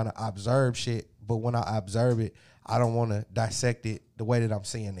been trying to observe shit, but when I observe it, I don't want to dissect it the way that I'm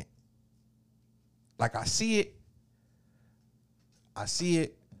seeing it. Like I see it,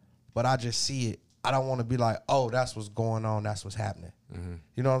 but I just see it. I don't want to be like, oh, that's what's going on, that's what's happening.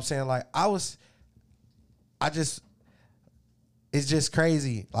 You know what I'm saying? Like it's just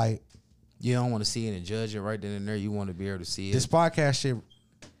crazy. Like You don't want to see it and judge it right then and there. You want to be able to see it this podcast shit,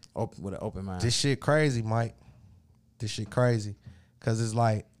 with an open mind. this shit crazy, Mike. This shit crazy. Cause it's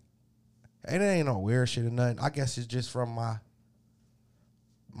like, it ain't no weird shit or nothing. I guess it's just from my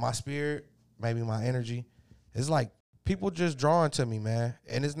spirit, maybe my energy. It's like people just drawing to me, man.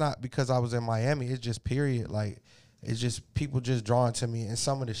 And it's not because I was in Miami. It's just period. Like, it's just people just drawing to me. And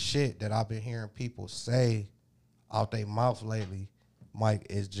some of the shit that I've been hearing people say out their mouth lately, Mike,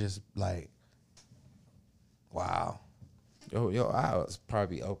 is just like, wow. Your eye was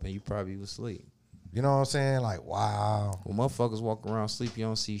probably open. You probably was asleep. You know what I'm saying? Like, wow. When motherfuckers walk around sleep, you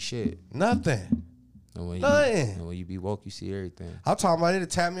don't see shit. Nothing. And when Nothing. and when you be woke, you see everything. I'm talking about it to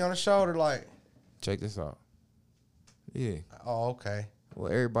tap me on the shoulder like, Check this out. Yeah. oh, okay.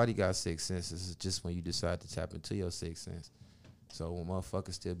 Well, everybody got sixth senses. It's just when you decide to tap into your sixth sense. So when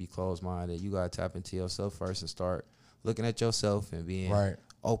motherfuckers still be closed-minded, you got to tap into yourself first and start looking at yourself and being Right.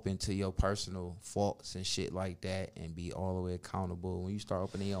 open to your personal faults and shit like that and be all the way accountable. When you start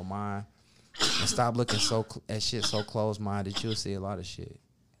opening your mind and stop looking at shit so closed-minded, you'll see a lot of shit.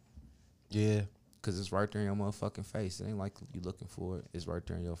 Yeah. Because it's right there in your motherfucking face. It ain't like you looking for it. It's right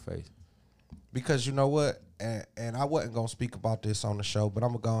there in your face. Because you know what? And I wasn't going to speak about this on the show, but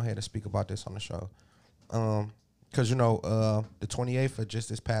I'm going to go ahead and speak about this on the show. Because, you know, the 28th of just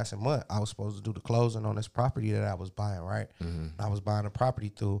this passing month, I was supposed to do the closing on this property that I was buying, right? I was buying a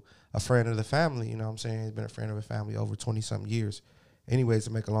property through a friend of the family, you know what I'm saying? He's been a friend of the family over 20-something years. Anyways,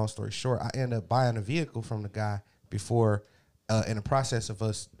 to make a long story short, I ended up buying a vehicle from the guy before, in the process of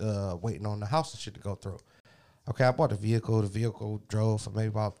us waiting on the house and shit to go through. Okay, I bought the vehicle. The vehicle drove for maybe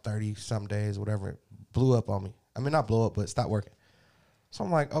about 30-some days, whatever. It blew up on me. I mean, not blow up, but stopped working. So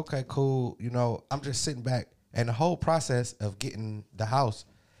I'm like, okay, cool. You know, I'm just sitting back. And the whole process of getting the house,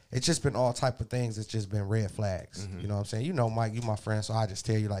 it's just been all type of things. It's just been red flags. You know what I'm saying? You know, Mike, you my friend, so I just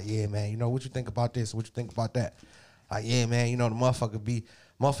tell you like, yeah, man, you know, what you think about this? What you think about that? Like, yeah, man, you know, the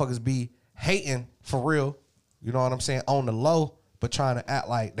motherfuckers be hating for real. You know what I'm saying? On the low, but trying to act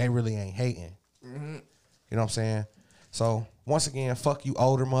like they really ain't hating. You know what I'm saying? So, once again, fuck you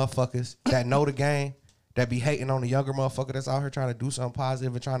older motherfuckers that know the game, that be hating on the younger motherfucker that's out here trying to do something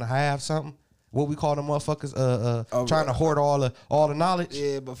positive and trying to have something. What we call them motherfuckers, trying to hoard all the knowledge.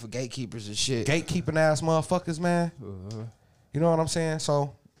 Yeah, but for gatekeepers and shit. Gatekeeping ass motherfuckers, man. You know what I'm saying?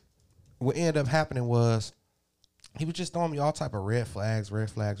 So, what ended up happening was, he was just throwing me all type of red flags. You know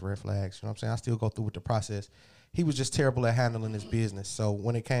what I'm saying? I still go through with the process. He was just terrible at handling his business. So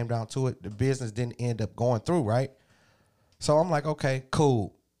when it came down to it, the business didn't end up going through, right? So I'm like, okay,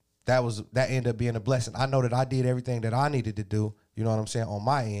 cool. That ended up being a blessing. I know that I did everything that I needed to do, you know what I'm saying, on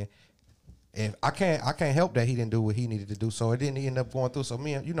my end. If I can't help that he didn't do what he needed to do. So it didn't end up going through. So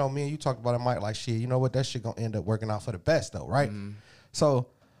me and you talked about it, Mike, like shit, you know what, that shit gonna end up working out for the best though, right? So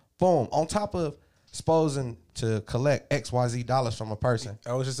boom, on top of supposing to collect XYZ dollars from a person.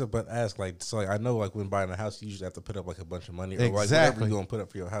 I was just about to ask, like, so like, I know, like, when buying a house, you usually have to put up like a bunch of money, or like whatever you gonna put up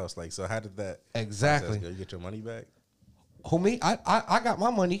for your house. Like, so how did that Exactly process go? You get your money back? Who me? I got my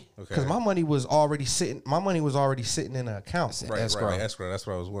money because my money was already sitting. My money was already sitting in an account. Right, Escrow. escrow. That's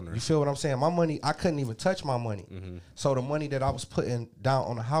what I was wondering. You feel what I'm saying? My money, I couldn't even touch my money. So the money that I was putting down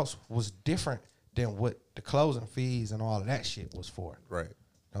on the house was different than what the closing fees and all of that shit was for. Right. You know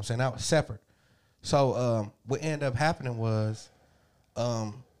what I'm saying? That was separate. So what ended up happening was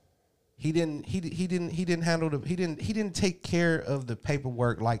he didn't take care of the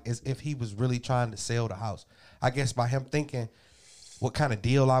paperwork like as if he was really trying to sell the house. I guess by him thinking what kind of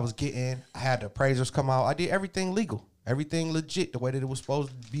deal I was getting, I had the appraisers come out. I did everything legal, everything legit, the way that it was supposed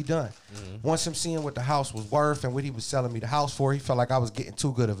to be done. Once him seeing what the house was worth and what he was selling me the house for, he felt like I was getting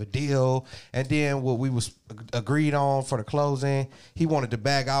too good of a deal. And then what we was agreed on for the closing, he wanted to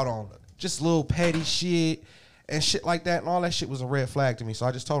bag out on just little petty shit and shit like that. And all that shit was a red flag to me. So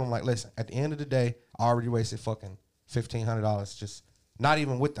I just told him, like, listen, at the end of the day, I already wasted fucking $1,500 just not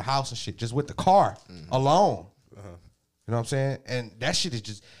even with the house and shit, just with the car alone. You know what I'm saying? And that shit is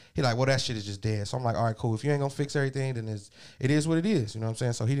just, he like, well, that shit is just dead. So I'm like, all right, cool. If you ain't gonna fix everything, then it is what it is. You know what I'm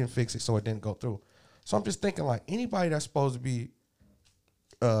saying? So he didn't fix it, so it didn't go through. So I'm just thinking, like, anybody that's supposed to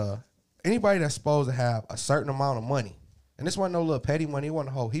have a certain amount of money, and this wasn't no little petty money, it wasn't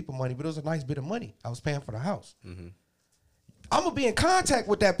a whole heap of money, but it was a nice bit of money I was paying for the house. I'm gonna be in contact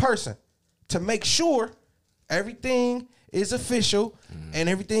with that person to make sure everything is official and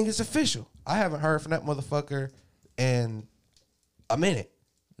everything is official. I haven't heard from that motherfucker in a minute.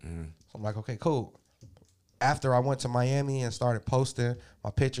 So I'm like, okay, cool. After I went to Miami and started posting my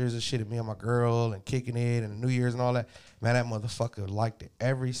pictures and shit of me and my girl and kicking it and New Year's and all that, man, that motherfucker liked it.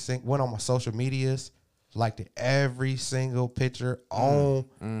 Went on my social medias, liked every single picture on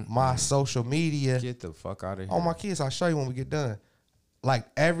my social media. Get the fuck out of here. On my kids, I'll show you when we get done. Like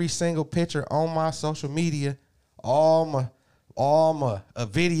every single picture on my social media, all my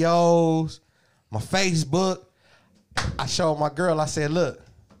videos, my Facebook. I showed my girl. I said, look.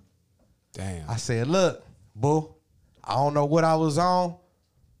 Damn. I said, look, boo. I don't know what I was on,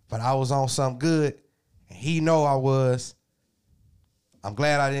 but I was on something good, and he know I was. I'm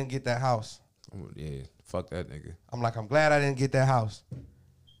glad I didn't get that house. Yeah, fuck that nigga. I'm glad I didn't get that house.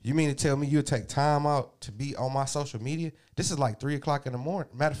 You mean to tell me you'll take time out to be on my social media? This is like 3 o'clock in the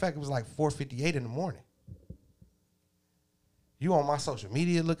morning. Matter of fact, it was like 4:58 in the morning. You on my social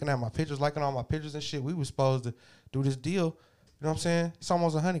media looking at my pictures, liking all my pictures and shit. We was supposed to do this deal. You know what I'm saying? It's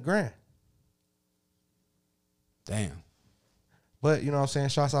almost $100,000. Damn. But, you know what I'm saying?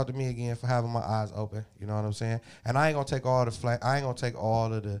 Shouts out to me again for having my eyes open. You know what I'm saying? And I ain't going to take all the flack. I ain't going to take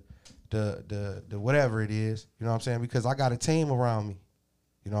all of the whatever it is. You know what I'm saying? Because I got a team around me.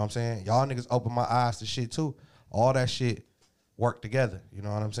 You know what I'm saying? Y'all niggas open my eyes to shit too. All that shit work together. You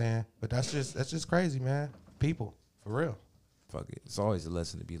know what I'm saying? But that's just crazy, man. People, for real. Fuck it. It's always a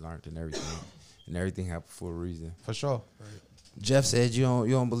lesson to be learned in everything. And everything happens for a reason. For sure. Jeff said you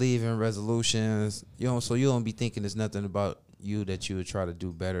don't believe in resolutions. So you don't be thinking there's nothing about you that you would try to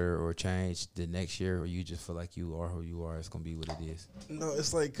do better or change the next year, or you just feel like you are who you are. It's gonna be what it is. No,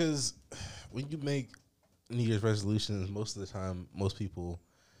 it's like, because when you make New Year's resolutions, most of the time, most people,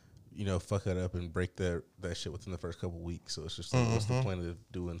 fuck it up and break that shit within the first couple of weeks. So it's just like, what's the point of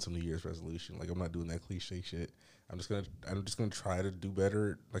doing some New Year's resolution? Like, I'm not doing that cliche shit. I'm just gonna try to do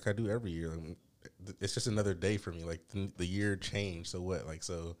better, like I do every year. It's just another day for me. Like, the year changed, so what? Like,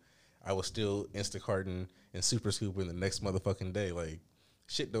 so I was still Instacarting and Super Scooping the next motherfucking day. Like,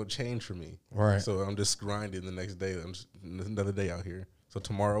 shit don't change for me. Right. So I'm just grinding the next day. I'm just another day out here. So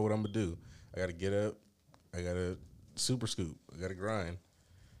tomorrow, what I'm gonna do? I gotta get up. I gotta Super Scoop. I gotta grind.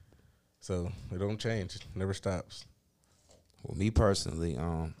 So it don't change. It never stops. Well, me personally,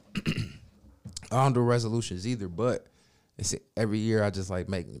 I don't do resolutions either, but it's every year I just like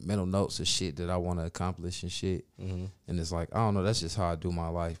make mental notes of shit that I want to accomplish and shit. And it's like, I don't know, that's just how I do my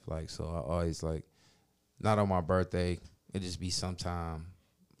life. Like, so I always like, not on my birthday, it just be sometime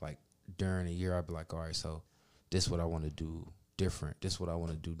like during the year I'd be like, all right, so this what I want to do different. This what I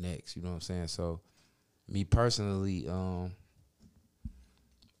want to do next. You know what I'm saying? So me personally,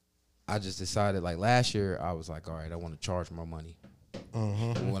 I just decided, like last year, I was like, all right, I want to charge more money.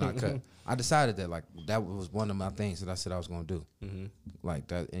 When I cut, I decided that like that was one of my things that I said I was gonna do, like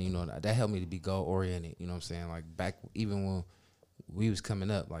that, and that helped me to be goal oriented. You know what I'm saying? Like back even when we was coming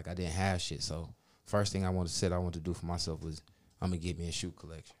up, like I didn't have shit. So first thing I wanted to do for myself was I'm gonna get me a shoe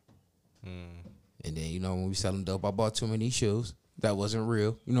collection. And then when we selling dope, I bought too many shoes. That wasn't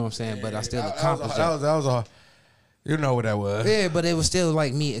real. You know what I'm saying? But I still accomplished it. That was a. You know what that was. Yeah, but it was still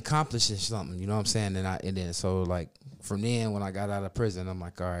like me accomplishing something, you know what I'm saying? And then so like from then when I got out of prison, I'm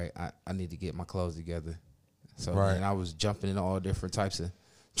like, all right, I need to get my clothes together. So then I was jumping in all different types of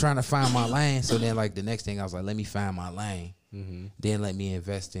trying to find my lane. So then like the next thing I was like, let me find my lane. Then let me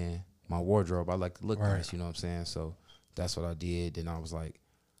invest in my wardrobe. I like to look nice, you know what I'm saying? So that's what I did. Then I was like,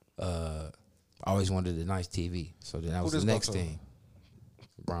 I always wanted a nice TV. So then that was the next thing.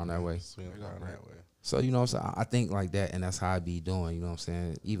 Brown that way. Swing around that way. So, so I think like that, and that's how I be doing, you know what I'm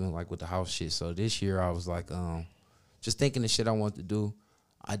saying? Even like with the house shit. So this year I was like, just thinking the shit I want to do.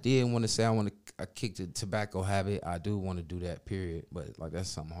 I did want to say I kick the tobacco habit. I do want to do that, period. But like that's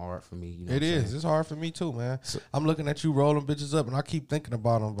something hard for me. You know It is. It's hard for me too, man. So, I'm looking at you rolling bitches up, and I keep thinking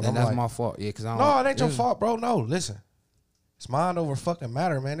about them. But and I'm that's my fault. Yeah, because I don't. No, it ain't your fault, bro. No, listen. It's mind over fucking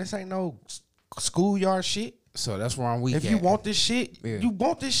matter, man. This ain't no schoolyard shit. So that's where I'm weak If you want this shit, you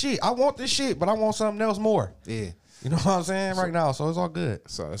want this shit. I want this shit, but I want something else more. Yeah. You know what I'm saying? Right now, so it's all good.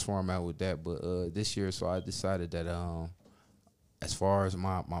 So that's where I'm at with that. But this year, so I decided that as far as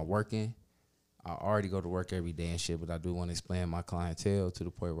my working, I already go to work every day and shit, but I do want to expand my clientele to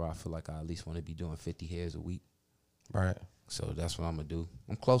the point where I feel like I at least want to be doing 50 heads a week. Right. So that's what I'm going to do.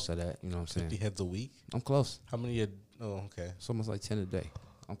 I'm close to that, you know what I'm saying? 50 heads a week? I'm close. How many? Oh, okay. It's almost like 10 a day.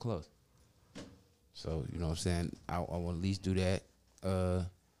 I'm close. So, you know what I'm saying? I want to at least do that.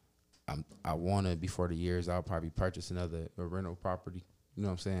 I want to, before the years, I'll probably purchase a rental property. You know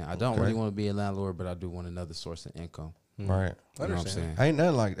what I'm saying? I don't really want to be a landlord, but I do want another source of income. Right. You know what I'm saying? Ain't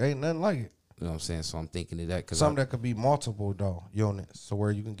nothing like it. You know what I'm saying? So I'm thinking of that. Something that could be multiple, though, units. So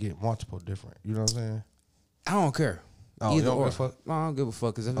where you can get multiple different. You know what I'm saying? I don't care. Oh, Either you don't or. give a fuck? No, I don't give a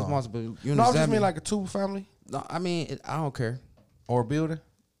fuck. Because if it's multiple units, No, I just mean like a two-family No, I mean, I don't care. or a building.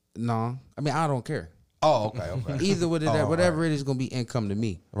 No, I mean, I don't care. Oh, okay. Either with it, Oh, whatever it is, gonna be income to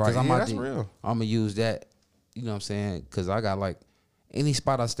me. Right. I'm Yeah, out that's there- real. I'm gonna use that. You know what I'm saying? Because I got like any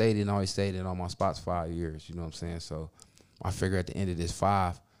spot I stayed in, I always stayed in on my spots 5 years. You know what I'm saying? So I figure at the end of this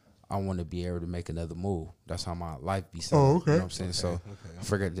 5, I want to be able to make another move. That's how my life be set. Oh, You okay. know what I'm saying? So I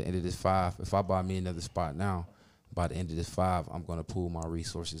figure at the end of this 5, if I buy me another spot now, by the end of this 5, I'm gonna pool my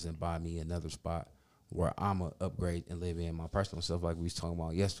resources and buy me another spot where I'ma upgrade and live in my personal stuff like we was talking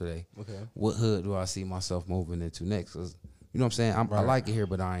about yesterday. Okay. What hood do I see myself moving into next? 'Cause, you know what I'm saying? I Right. like it here,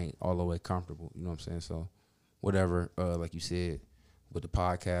 but I ain't all the way comfortable. You know what I'm saying? So whatever, like you said, with the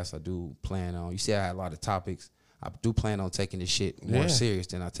podcast, I do plan on, you see I had a lot of topics. I do plan on taking this shit more Yeah. serious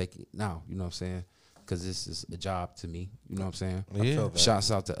than I take it now. You know what I'm saying? Because this is a job to me. You know what I'm saying? Yeah. felt that.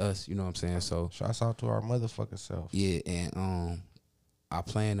 Shouts out to us. You know what I'm saying? So Shouts out to our motherfucking self. yeah, and I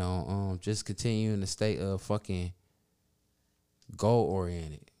plan on just continuing to stay fucking goal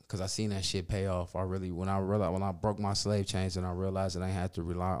oriented, cause I seen that shit pay off. When I broke my slave chains and I realized that I had to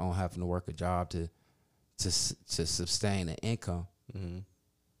rely on having to work a job to sustain an income. Mm-hmm.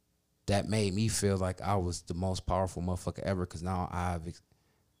 That made me feel like I was the most powerful motherfucker ever, cause now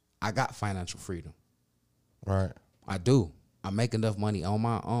I got financial freedom. Right. I do. I make enough money on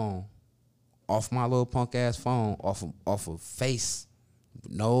my own, off my little punk ass phone, off of face,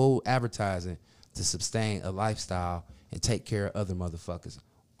 no advertising, to sustain a lifestyle and take care of other motherfuckers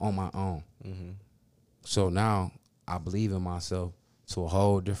on my own. Mm-hmm. So now I believe in myself to a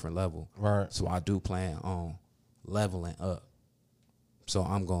whole different level. Right. So I do plan on leveling up. So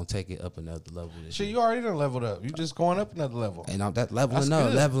I'm gonna take it up another level this Shit, year. you already done leveled up. You just going up another level. And I'm that That's leveling up,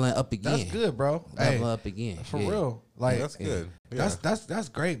 good. leveling up again. That's good, bro. Leveling Hey, up again. for Yeah. real. Like That's good. Yeah. That's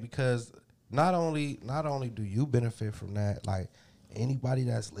great, because not only do you benefit from that, like anybody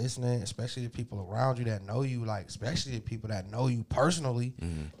that's listening, especially the people around you that know you, like especially the people that know you personally,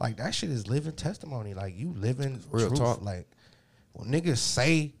 like that shit is living testimony. Like you living Real truth. talk. Like when niggas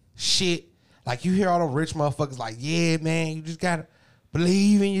say shit, like you hear all them rich motherfuckers like, yeah, man, you just gotta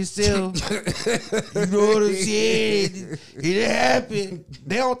believe in yourself. You know what I'm saying? It happened.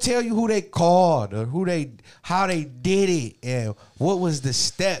 They don't tell you who they called or how they did it and what was the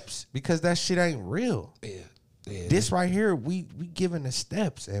steps, because that shit ain't real. Yeah. This right here, we giving the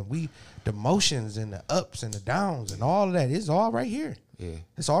steps and the motions and the ups and the downs and all of that. It's all right here. Yeah.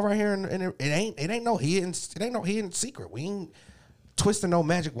 It's all right here, and it ain't no hidden secret. We ain't twisting no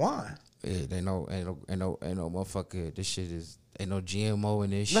magic wand. Yeah, ain't no motherfucker. This shit is ain't no GMO in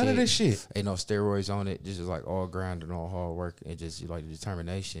this shit. None of this shit. Ain't no steroids on it. This is like all grind and all hard work and just like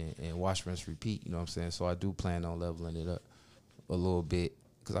determination and wash, rinse, repeat. You know what I'm saying? So I do plan on leveling it up a little bit,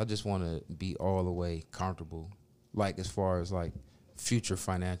 because I just want to be all the way comfortable, like as far as like future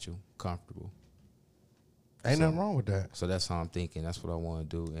financial comfortable. Ain't nothing wrong with that. So that's how I'm thinking. That's what I want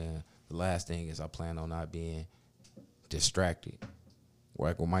to do. And the last thing is I plan on not being distracted.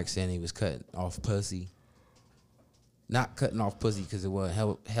 Like when Mike said he was cutting off pussy. Not cutting off pussy because it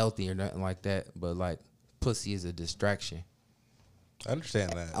wasn't healthy or nothing like that, but like pussy is a distraction I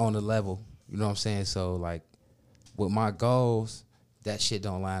understand that. on the level. You know what I'm saying? So like with my goals, that shit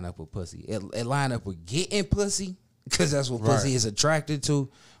don't line up with pussy. It line up with getting pussy, because that's what pussy Right. is attracted to.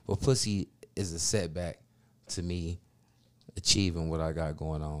 But pussy is a setback to me achieving what I got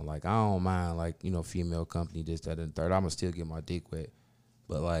going on. Like I don't mind, like, you know, female company, this, that, and the third. I'ma still get my dick wet.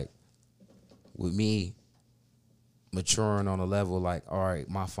 But like with me maturing on a level, like, all right,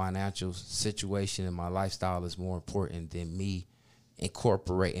 my financial situation and my lifestyle is more important than me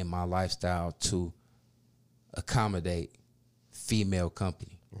incorporating my lifestyle to accommodate female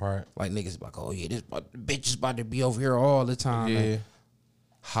company. Right. Like niggas like, oh yeah, this bitch is about to be over here all the time. Yeah. Like,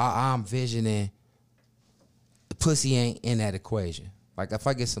 how I'm visioning, the pussy ain't in that equation. Like if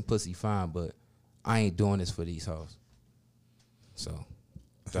I get some pussy, fine, but I ain't doing this for these hoes. So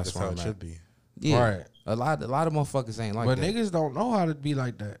that's where how I'm it at. should be. Yeah, Right. a lot of motherfuckers ain't like But that. niggas don't know how to be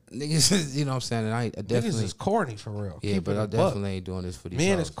like that. Niggas, you know what I'm saying? And I Niggas definitely, is corny for real. yeah, Keep but it I a buck. definitely ain't doing this for these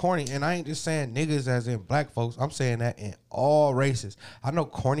Men hoes. is corny, and I ain't just saying niggas as in black folks. I'm saying that in all races. I know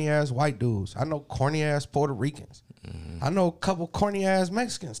corny ass white dudes. I know corny ass Puerto Ricans. I know a couple corny ass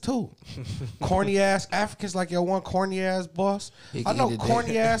Mexicans too. Corny ass Africans like your one corny ass boss. He I can know eat it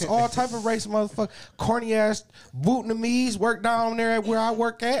corny ass all type of race motherfucker. Corny ass Vietnamese work down there where I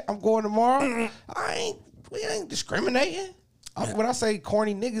work at. I'm going tomorrow. We ain't discriminating. When I say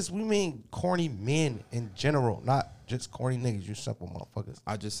corny niggas, we mean corny men in general, not just corny niggas. You simple motherfuckers.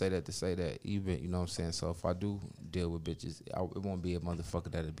 I just say that to say that even, you know what I'm saying? So if I do deal with bitches, it won't be a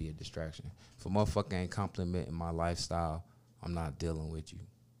motherfucker that'll be a distraction. If a motherfucker ain't complimenting my lifestyle, I'm not dealing with you.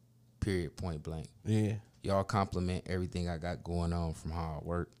 Period, point blank. Yeah. Y'all compliment everything I got going on, from how I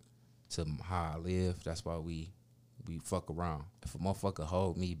work to how I live. That's why we fuck around. If a motherfucker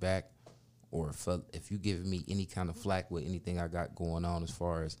hold me back, or if you giving me any kind of flack with anything I got going on, as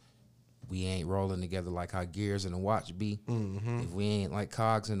far as we ain't rolling together like how gears in the watch be. If we ain't like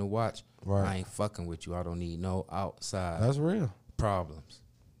cogs in the watch, I ain't fucking with you. I don't need no outside That's real. problems.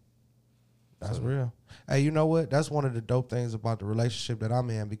 That's real. Hey, you know what? That's one of the dope things about the relationship that I'm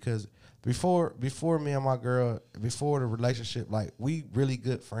in, because before me and my girl, before the relationship, like, we really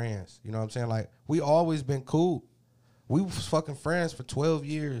good friends. You know what I'm saying? Like, we always been cool. We was fucking friends for 12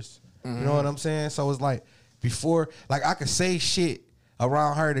 years. You know what I'm saying? So it's like, before, like, I could say shit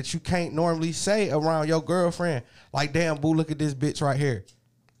around her that you can't normally say around your girlfriend. Like, damn, boo, look at this bitch right here.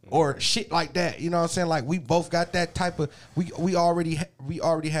 Or shit like that. You know what I'm saying? Like, we both got that type of, we already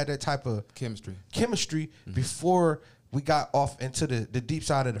had that type of chemistry before we got off into the deep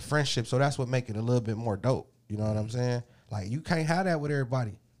side of the friendship. So that's what make it a little bit more dope. You know what I'm saying? Like, you can't have that with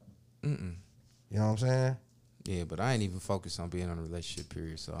everybody. You know what I'm saying? Yeah, but I ain't even focused on being on a relationship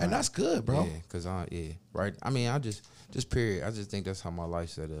period. So And that's good, bro. Yeah, cause right. I mean, I just period. I just think that's how my life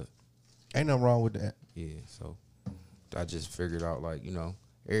set up. Ain't nothing wrong with that. Yeah, so I just figured out, like, you know,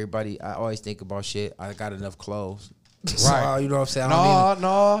 everybody. I always think about shit. I got enough clothes, Right. So, you know what I'm saying?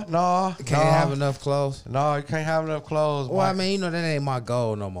 No. Can't have enough clothes. No, you can't have enough clothes. Well, I Mike. mean, you know, that ain't my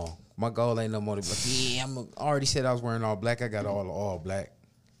goal no more. My goal ain't no more to be like, yeah, I already said I was wearing all black. I got all black.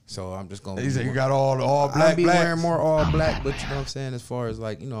 So I'm just gonna. He said you got all black. I'll be blacks. wearing more all black, but you know what I'm saying. As far as,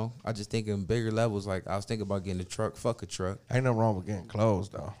 like, you know, I just think in bigger levels. Like, I was thinking about getting a truck. Fuck a truck. Ain't nothing wrong with getting clothes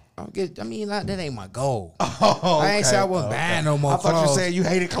though. I mean, that ain't my goal. Oh, I ain't say I wasn't buying no more I thought clothes. you said you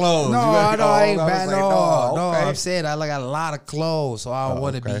hated clothes. No, I ain't buying no. No, okay. I'm saying I got a lot of clothes, so I don't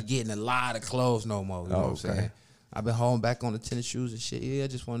want to okay. be getting a lot of clothes no more. You know what I'm Okay. saying? I've been holding back on the tennis shoes and shit. Yeah, I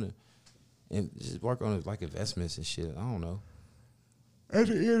just want to just work on like investments and shit. I don't know. At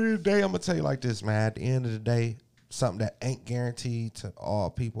the end of the day, I'm gonna tell you like this, man. At the end of the day, something that ain't guaranteed to all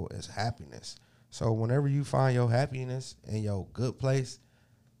people is happiness. So whenever you find your happiness in your good place,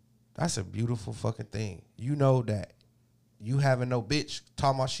 that's a beautiful fucking thing. You know that you having no bitch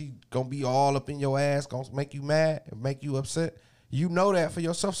talking about she gonna be all up in your ass, gonna make you mad and make you upset. You know that for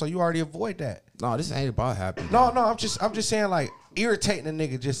yourself, so you already avoid that. No, this ain't about happiness. No, I'm just saying, like, irritating a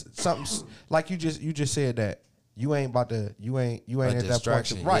nigga, just something like you just said that. You ain't about to. You ain't at that point.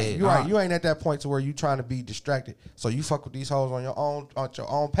 Distraction, Right. yeah. You right. You ain't at that point to where you trying to be distracted. So you fuck with these hoes on your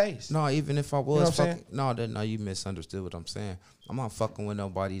own pace. No, even if I was what I'm fucking, no, you misunderstood what I'm saying. I'm not fucking with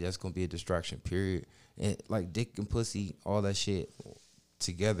nobody that's gonna be a distraction. Period. And like dick and pussy, all that shit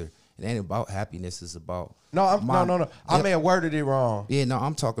together. It ain't about happiness. It's about No. I may have worded it wrong. Yeah, no,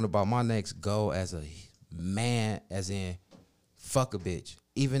 I'm talking about my next goal as a man, as in fuck a bitch.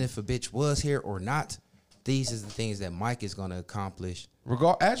 Even if a bitch was here or not, these is the things that Mike is gonna accomplish.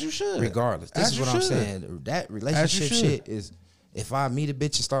 As you should. Regardless. This As is you what I'm should. saying. That relationship should. shit is, if I meet a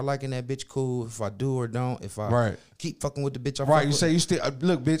bitch and start liking that bitch, cool. If I do or don't, if I Right. keep fucking with the bitch, I Right. fuck You with. say you still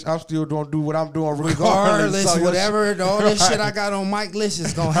look, bitch. I'm still gonna do what I'm doing Regardless, So your whatever, all this Right. shit I got on Mike list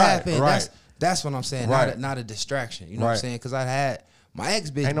is gonna Right, happen. right. That's what I'm saying. Right. Not a distraction. You know what I'm Right. saying? Because I had my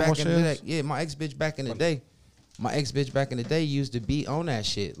ex bitch Ain't no more back in the day. shells? Yeah, my ex bitch back in the day. My ex bitch back in the day used to be on that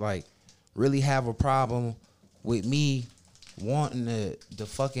shit. Like, really have a problem with me wanting to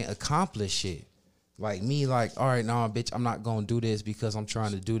fucking accomplish shit. Like me, like, all right, nah, bitch, I'm not gonna do this because I'm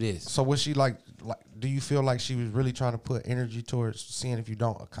trying to do this. So was she like? Do you feel like she was really trying to put energy towards seeing if you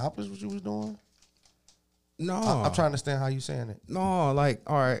don't accomplish what you was doing? No, I'm trying to understand how you saying it. No, like,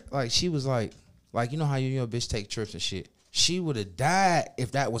 all right, like she was like, you know how you and your bitch take trips and shit. She would have died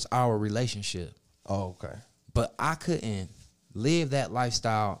if that was our relationship. Oh, okay. But I couldn't live that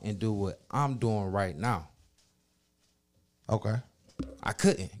lifestyle and do what I'm doing right now. Okay. I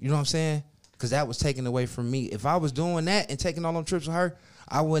couldn't. You know what I'm saying? Because that was taken away from me. If I was doing that and taking all them trips with her,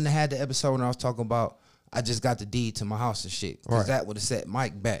 I wouldn't have had the episode when I was talking about I just got the deed to my house and shit. Because Right. that would have set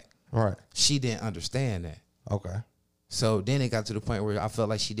Mike back. Right. She didn't understand that. Okay. So then it got to the point where I felt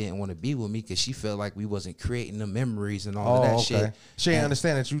like she didn't want to be with me because she felt like we wasn't creating the memories and all of that shit. She ain't And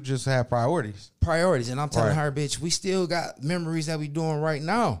understand that you just have priorities. priorities. And I'm telling Right. her, bitch, we still got memories that we doing right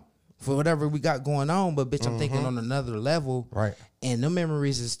now for whatever we got going on. But bitch, I'm thinking on another level. Right. And the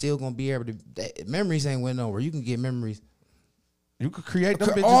memories is still gonna be able to. Memories ain't went nowhere. You can get memories You could create them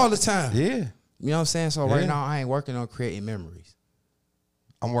bitches. all the time. Yeah. You know what I'm saying? So Yeah. right now I ain't working on creating memories.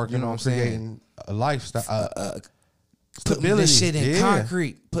 I'm working You know on what I'm saying? creating a lifestyle. Putting Stability. this shit in Yeah.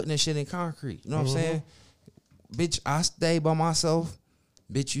 concrete. Putting this shit in concrete. You know what I'm saying? Bitch, I stay by myself.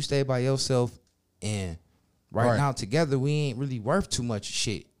 Bitch, you stay by yourself. And right Right. now together we ain't really worth too much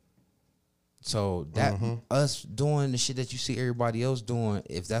shit. So that us doing the shit that you see everybody else doing,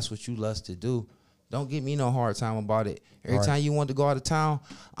 if that's what you lust to do, don't give me no hard time about it. Every Right. time you want to go out of town,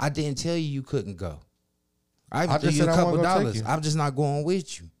 I didn't tell you couldn't go. I I threw just you a said I couple wanna go take dollars. you. I'm just not going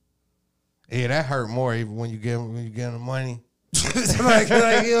with you. Yeah, that hurt more even when you get the money. like, you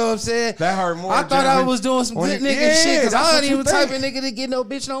know what I'm saying? That hurt more. I thought I Jeremy. was doing some When good you- nigga yeah, shit because that's I what ain't you even the type think. of nigga to get no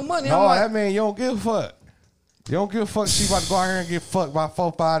bitch no money. No, I'm like, that man, you don't give a fuck. You don't give a fuck. She about to go out here and get fucked by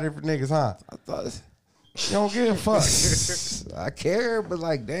 4-5 different niggas, huh? I thought You don't give a fuck. I care, but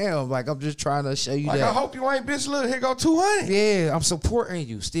like, damn, like I'm just trying to show you Like, that. I hope you ain't bitch. Look, here go 200. Yeah, I'm supporting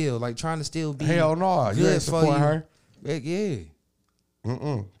you still, like trying to still be. Hell no, you good ain't for support you. her. Yeah.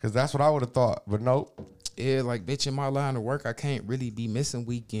 Because that's what I would have thought. But nope. Yeah, like bitch, in my line of work, I can't really be missing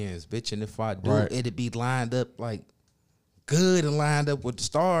weekends, bitch. And if I do, Right. it'd be lined up like good and lined up with the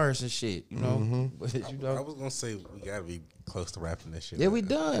stars and shit, you know. But you I know, was gonna say we gotta be close to wrapping this shit. yeah, up. we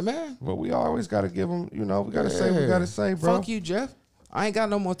done, man. But we always got to give them, we got to say what we got to say, bro. Fuck you, Jeff. I ain't got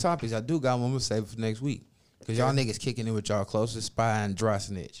no more topics. I do got one. I'm gonna save it for next week because y'all niggas kicking in with y'all closest spy and dry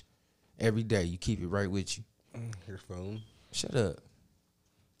snitch every day. You keep it right with you. Your phone. Shut up.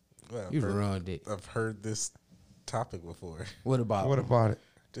 Well, You ruined it. I've heard this topic before. What about? What about it?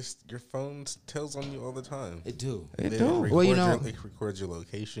 Just your phone tells on you all the time. It do It It do. Well, you know- it records your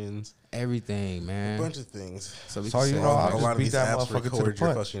locations, everything, a man. bunch of things. So we So can you say know, all I'll that. A just lot of beat these that apps motherfucker to the record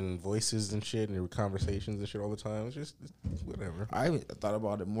your punch. fucking voices and shit and your conversations and shit all the time. It's just whatever. I even thought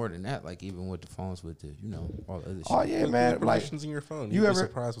about it more than that. Like even with the phones, with the all the other shit. Oh, yeah, Look man. at the Like, permissions in your phone. you You'd ever- be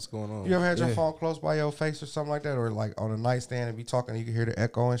surprised what's going on. you ever had your Yeah. phone close by your face or something like that? Or like on a nightstand and be talking and you can hear the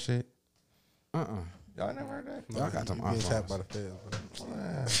echo and shit? Y'all never heard that? Y'all got them You being iPhones. tapped by the feds.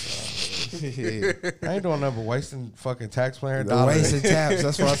 I ain't doing nothing but wasting fucking taxpayer The dollars. wasting taps.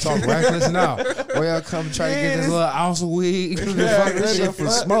 That's why I talk reckless now. Or y'all come try to get this little ounce of weed. Fuck this shit for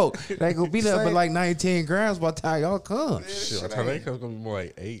smoke. They ain't gonna be nothing but like 19 grams by the time y'all come. Shit, by the time they come, it's gonna be more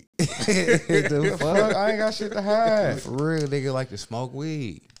like 8. The Fuck, I ain't got shit to hide. For real, nigga like to smoke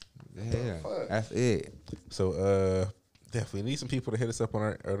weed. Yeah, that's it. So definitely need some people to hit us up on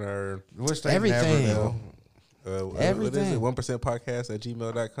our Wish they Everything. never know. what is Everything. it?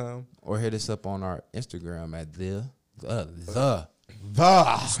 1%podcast@gmail.com. Or hit us up on our Instagram at the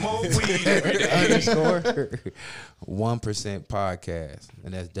underscore 1% podcast,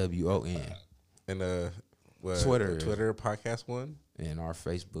 and that's WON. And Twitter. Twitter podcast 1. And our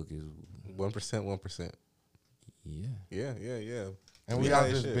Facebook is 1%. yeah. Yeah. And we high out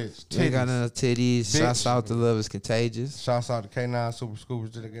as this shit. bitch. We got Titties. enough titties. Bitch. Shouts out to Love is Contagious. Shouts out to K9 Super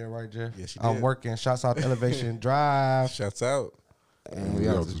Scoopers. Did I get it right, Jeff? Yes, you I'm did. working. Shouts out to Elevation Drive. Shouts out. And we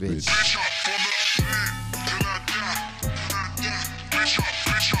out this bitch.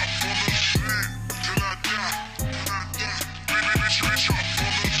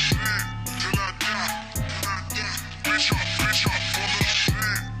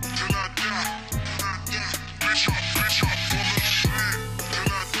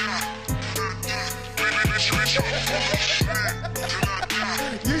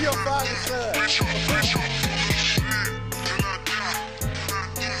 You your father's son.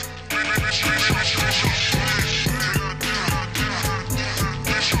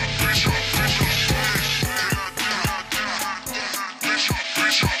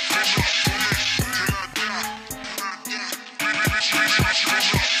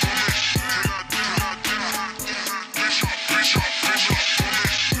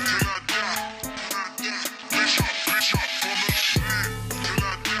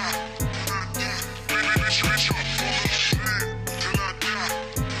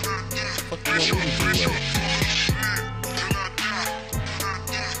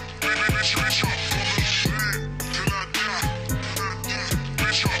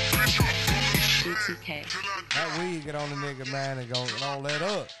 BTK. That weed get on the nigga, man, and don't let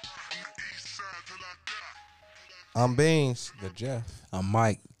up. I'm Beans, The Jeff. I'm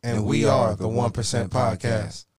Mike. and we are the 1% Podcast.